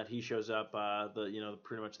finally doing that. He shows up.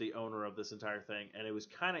 Pretty much the owner of this entire thing, and it was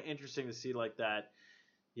kind of interesting to see like that.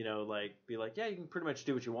 you know, like be like, yeah, you can pretty much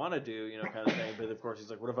do what you want to do, you know, kind of thing. But of course, he's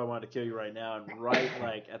like, what if I wanted to kill you right now? And right,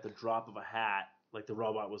 like at the drop of a hat, like the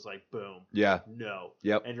robot was like, boom, Yeah. no,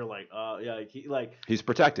 Yep. and you're like, yeah, He's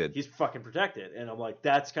protected. he's fucking protected, and I'm like,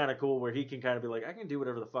 that's kind of cool, where he can kind of be like, I can do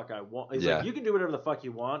whatever the fuck I want. He's Yeah. like, you can do whatever the fuck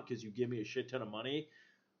you want because you give me a shit ton of money,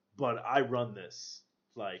 but I run this.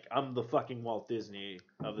 Like, I'm the fucking Walt Disney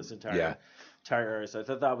of this entire area. So I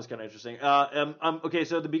thought that was kind of interesting. Okay,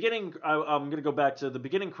 so the beginning, I'm going to go back to the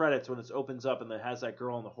beginning credits when it opens up and it has that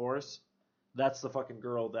girl on the horse. That's the fucking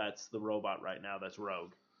girl that's the robot right now. That's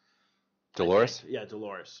Rogue. Dolores? Yeah,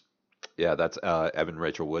 Dolores. Yeah, that's Evan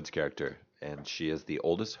Rachel Wood's character, and she is the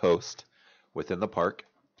oldest host within the park.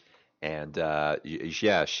 And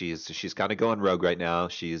yeah, she's kind of going rogue right now.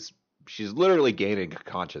 She's literally gaining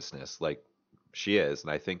consciousness, like she is, and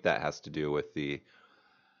I think that has to do with the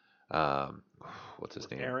what's his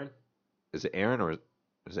name? Aaron? Is it Aaron or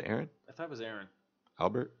is it Aaron? I thought it was Aaron.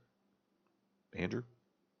 Albert? Andrew?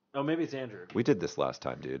 Oh, maybe it's Andrew. We did this last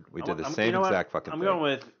time, dude. We did the I'm- same you know what? exact fucking I'm thing.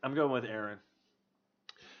 going with Aaron.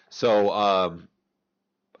 So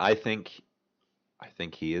I think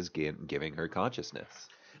he is giving her consciousness.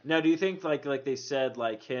 Now, do you think like they said,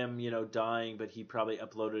 like him, you know, dying, but he probably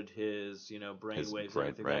uploaded his, you know, brainwaves and brain,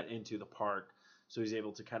 everything right. that into the park, so he's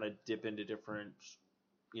able to kind of dip into different,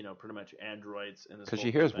 you know, pretty much androids in this. Because whole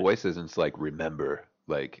she hears thing. voices and it's like, remember,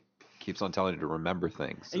 like keeps on telling her to remember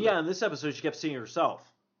things. So And yeah, in this episode, she kept seeing herself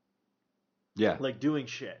yeah, like doing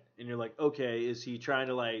shit, and you're like, okay, is he trying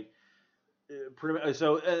to like, pretty much?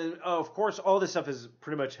 So of course, all this stuff is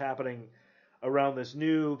pretty much happening around this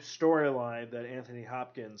new storyline that Anthony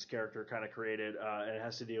Hopkins' character kind of created, and it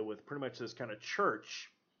has to deal with pretty much this kind of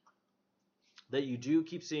church that you do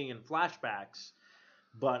keep seeing in flashbacks.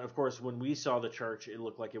 But of course, when we saw the church, it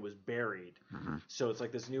looked like it was buried. Mm-hmm. So it's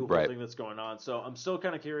like this new whole Right. thing that's going on. So I'm still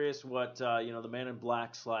kind of curious what you know, the Man in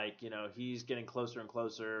Black's like. You know, he's getting closer and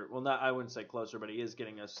closer. Well, not I wouldn't say closer, but he is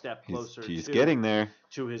getting a step closer. he's to, getting there.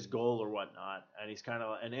 to his goal or whatnot. And he's kind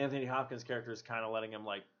of, and Anthony Hopkins' character is kind of letting him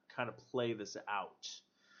like kind of play this out,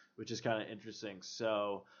 which is kind of interesting.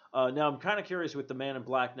 So now I'm kind of curious with the Man in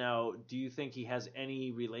Black. Now, do you think he has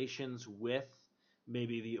any relations with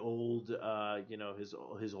maybe the old, you know,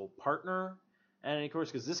 his old partner? And of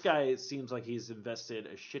course, because this guy, it seems like he's invested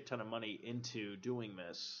a shit ton of money into doing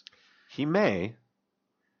this. He may.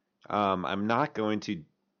 I'm not going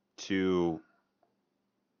to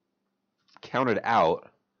count it out.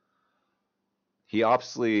 He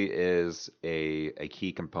obviously is a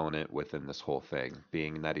key component within this whole thing,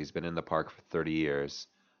 being that he's been in the park for 30 years.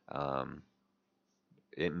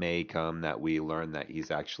 It may come that we learn that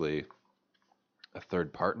he's actually a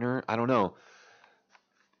third partner. I don't know.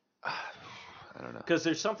 I don't know. Because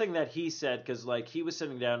there's something that he said, because like he was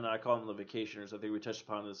sitting down, and I call him the vacationers. I think we touched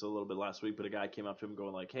upon this a little bit last week, but a guy came up to him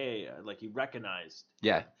going like, hey, like he recognized.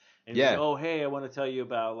 Yeah. And he's Yeah. like, oh, hey, I want to tell you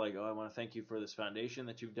about, like, oh, I want to thank you for this foundation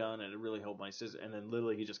that you've done, and it really helped my sister. And then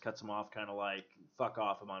literally he just cuts him off, kind of like, fuck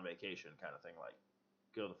off, I'm on vacation kind of thing, like,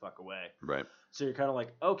 go the fuck away. Right. So you're kind of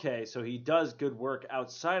like, okay, so he does good work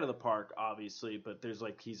outside of the park, obviously, but there's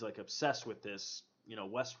like, he's like obsessed with this, you know,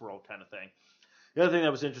 Westworld kind of thing. The other thing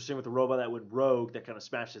that was interesting with the robot that went rogue, that kind of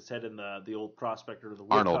smashed its head in the old prospector or the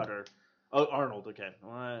woodcutter. Oh, Arnold, okay.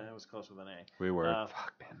 Well, I was close with an A. We were.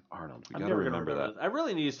 Fuck, man. Arnold. We I'm got to never gonna remember that. I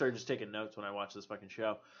really need to start just taking notes when I watch this fucking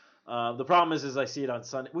show. The problem is I see it on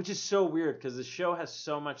Sunday, which is so weird because the show has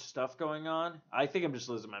so much stuff going on. I think I'm just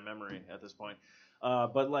losing my memory at this point.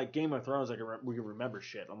 But like Game of Thrones, we can remember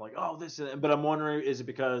shit. I'm like, oh, this is. But I'm wondering, is it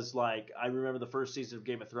because like I remember the first season of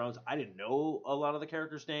Game of Thrones? I didn't know a lot of the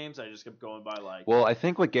characters' names. I just kept going by like. Well, I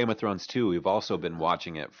think with Game of Thrones too, we've also been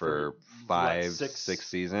watching it for what, 6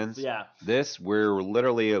 seasons. Yeah. This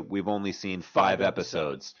we've only seen 5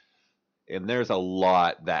 episodes. And there's a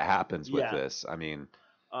lot that happens with Yeah. this. I mean,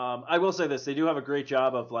 I will say this: they do have a great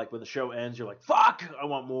job of like when the show ends, you're like, "Fuck, I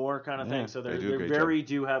want more," kind of Yeah, thing. So they they do a great very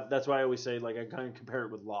do have. That's why I always say like I kind of compare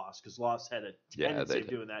it with Lost because Lost had a Yeah, tendency they of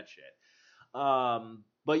did. doing that shit.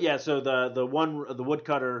 But yeah, so the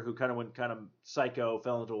woodcutter who kind of went kind of psycho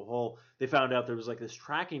fell into a hole. They found out there was like this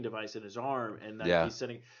tracking device in his arm, and that Yeah. he's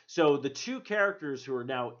sitting. So the two characters who are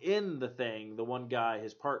now in the thing, the one guy,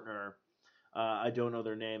 his partner. I don't know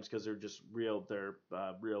their names because they're just real. They're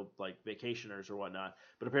real like vacationers or whatnot.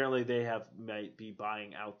 But apparently they might be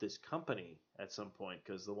buying out this company at some point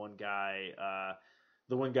because the one guy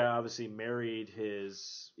obviously married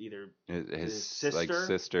his his sister? like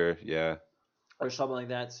sister, yeah. or something like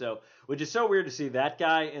that. So which is so weird to see that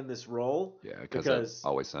guy in this role. Yeah, Because- that's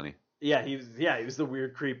Always Sunny. Yeah, he was the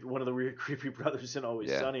weird creep, one of the weird creepy brothers in Always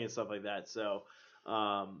Yeah. Sunny and stuff like that. So,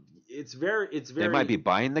 It's very. They might be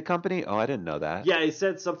buying the company. Oh, I didn't know that. Yeah, he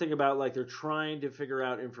said something about like they're trying to figure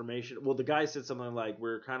out information. Well, the guy said something like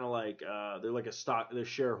we're kind of like they're like a stock. They're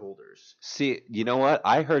shareholders. See, you know what?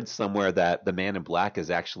 I heard somewhere that the Man in Black is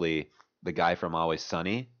actually the guy from Always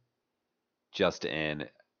Sunny, just in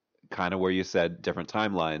kind of where you said different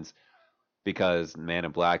timelines, because Man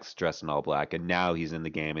in Black's dressed in all black, and now he's in the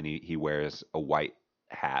game and he wears a white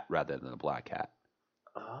hat rather than a black hat.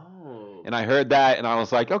 Oh. And I heard that, and I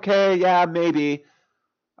was like, okay, yeah, maybe.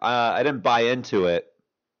 I didn't buy into it,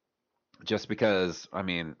 just because, I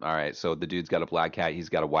mean, all right, so the dude's got a black hat, he's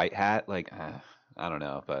got a white hat. Like, I don't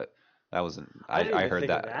know, but that wasn't. I heard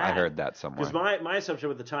that. I heard that somewhere. Because my assumption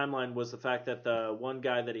with the timeline was the fact that the one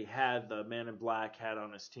guy that he had, the Man in Black, had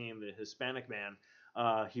on his team, the Hispanic man.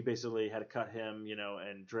 He basically had to cut him,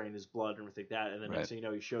 and drain his blood and everything like that. And then next thing you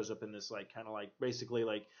know, he shows up in this like kind of like basically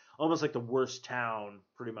like almost like the worst town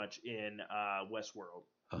pretty much in Westworld.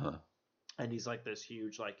 Uh-huh. And he's like this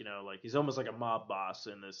huge like like he's almost like a mob boss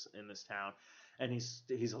in this town, and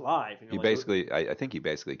he's alive. And He you're like, basically, I think he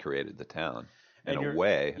basically created the town in and a you're-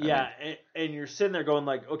 way. Yeah, and you're sitting there going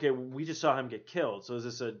like, okay, we just saw him get killed. So is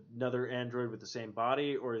this another android with the same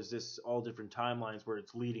body, or is this all different timelines where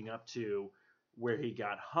it's leading up to where he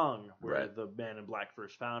got hung, where the Man in Black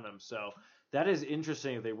first found him? So that is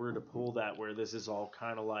interesting if they were to pull that, where this is all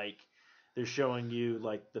kind of like they're showing you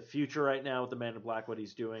like the future right now with the Man in Black, what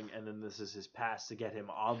he's doing, and then this is his past to get him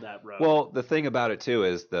on that road. Well, the thing about it too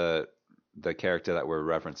is the character that we're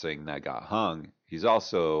referencing that got hung, he's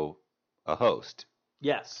also a host.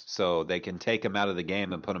 Yes. So they can take him out of the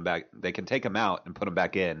game and put him back. They can take him out and put him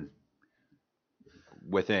back in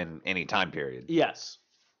within any time period. Yes.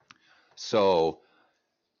 So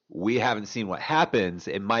we haven't seen what happens.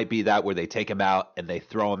 It might be that where they take him out and they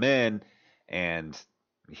throw him in, and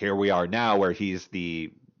here we are now where he's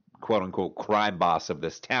the quote unquote crime boss of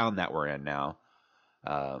this town that we're in now.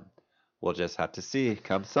 We'll just have to see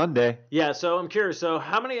come Sunday. Yeah, so I'm curious. So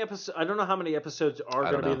how many episodes? I don't know how many episodes are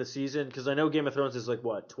going to be know. in the season, because I know Game of Thrones is like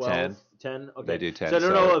what, 12? 10? Okay. They do 10. So I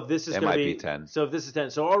don't know if this is it going to might be 10. So if this is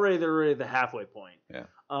 10, so they're already at the halfway point. Yeah.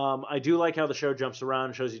 I do like how the show jumps around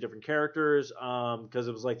and shows you different characters. Because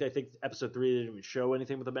it was like I think episode 3 they didn't even show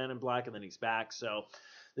anything with the Man in Black, and then he's back. So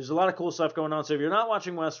there's a lot of cool stuff going on. So if you're not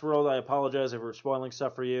watching Westworld, I apologize if we're spoiling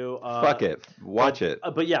stuff for you. Fuck it, watch it.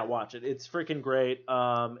 But yeah, watch it. It's freaking great.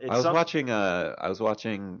 I was watching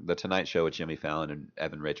The Tonight Show with Jimmy Fallon, and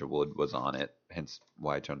Evan Rachel Wood was on it, hence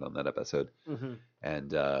why I turned on that episode. Mm-hmm.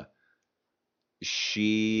 And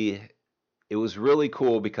it was really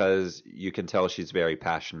cool because you can tell she's very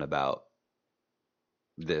passionate about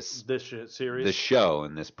this series, this show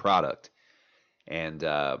and this product. And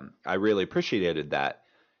I really appreciated that.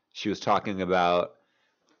 She was talking about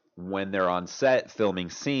when they're on set filming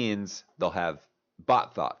scenes, they'll have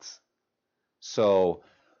bot thoughts. So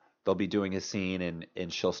they'll be doing a scene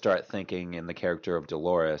and she'll start thinking in the character of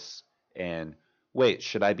Dolores, and wait,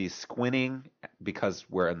 should I be squinting because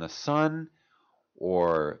we're in the sun?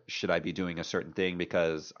 Or should I be doing a certain thing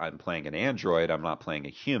because I'm playing an android, I'm not playing a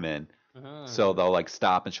human? Uh-huh. So they'll like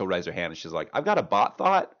stop and she'll raise her hand and she's like, I've got a bot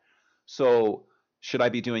thought. So should I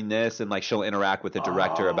be doing this? And like she'll interact with the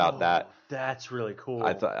director about that. That's really cool.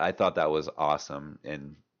 I thought that was awesome.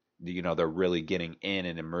 And they're really getting in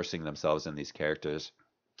and immersing themselves in these characters.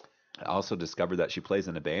 I also discovered that she plays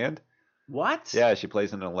in a band. What? Yeah, she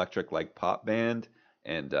plays in an electric like pop band.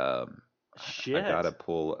 And Shit. I gotta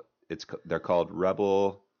pull. They're called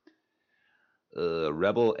Rebel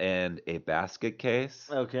and a Basket Case.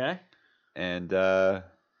 Okay. And yeah,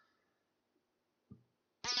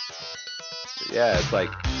 it's like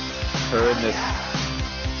her and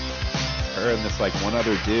this like one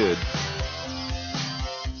other dude.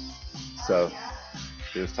 So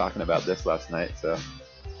she was talking about this last night. So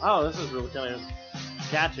Oh, this is really kind of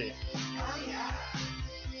catchy.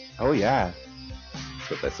 oh yeah, that's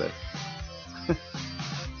what they say.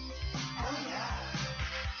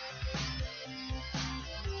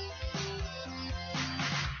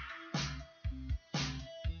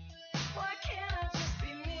 Why can't I just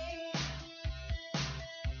be me?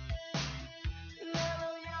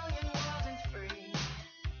 Mellow, young, and wild and free.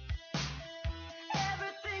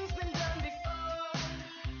 Everything's been done before.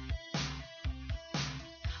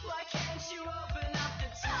 Why can't you open up the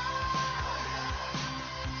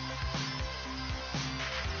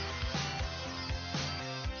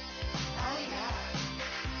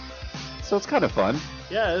So it's kind of fun.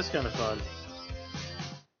 Yeah, it's kind of fun.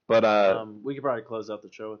 But We could probably close out the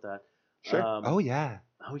show with that. sure. Oh yeah.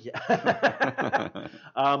 yeah.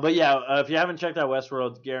 But yeah, if you haven't checked out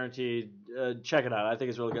Westworld, guaranteed check it out. I think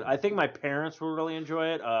it's really good. I think my parents will really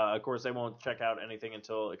enjoy it. Of course, they won't check out anything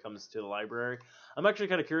until it comes to the library. I'm actually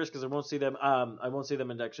kind of curious because I won't see them. I won't see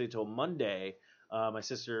them actually until Monday. My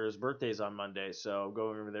sister's birthday's on Monday, so I'm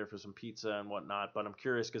going over there for some pizza and whatnot. But I'm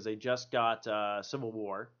curious because they just got Civil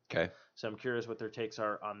War. Okay. So I'm curious what their takes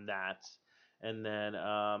are on that. And then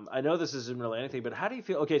I know this isn't really anything, but how do you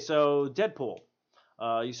feel? Okay, so Deadpool.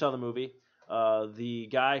 You saw the movie. The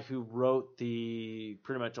guy who wrote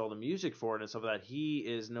pretty much all the music for it and stuff like that, he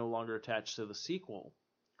is no longer attached to the sequel,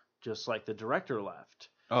 just like the director left.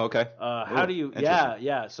 Oh, okay. How Ooh, do you? interesting.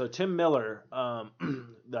 Yeah. So Tim Miller,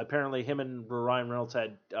 apparently him and Ryan Reynolds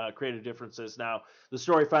had creative differences. Now the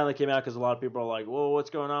story finally came out because a lot of people are like, "Whoa, what's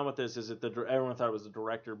going on with this? Is it everyone thought it was the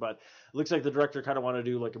director, but it looks like the director kind of wanted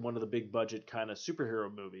to do like one of the big budget kind of superhero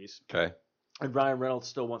movies." Okay. And Ryan Reynolds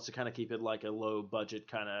still wants to kind of keep it like a low budget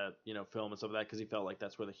kind of film and stuff like that because he felt like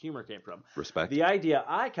that's where the humor came from. Respect. The idea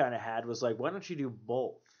I kind of had was like, why don't you do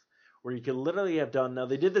both? Where you could literally have done. Now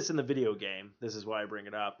they did this in the video game. This is why I bring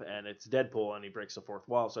it up, and it's Deadpool, and he breaks the fourth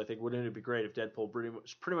wall. So I think wouldn't it be great if Deadpool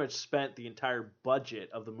pretty much spent the entire budget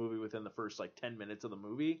of the movie within the first like 10 minutes of the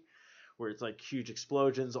movie, where it's like huge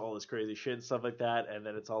explosions, all this crazy shit and stuff like that, and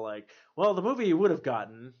then it's all like, well, the movie you would have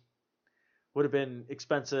gotten would have been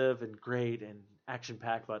expensive and great and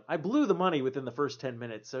action-packed, but I blew the money within the first 10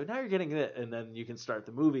 minutes, so now you're getting it, and then you can start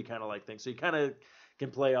the movie kind of like thing. So you kind of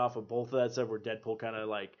can play off of both of that stuff where Deadpool kind of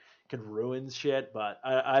like can ruin shit, but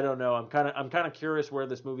I don't know. I'm kind of curious where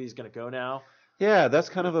this movie is going to go now. Yeah, that's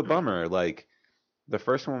kind of a bummer. Like, the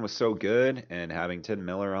first one was so good, and having Tim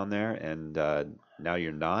Miller on there, and now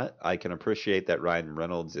you're not. I can appreciate that Ryan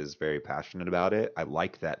Reynolds is very passionate about it. I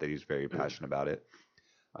like that he's very passionate about it.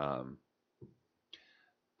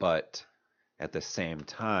 But at the same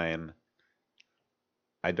time,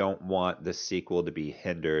 I don't want the sequel to be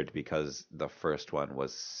hindered because the first one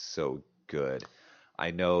was so good. I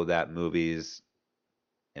know that movies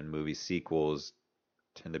and movie sequels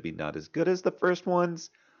tend to be not as good as the first ones.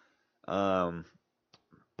 But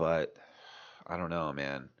I don't know,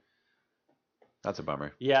 man. That's a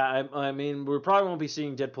bummer. Yeah, I mean, we probably won't be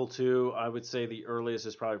seeing Deadpool 2. I would say the earliest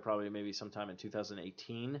is probably maybe sometime in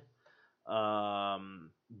 2018. Yeah,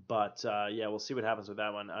 we'll see what happens with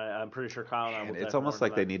that one. I'm pretty sure Kyle and I will. It's almost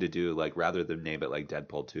like they need to do, like, rather than name it like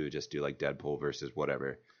Deadpool 2, just do like Deadpool versus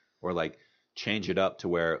whatever, or like change it up to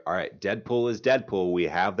where, all right, Deadpool is Deadpool. We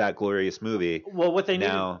have that glorious movie. Well, what they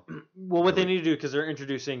now, they need to do, because they're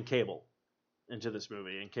introducing Cable into this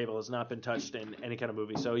movie, and Cable has not been touched in any kind of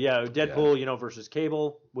movie. So yeah, Deadpool, versus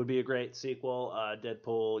Cable would be a great sequel.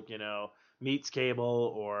 Deadpool, meets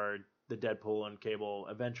Cable, or the Deadpool and Cable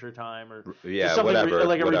Adventure Time, or something whatever,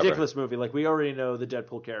 like a whatever. ridiculous movie. Like, we already know the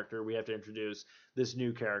Deadpool character. We have to introduce this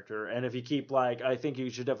new character, and if you keep I think you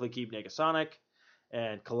should definitely keep Negasonic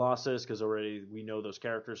and Colossus, because already we know those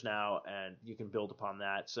characters now, and you can build upon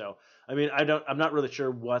that. So, I mean, I'm not really sure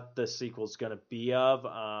what the sequel's going to be of.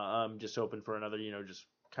 I'm just hoping for another, just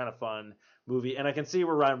kind of fun movie. And I can see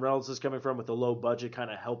where Ryan Reynolds is coming from with the low budget, kind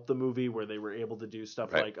of helped the movie, where they were able to do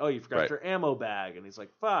stuff like, oh, you forgot your ammo bag, and he's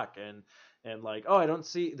like, fuck, and like, oh, I don't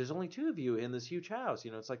see, there's only two of you in this huge house.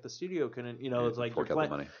 It's like the studio couldn't, it's like fork out the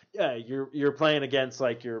money. Yeah, you're playing against,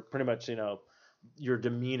 like, your pretty much, your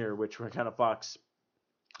demeanor, which were kind of Fox.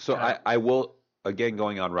 So I will, again,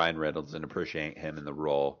 going on Ryan Reynolds and appreciate him in the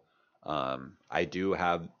role. I do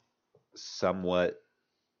have somewhat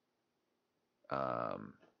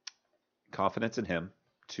confidence in him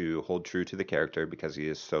to hold true to the character because he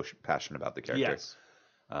is so passionate about the character. Yes.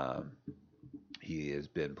 He has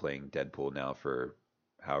been playing Deadpool now for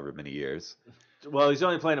however many years. Well, he's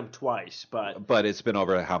only playing him twice, but it's been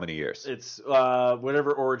over how many years? It's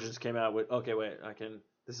whatever Origins came out with. Okay, wait,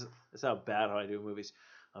 this is how bad I do movies.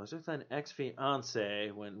 I was with an ex-fiance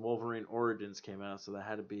when Wolverine Origins came out, so that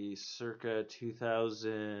had to be circa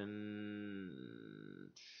 2000.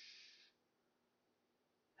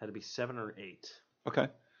 Had to be 7 or 8. Okay.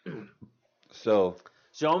 So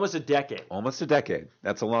almost a decade. Almost a decade.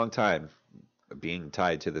 That's a long time being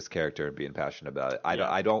tied to this character and being passionate about it.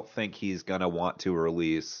 I don't think he's going to want to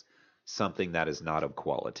release something that is not of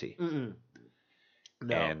quality. Mm-mm.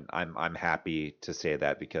 No. And I'm happy to say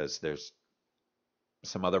that because there's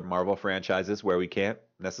some other Marvel franchises where we can't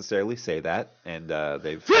necessarily say that, and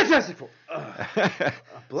they've Fantastic Four.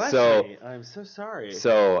 Bless me. I'm so sorry.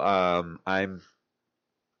 So I'm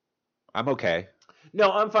okay. No,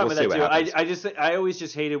 I'm fine with that too. I I always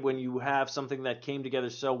just hate it when you have something that came together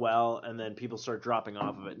so well and then people start dropping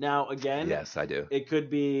off of it. Now, again, Yes, I do. it could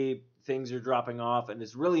be things are dropping off and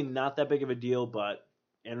it's really not that big of a deal, but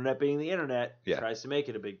internet being the internet, Yeah. tries to make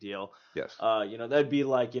it a big deal. Yes. That'd be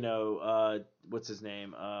like, what's his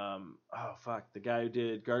name? The guy who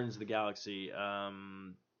did Guardians of the Galaxy. I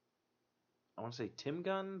want to say Tim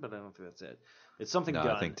Gunn, but I don't think that's it. It's something No,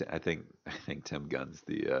 Gunn. I think Tim Gunn's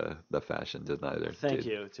the fashion designer. Thank dude.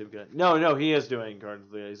 you, Tim Gunn. No, he is doing Guardians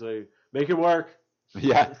of the Galaxy. He's like, make it work.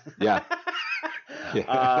 Yeah. Yeah.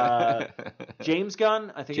 James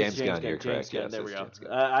Gunn, I think James it's James Gunn, Gunn. you're James correct, Gunn, yes, there we it's go. James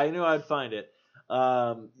Gunn. I knew I'd find it.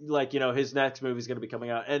 His next movie is going to be coming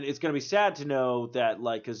out, and it's going to be sad to know that,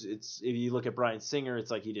 like, because if you look at Bryan Singer,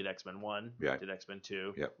 it's like he did X-Men 1, Yeah. did X-Men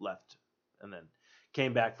 2, Yep. left, and then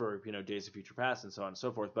came back for Days of Future Past and so on and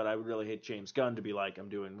so forth. But I would really hate James Gunn to be like, I'm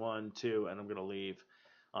doing 1, 2, and I'm going to leave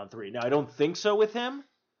on 3. Now I don't think so with him,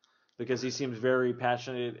 because he seems very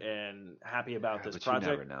passionate and happy about this but you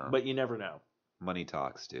project. never know. But you never know. Money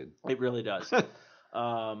talks, dude. It really does.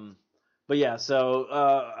 But yeah, so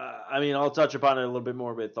I'll touch upon it a little bit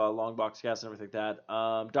more with Long Box Cast and everything like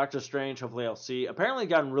that. Doctor Strange, hopefully I'll see. Apparently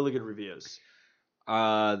gotten really good reviews.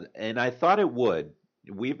 And I thought it would.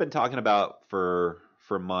 We've been talking about for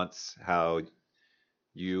months how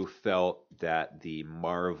you felt that the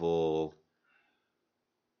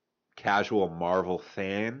casual Marvel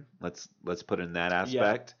fan, let's put it in that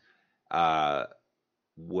aspect,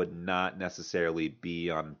 would not necessarily be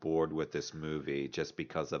on board with this movie just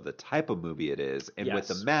because of the type of movie it is and with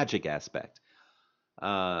the Yes. magic aspect.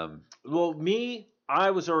 Well,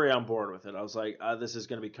 I was already on board with it. I was like, this is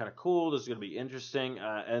going to be kind of cool. This is going to be interesting.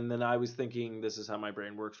 And then I was thinking, this is how my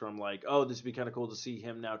brain works, where I'm like, oh, this would be kind of cool to see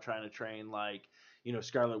him now trying to train, like,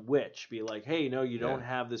 Scarlet Witch. Be like, hey, no, you don't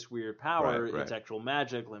have this weird power. Right, right. It's actual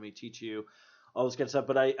magic. Let me teach you all this kind of stuff.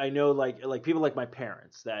 But I know, like people like my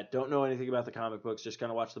parents that don't know anything about the comic books, just kind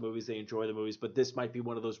of watch the movies. They enjoy the movies. But this might be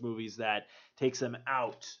one of those movies that takes them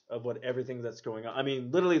out of everything that's going on. I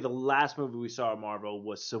mean, literally the last movie we saw of Marvel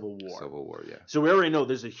was Civil War. Civil War, yeah. So we already know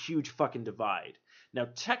there's a huge fucking divide. Now,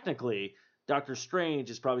 technically, Doctor Strange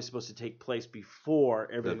is probably supposed to take place before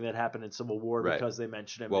everything that happened in Civil War, Right. because they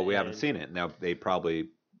mentioned him. Well, we haven't seen it. Now, they probably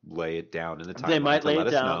lay it down in the timeline They might to lay let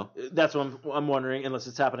it us down. know. That's what I'm wondering, unless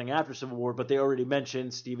it's happening after Civil War. But they already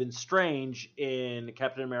mentioned Stephen Strange in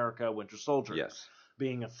Captain America: Winter Soldier Yes.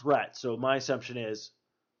 being a threat. So my assumption is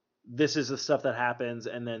this is the stuff that happens,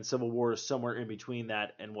 and then Civil War is somewhere in between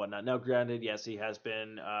that and whatnot. Now, granted, yes, he has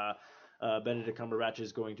been. Benedict Cumberbatch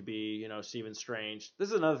is going to be, Stephen Strange. This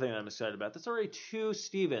is another thing that I'm excited about. There's already 2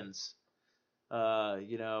 Stevens,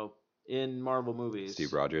 in Marvel movies.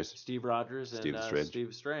 Steve Rogers. Steve Rogers and Stephen Strange.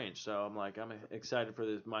 Steve Strange. So I'm excited for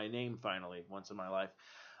my name finally once in my life.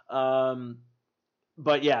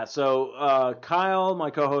 But yeah, so Kyle,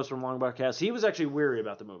 my co-host from Long Podcast, he was actually weary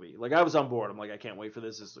about the movie. Like, I was on board. I'm like, I can't wait for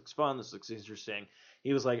this. This looks fun. This looks interesting.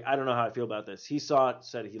 He was like, I don't know how I feel about this. He saw it,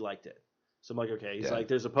 said he liked it. So I'm like, okay. He's Yeah. like,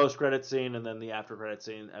 there's a post-credit scene and then the after-credit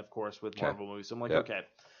scene, of course, with Okay. Marvel movies. So I'm like, Yep. okay.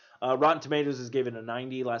 Rotten Tomatoes is given a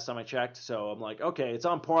 90 last time I checked. So I'm like, okay, it's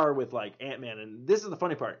on par with, like, Ant-Man. And this is the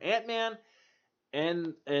funny part. Ant-Man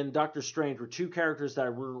and Doctor Strange were 2 characters that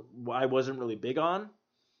I wasn't really big on.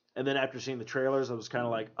 And then after seeing the trailers, I was kind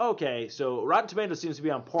of like, okay, so Rotten Tomatoes seems to be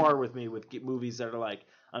on par with me with movies that are like,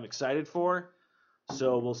 I'm excited for.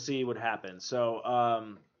 So we'll see what happens. So,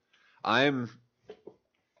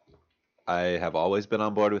 I have always been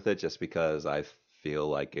on board with it just because I feel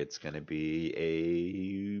like it's going to be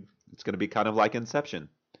kind of like Inception.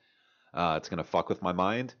 It's going to fuck with my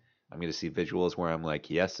mind. I'm going to see visuals where I'm like,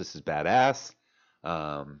 yes, this is badass.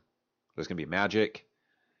 There's going to be magic.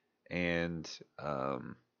 And,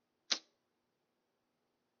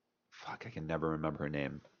 fuck, I can never remember her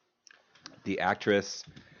name. The actress,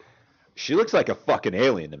 she looks like a fucking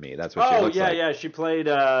alien to me. That's what she looks like. yeah. She played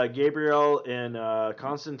Gabriel in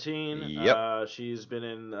Constantine. Yep. She's been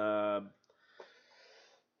in a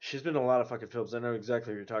lot of fucking films. I know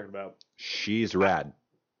exactly what you're talking about. She's rad.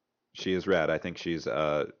 She is rad. I think she's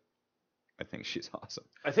awesome.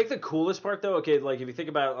 I think the coolest part, though, okay, like if you think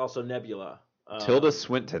about also Nebula. Tilda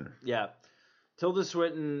Swinton. Yeah. Tilda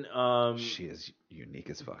Swinton. She is unique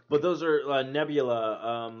as fuck. But those are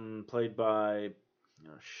Nebula, played by,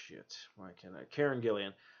 Karen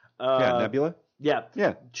Gillian. Yeah, Nebula. Yeah.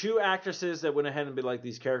 Yeah. 2 actresses that went ahead and be like,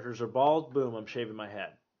 these characters are bald, boom, I'm shaving my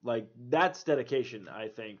head. Like, that's dedication, I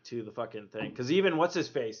think, to the fucking thing. Because even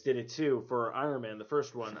What's-His-Face did it, too, for Iron Man, the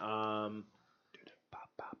first one.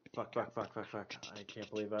 Fuck. I can't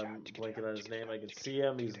believe I'm blanking on his name. I can see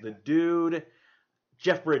him. He's the dude.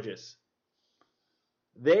 Jeff Bridges.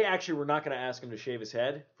 They actually were not going to ask him to shave his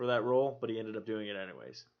head for that role, but he ended up doing it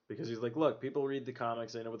anyways. Because he's like, look, people read the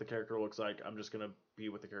comics, they know what the character looks like. I'm just going to be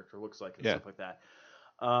what the character looks like and Yeah. stuff like that.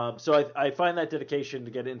 So I find that dedication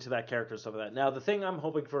to get into that character and stuff like that. Now, the thing I'm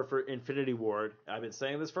hoping for Infinity Ward, I've been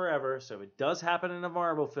saying this forever, so if it does happen in a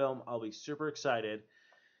Marvel film, I'll be super excited.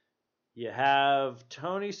 You have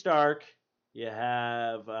Tony Stark, you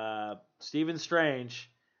have Stephen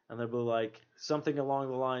Strange, and they'll be like something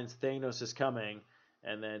along the lines, Thanos is coming,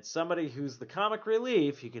 and then somebody who's the comic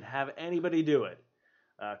relief, you could have anybody do it.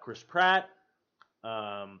 Chris Pratt,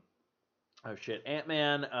 Ant-Man.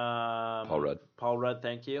 Paul Rudd,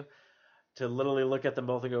 thank you. To literally look at them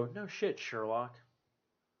both and go, no shit, Sherlock.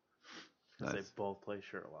 Because they both play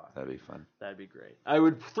Sherlock. That'd be fun. That'd be great. I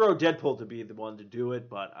would throw Deadpool to be the one to do it,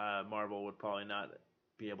 but Marvel would probably not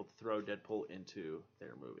be able to throw Deadpool into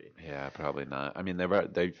their movie. Yeah, probably not. I mean,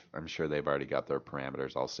 I'm sure they've already got their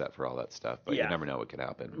parameters all set for all that stuff, but you never know what could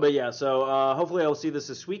happen. But yeah, so hopefully I'll see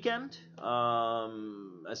this weekend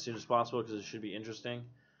as soon as possible because it should be interesting.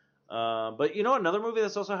 But you know, another movie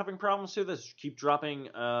that's also having problems too. This keep dropping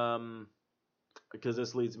because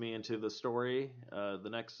this leads me into the story, the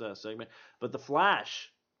next segment. But The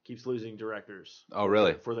Flash keeps losing directors. Oh,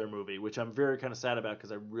 really? For their movie, which I'm very kind of sad about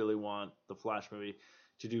because I really want the Flash movie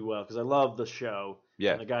to do well because I love the show.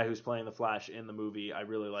 Yeah. And the guy who's playing the Flash in the movie, I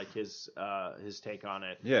really like his take on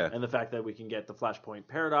it. Yeah. And the fact that we can get the Flashpoint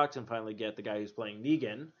Paradox and finally get the guy who's playing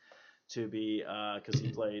Negan to be, because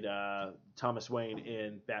he played Thomas Wayne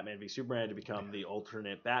in Batman v Superman, to become the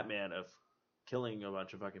alternate Batman of killing a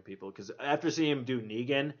bunch of fucking people. Because after seeing him do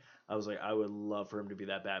Negan, I was like, I would love for him to be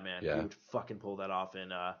that Batman. Yeah. He would fucking pull that off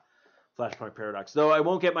in Flashpoint Paradox. Though I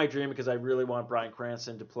won't get my dream because I really want Bryan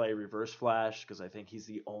Cranston to play Reverse Flash because I think he's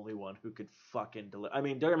the only one who could fucking deliver. I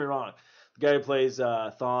mean, don't get me wrong. The guy who plays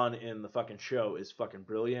Thawne in the fucking show is fucking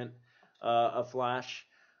brilliant, a Flash.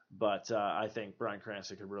 But I think Bryan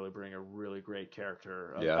Cranston could really bring a really great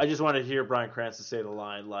character. Yeah. I just want to hear Bryan Cranston say the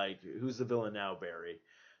line like, "Who's the villain now, Barry?"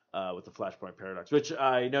 With the Flashpoint Paradox, which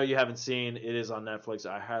I know you haven't seen. It is on Netflix.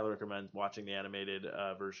 I highly recommend watching the animated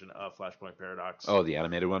version of Flashpoint Paradox. Oh, the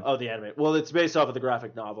animated one? Oh, the animated. Well, it's based off of the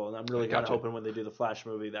graphic novel, and I'm really kind of Gotcha. hoping when they do the Flash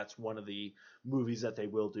movie, that's one of the movies that they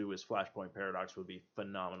will do is Flashpoint Paradox would be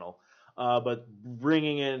phenomenal. But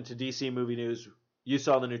bringing it into DC movie news, you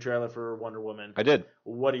saw the new trailer for Wonder Woman. I did.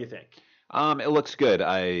 What do you think? It looks good.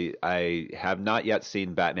 I have not yet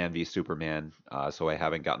seen Batman v Superman, so I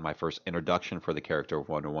haven't gotten my first introduction for the character of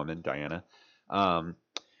Wonder Woman, Diana.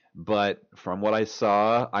 But from what I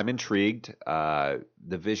saw, I'm intrigued. The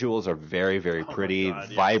visuals are very, very pretty, God,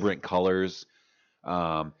 yes. vibrant colors.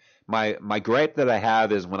 My gripe that I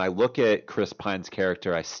have is when I look at Chris Pine's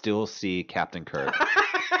character, I still see Captain Kirk.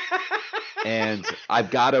 And I've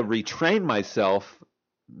got to retrain myself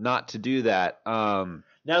not to do that.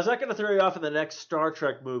 Now, is that going to throw you off in the next Star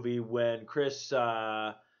Trek movie when Chris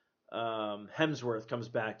Hemsworth comes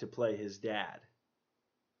back to play his dad?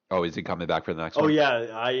 Oh, is he coming back for the next one? Oh, yeah.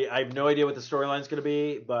 I have no idea what the storyline's going to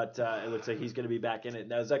be, but it looks like he's going to be back in it.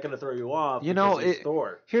 Now, is that going to throw you off? You know, because it's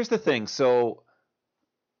Thor. Here's the thing. So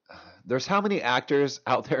there's how many actors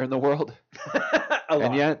out there in the world? A lot.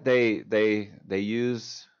 And yet they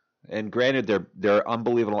use, and granted, they're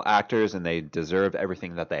unbelievable actors and they deserve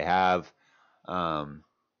everything that they have.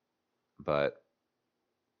 But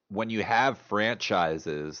when you have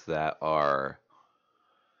franchises that are,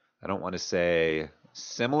 I don't want to say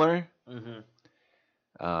similar, Mm-hmm.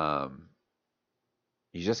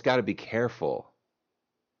 You just got to be careful.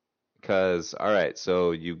 Because, all right,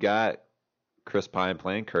 so you got Chris Pine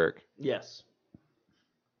playing Kirk. Yes.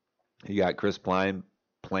 You got Chris Pine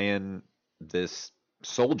playing this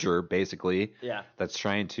soldier, basically, Yeah. that's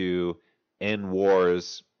trying to end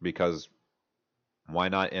wars because why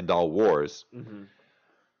not end all wars?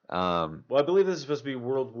 Mm-hmm. Um, Well, I believe this is supposed to be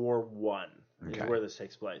World War I. Is Okay. where this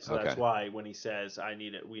takes place. So that's Okay. why when he says,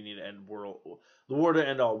 we need to end the war to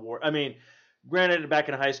end all war. I mean, granted, back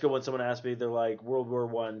in high school when someone asked me, they're like, World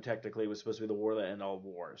War I technically was supposed to be the war that end all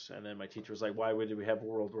wars. And then my teacher was like, why would we have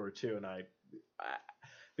World War II? And I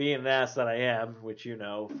being an ass that I am, which you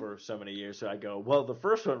know for so many years, so I go, well, the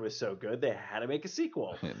first one was so good, they had to make a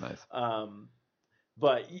sequel. nice.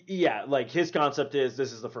 But yeah, like his concept is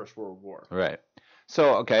this is the first World War. Right.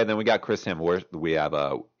 So, okay, then we got Chris Hemsworth. We have,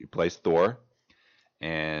 he plays Thor,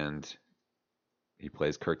 and he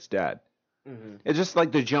plays Kirk's dad. Mm-hmm. It's just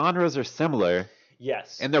like the genres are similar,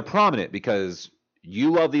 Yes. and they're prominent because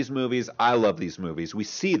you love these movies, I love these movies. We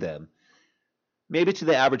see them. Maybe to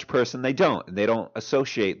the average person, they don't. And they don't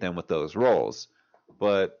associate them with those roles.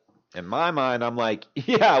 But in my mind, I'm like,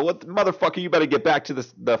 yeah, what the motherfucker? You better get back to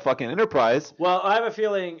the fucking Enterprise. Well, I have a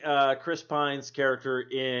feeling Chris Pine's character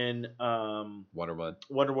in Wonder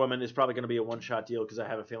Woman is probably going to be a one-shot deal because I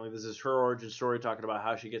have a feeling this is her origin story, talking about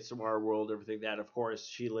how she gets to our world, everything that. Of course,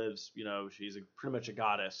 she lives. She's pretty much a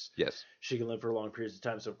goddess. Yes. She can live for long periods of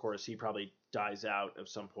time. So of course, he probably dies out at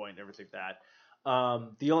some point and everything that.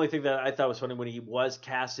 The only thing that I thought was funny when he was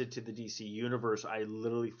casted to the DC universe, I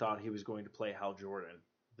literally thought he was going to play Hal Jordan,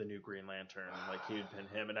 the new Green Lantern, like he would pin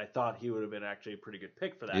him, and I thought he would have been actually a pretty good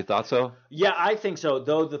pick for that. You thought so? Yeah, I think so.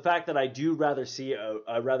 Though the fact that I do rather see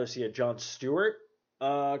a Jon Stewart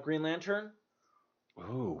Green Lantern.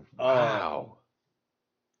 Ooh, wow.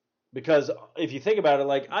 Because if you think about it,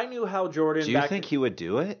 like I knew Hal Jordan. Do you think he would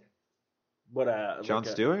do it? What Jon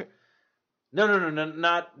Stewart? No,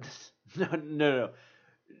 no.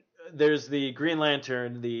 There's the Green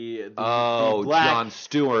Lantern, the black... Jon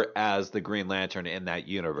Stewart as the Green Lantern in that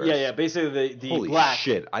universe. Yeah. Basically, the Holy black.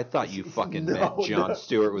 shit! I thought you fucking meant Jon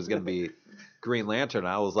Stewart was gonna be Green Lantern.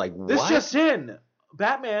 I was like, what? This just in.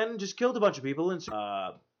 Batman just killed a bunch of people,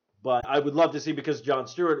 but I would love to see, because Jon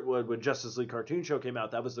Stewart, when Justice League cartoon show came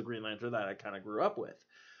out, that was the Green Lantern that I kind of grew up with.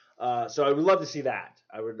 So I would love to see that.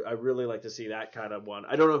 I really like to see that kind of one.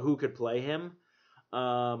 I don't know who could play him.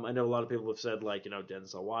 I know a lot of people have said, like,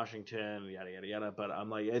 Denzel Washington, yada yada yada, but I'm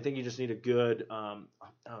like, I think you just need a good. Now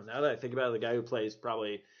that I think about it, the guy who plays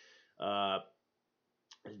probably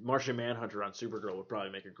Martian Manhunter on Supergirl would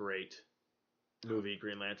probably make a great movie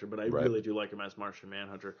Green Lantern, but I really do like him as Martian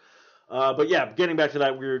Manhunter. But yeah, getting back to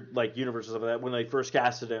that weird universe and stuff like that, when they first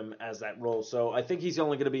casted him as that role, so I think he's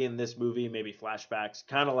only going to be in this movie, maybe flashbacks,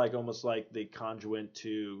 kind of like almost like the conjoint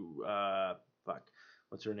to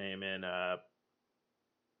what's her name in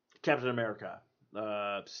Captain America,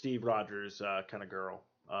 Steve Rogers kind of girl.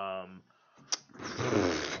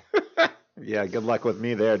 Yeah, good luck with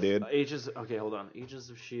me there, dude. Agents of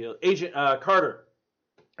S.H.I.E.L.D. Agent Carter.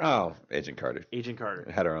 Oh, Agent Carter.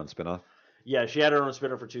 Had her own spinoff. Yeah, she had her own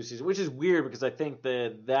spinoff for 2 seasons, which is weird because I think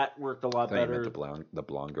that worked a lot better. You meant the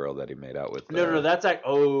blonde girl that he made out with. No, that's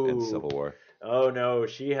in Civil War. Oh no,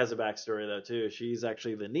 she has a backstory though too. She's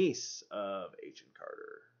actually the niece of Agent Carter.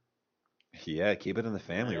 Yeah, keep it in the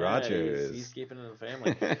family, Rogers. He's keeping it in the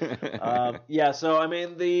family. Yeah, so I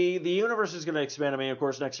mean, the universe is going to expand. I mean, of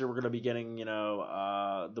course, next year we're going to be getting,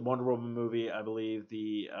 the Wonder Woman movie. I believe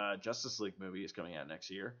the Justice League movie is coming out next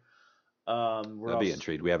year. I'll be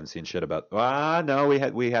intrigued. We haven't seen shit about. No, we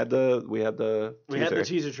had the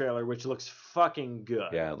teaser trailer, which looks fucking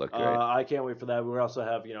good. Yeah, it looked great. I can't wait for that. We also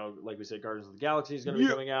have, like we said, Guardians of the Galaxy is going to be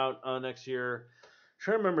coming out next year.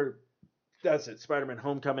 Trying to remember. That's it. Spider-Man: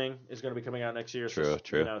 Homecoming is going to be coming out next year. True.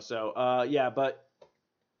 So yeah, but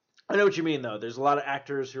I know what you mean though. There's a lot of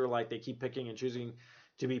actors who are like, they keep picking and choosing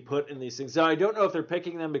to be put in these things. Now I don't know if they're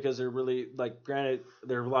picking them because they're really, like, granted,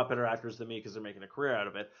 they're a lot better actors than me because they're making a career out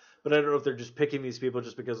of it. But I don't know if they're just picking these people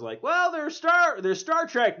just because, like, well, they're Star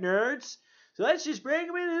Trek nerds, so let's just bring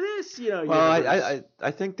them into this. Well,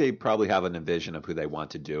 I think they probably have a vision of who they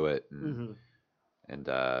want to do it, and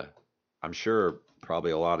I'm sure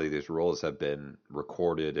probably a lot of these roles have been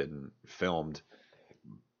recorded and filmed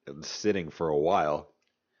and sitting for a while.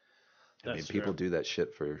 People do that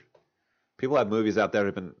shit for. People have movies out there that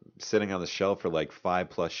have been sitting on the shelf for like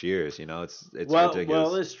 5+ years. It's ridiculous.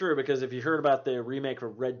 Well, it's true, because if you heard about the remake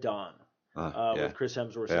of Red Dawn with Chris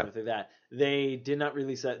Hemsworth and everything like that, they did not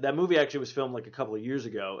release that. That movie actually was filmed like a couple of years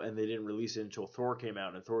ago, and they didn't release it until Thor came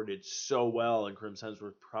out, and Thor did so well, and Chris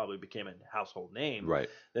Hemsworth probably became a household name, right?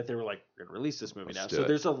 That they were like, we're going to release this movie now. Let's do So it.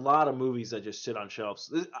 there's a lot of movies that just sit on shelves.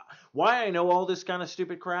 Why I know all this kind of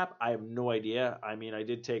stupid crap, I have no idea. I mean, I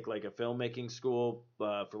did take like a filmmaking school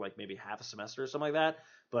for like maybe half a semester or something like that.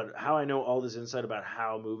 But how I know all this insight about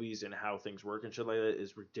how movies and how things work and shit like that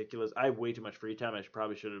is ridiculous. I have way too much free time. I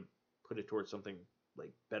probably should have put it towards something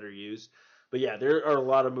like better use. But yeah, there are a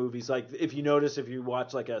lot of movies. Like, if you notice, if you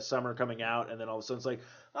watch like a summer coming out, and then all of a sudden it's like,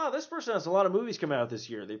 oh, this person has a lot of movies coming out this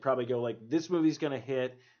year. They probably go like, this movie's gonna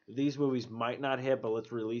hit. These movies might not hit, but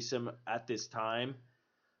let's release them at this time.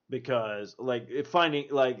 Because like, if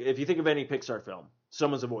you think of any Pixar film,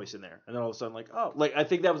 someone's a voice in there, and then all of a sudden like, oh, like I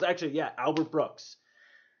think that was actually Albert Brooks.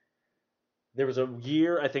 There was a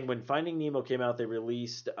year, I think, when Finding Nemo came out, they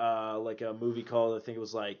released like a movie called, I think it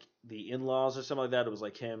was like The In-Laws or something like that. It was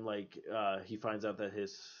like him, like he finds out that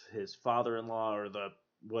his father-in-law or the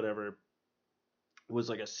whatever was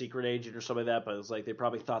like a secret agent or something like that. But it was like they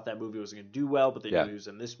probably thought that movie wasn't going to do well, but they knew he was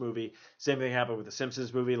in this movie. Same thing happened with the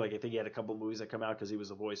Simpsons movie. Like I think he had a couple movies that come out because he was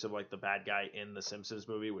the voice of like the bad guy in the Simpsons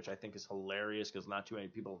movie, which I think is hilarious because not too many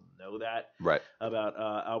people know that right about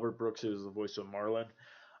Albert Brooks, who was the voice of Marlin.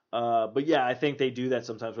 But yeah, I think they do that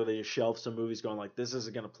sometimes where they just shelve some movies going like, this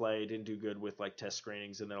isn't going to play. It didn't do good with like test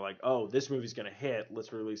screenings. And they're like, oh, this movie's going to hit.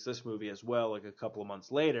 Let's release this movie as well like a couple of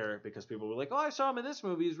months later because people were like, oh, I saw him in this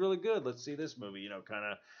movie. He's really good. Let's see this movie, kind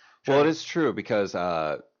of. Well, it is true because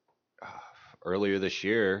earlier this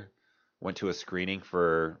year, went to a screening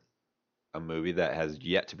for a movie that has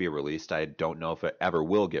yet to be released. I don't know if it ever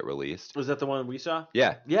will get released. Was that the one we saw?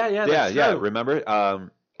 Yeah. Yeah, that's yeah. true. Remember?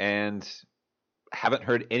 And haven't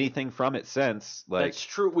heard anything from it since. Like, That's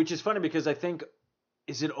true, which is funny because I think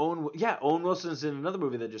is it Owen? Yeah, Owen Wilson's in another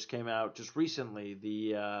movie that just came out just recently.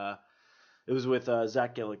 It was with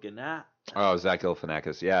Zach Galifianakis. oh, Zach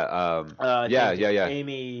Galifianakis. Yeah. I Yeah. think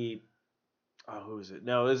Amy. Oh, who is it?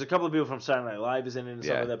 No, there's a couple of people from Saturday Night Live is in it and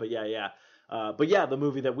stuff Yeah. like that. But yeah. But yeah, the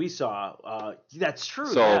movie that we saw, that's true.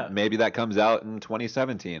 So yeah. maybe that comes out in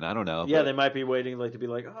 2017. I don't know. Yeah, but- they might be waiting like to be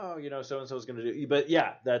like, oh, so and so's gonna do. But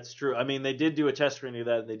yeah, that's true. I mean, they did do a test screening of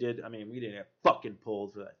that. And they did. I mean, we didn't get fucking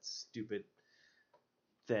pulled for that stupid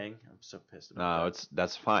thing. I'm so pissed about No, that.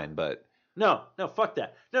 that's fine, but No, fuck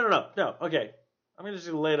that. No. Okay, I'm just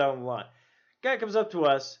gonna lay it out on the line. Guy comes up to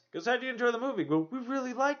us, goes, "How'd you enjoy the movie?" Well, we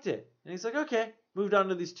really liked it. And he's like, "Okay." Moved on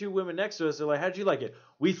to these two women next to us. They're like, "How'd you like it?"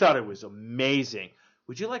 We thought it was amazing.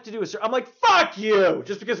 Would you like to do a? I'm like, "Fuck you!"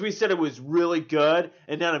 Just because we said it was really good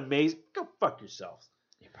and not amazing, go fuck yourself.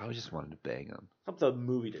 you probably just wanted to bang him. Up the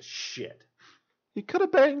movie to shit. He could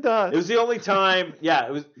have banged us. It was the only time. Yeah,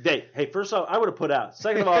 it was. Hey, first off, I would have put out.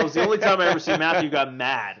 Second of all, it was the only time I ever seen Matthew got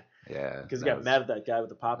mad Yeah, because he that got was- mad at that guy with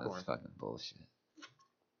the popcorn. That's fucking bullshit.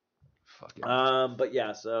 Fuck it. But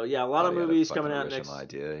yeah, so yeah, a lot of He had a movies fucking coming out original next.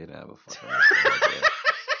 idea. He didn't have a fucking original idea.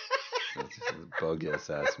 That's just a bogus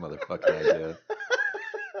ass motherfucking idea.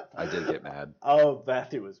 I did get mad. Oh,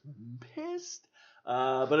 Matthew was pissed.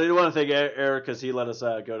 But I do want to thank Eric because he let us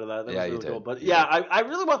go to that. That Yeah, was you really cool. did. But You yeah, did. I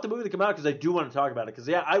really want the movie to come out because I do want to talk about it.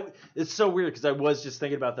 Because it's so weird because I was just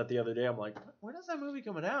thinking about that the other day. I'm like, when is that movie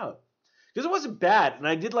coming out? Because it wasn't bad, and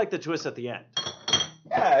I did like the twist at the end.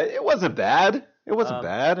 Yeah, it wasn't bad. It wasn't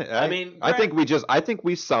bad. I think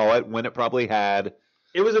we saw it when it probably had.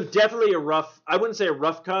 It was definitely a rough. I wouldn't say a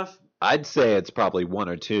rough cuff. I'd say it's probably one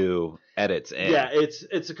or two edits in. Yeah,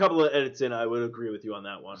 it's a couple of edits in. I would agree with you on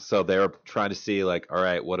that one. So they were trying to see like, all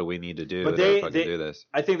right, what do we need to do But to they- fucking they- do this?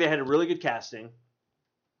 I think they had a really good casting.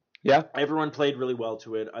 Yeah. Everyone played really well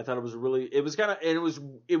to it. I thought it was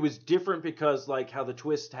it was different because like how the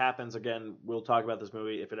twist happens. Again, we'll talk about this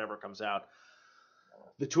movie if it ever comes out.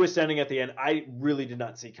 The twist ending at the end, I really did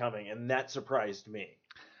not see coming, and that surprised me.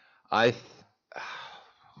 I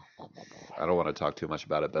don't want to talk too much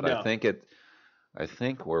about it, but No. I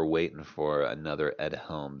think we're waiting for another Ed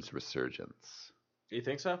Helms resurgence. You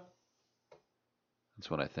think so? That's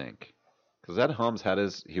what I think. Because Ed Helms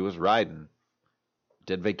he was riding,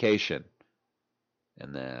 did Vacation,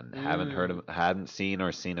 and then hadn't seen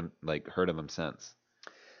him heard of him since.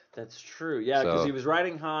 That's true. Yeah, because So- he was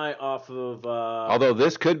riding high off of. Although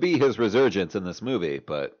this could be his resurgence in this movie,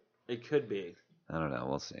 but it could be. I don't know.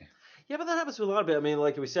 We'll see. Yeah, but that happens to a lot of it. I mean,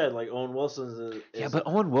 like we said, like Owen Wilson's. Yeah, but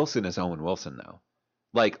Owen Wilson is Owen Wilson, though.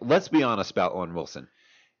 Like, let's be honest about Owen Wilson.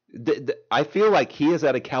 I feel like he is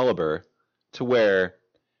at a caliber to where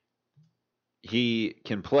he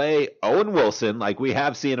can play Owen Wilson, like we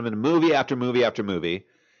have seen him in movie after movie after movie.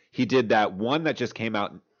 He did that one that just came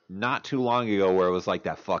out not too long ago where it was like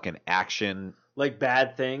that fucking action. like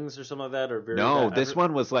Bad Things or something like that, or very. No, bad. this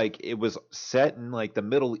one was like, it was set in like the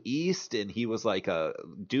Middle East, and he was like a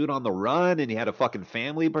dude on the run, and he had a fucking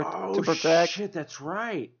family to protect. Shit, that's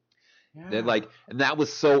right. Yeah. And that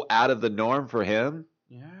was so out of the norm for him.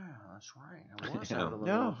 Yeah, that's right. It was You out know, of the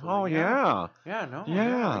yeah. norm for Oh me. yeah. Yeah, no.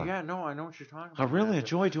 Yeah. Yeah, no, I know what you're talking I about. really Matthew.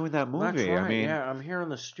 enjoy doing that movie. That's right. I mean, yeah, I'm here in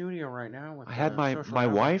the studio right now with. I had Social my Hour.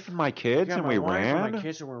 wife and my kids, Yeah, and my we wife and ran. my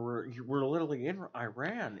kids, and we're literally in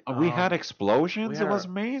Iran. We had we explosions. had It was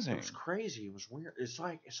our- amazing. It was crazy. It was weird. It's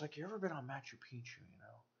like you ever been on Machu Picchu, you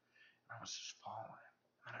know? And I was just falling,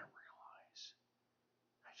 and I realized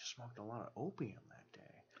I just smoked a lot of opium that day.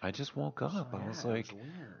 I just woke up. So, I was yeah, it like,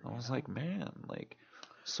 weird, I you was know? like, man, like,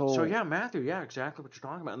 so. So yeah, Matthew, yeah, exactly what you're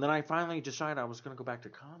talking about. And then I finally decided I was going to go back to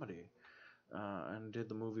comedy, and did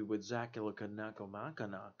the movie with Zach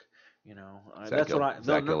Galifianakis. You know, that's what I.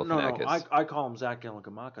 Zach No. Galifianakis. I call him Zach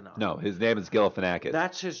Galifianakis. No, his name is Galifianakis.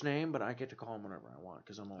 That's his name, but I get to call him whatever I want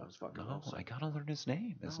because I'm always fucking. No, Wilson. I gotta learn his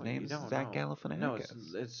name. His No, name you is don't, Zach no. Galifianakis. No,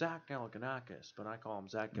 it's Zach Galifianakis, but I call him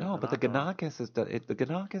Zach Galifianakis. No, but the Ganakis is the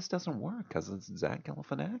Ganakis doesn't work because it's Zach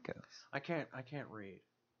Galifianakis. I can't read.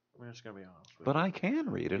 I'm just gonna be honest with But you. I can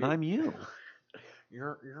read, and I'm you.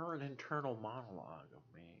 You're an internal monologue of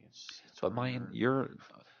me. It's But weird.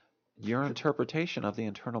 Your interpretation of the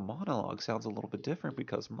internal monologue sounds a little bit different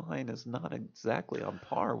because mine is not exactly on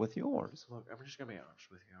par with yours. Look, I'm just gonna be honest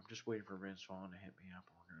with you. I'm just waiting for Vince Vaughn to hit me up.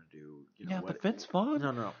 We're gonna do, Yeah, what? but Vince Vaughn.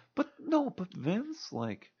 No. But Vince,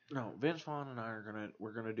 like, No, Vince Vaughn and I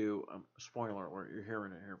we're gonna do. Spoiler alert! You're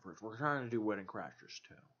hearing it here first. We're trying to do Wedding Crashers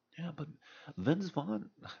too. yeah, but Vince Vaughn.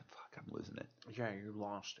 Fuck, I'm losing it. Yeah, you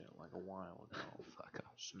lost it like a while ago. Fuck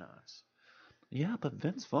off. It's nuts. Yeah, but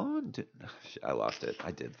Vince Vaughn. I lost it.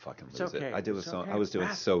 I did fucking lose It's okay. it. I did. It's So okay. I was doing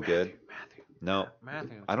Matthew, so good. Matthew. No,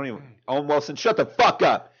 Matthew. I don't even. okay. Owen Wilson, shut the fuck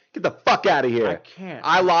up. Get the fuck out of here. I can't.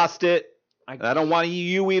 I lost it. I And I don't want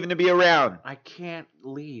you even to be around. I can't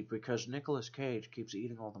leave because Nicolas Cage keeps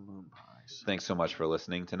eating all the moon pies. Thanks so much for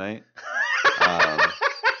listening tonight.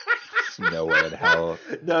 There's no way in hell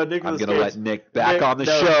No, I'm Nicolas going to Cage. let Nick back Nick- on the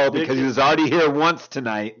no, show Nick because he is- was already here once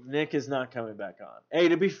tonight. Nick is not coming back on. Hey,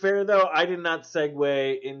 to be fair though, I did not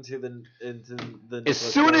segue into the As Nicolas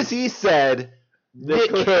soon as Cage. he said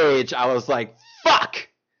Nick Nicolas- Cage, I was like, fuck.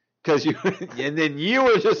 Because you, and then you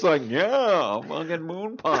were just like, yeah, fucking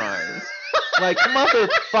moon pies. Like,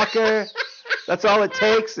 motherfucker. That's all it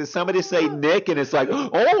takes is somebody say Nick and it's like,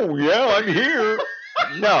 oh, yeah, I'm here.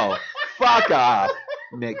 No, fuck off,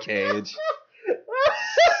 Nick Cage.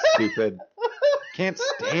 Stupid. Can't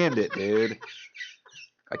stand it, dude.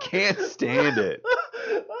 I can't stand it.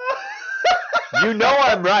 You know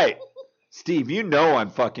I'm right. Steve, you know I'm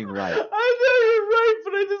fucking right. I know you're right,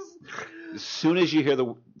 but I just As soon as you hear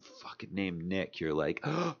the fucking name Nick, you're like,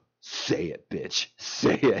 oh, say it, bitch.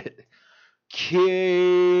 Say it.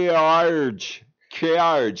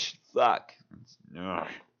 Carge. Fuck. Ugh.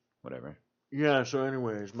 Whatever. Yeah, so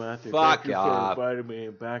anyways, Matthew, Fuck thank you off. for inviting me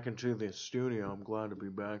back into the studio. I'm glad to be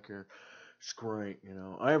back here. It's great, you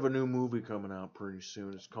know. I have a new movie coming out pretty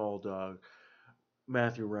soon. It's called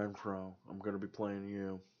Matthew Renfro. I'm going to be playing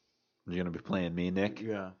you. You're gonna be playing me, Nick?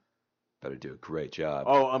 Yeah. Better do a great job.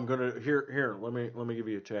 Oh, I'm going to here, let me give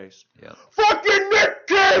you a taste. Yeah. Fucking Nick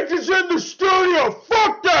Cage is in the studio.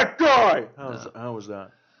 Fuck that guy. How was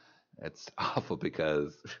that? It's awful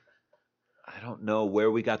because I don't know where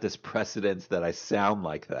we got this precedence that I sound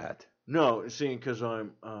like that. No, see, cuz I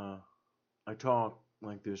talk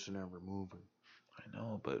like this in every movie. I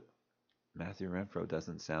know, but Matthew Renfro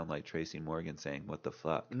doesn't sound like Tracy Morgan saying "What the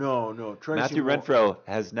fuck." No, Tracy Matthew Mor- Renfro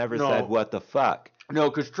has never No. said "What the fuck." No,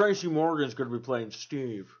 because Tracy Morgan's going to be playing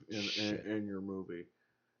Steve Shit. in your movie,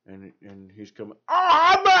 and he's coming. Oh,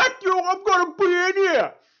 I'm Matthew. I'm going to be in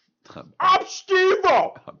here. I'm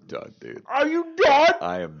Steve-O. I'm done, dude. Are you done?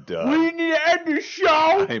 I am We done. need to end the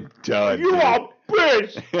show. I'm done. You dude. are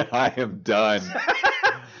bitch. I am done.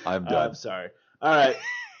 I'm done. I'm sorry. All right.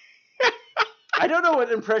 I don't know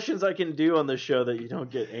what impressions I can do on this show that you don't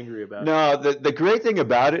get angry about. No, the great thing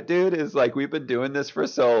about it, dude, is like we've been doing this for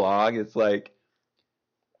so long. It's like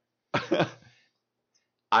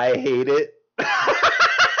I hate it,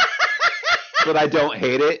 but I don't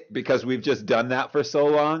hate it because we've just done that for so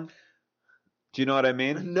long. Do you know what I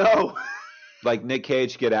mean? No. Like Nick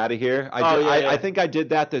Cage, get out of here. Yeah. I think I did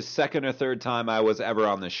that the second or third time I was ever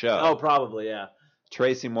on the show. Oh, probably, yeah.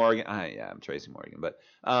 Tracy Morgan. Yeah, I'm Tracy Morgan, but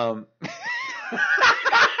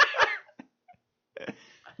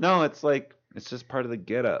no, it's like it's just part of the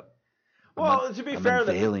get up. Well, to be I'm fair,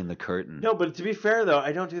 though, unveiling the curtain. no, but to be fair though,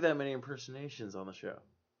 I don't do that many impersonations on the show.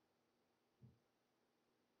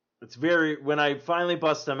 It's when I finally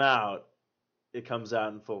bust them out, it comes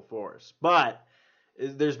out in full force. But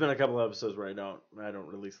there's been a couple of episodes where I don't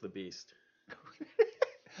release the beast.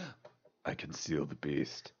 I conceal the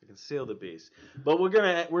beast. I conceal the beast. But we're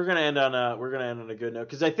gonna end on a good note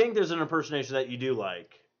because I think there's an impersonation that you do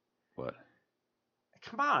like. What?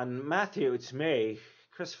 Come on, Matthew, it's me,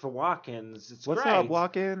 Christopher Walken. It's What's great. up,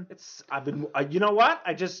 walk in? I've been. You know what?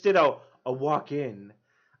 I just did a walk in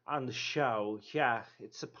on the show. Yeah,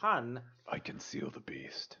 it's a pun. I conceal the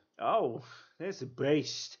beast. Oh, there's a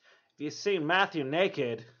beast. Have you seen Matthew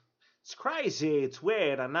naked? It's crazy. It's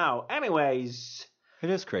weird. I know. Anyways, It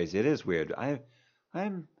is crazy. It is weird.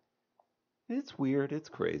 I'm. It's weird. It's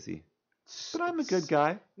crazy. But I'm a good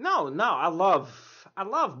guy. No. I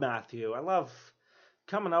love Matthew. I love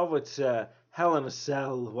coming over to Hell in a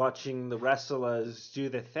Cell, watching the wrestlers do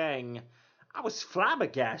their thing. I was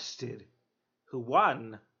flabbergasted. Who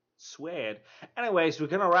won? Sweared. Anyways, we're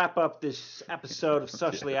gonna wrap up this episode of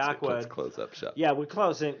Socially Let's Awkward. close up shop. Yeah, we're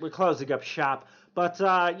closing up shop. But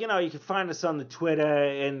you can find us on the Twitter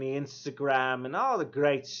and the Instagram and all the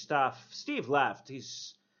great stuff. Steve left.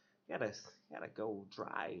 He's gotta go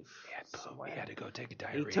drive. somewhere. He had to go take a He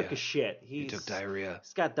diarrhea. took a shit. He took diarrhea.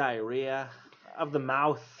 He's got diarrhea of the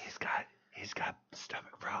mouth. He's got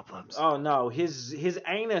stomach problems. Oh no, his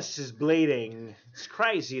anus is bleeding. It's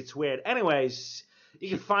crazy. It's weird. Anyways, you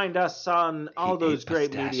can find us on all He those ate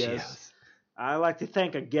great pistachios. medias. I like to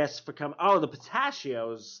thank our guests for coming. Oh, the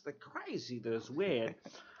pistachios. They're crazy. They're weird.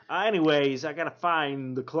 Anyways, I gotta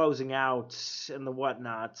find the closing out and the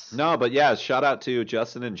whatnots. No, but yeah, shout out to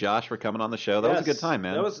Justin and Josh for coming on the show. That was a good Yes, time,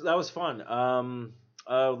 man. That was fun.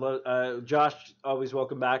 Josh, always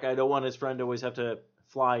welcome back. I don't want his friend to always have to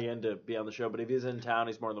fly in to be on the show, but if he's in town,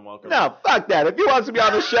 he's more than welcome. No, fuck that. If he wants to be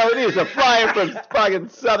on the show, he needs to fly in from fucking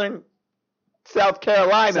South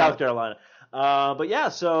Carolina. South Carolina. But yeah,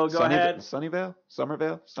 so go ahead. Sunnyvale?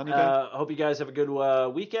 Sunnyvale? Hope you guys have a good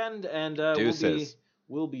weekend, and Deuces.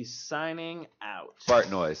 we'll be signing out.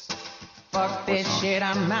 Fart noise. Fuck this shit,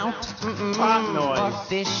 I'm out. Fart noise. Fuck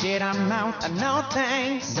this shit, I'm out. No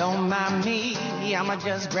thanks, don't mind me. I'ma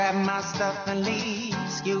just grab my stuff and leave.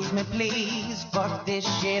 Excuse me, please. Fuck this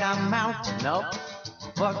shit, I'm out. Nope.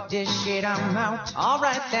 Fuck this shit, I'm out.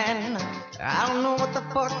 Alright then. I don't know what the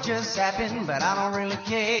fuck just happened, but I don't really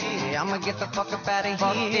care. I'ma get the fuck up out of here.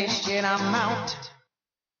 Fuck this shit, I'm out.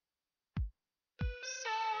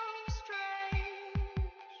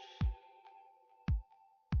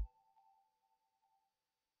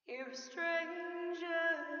 You're strange.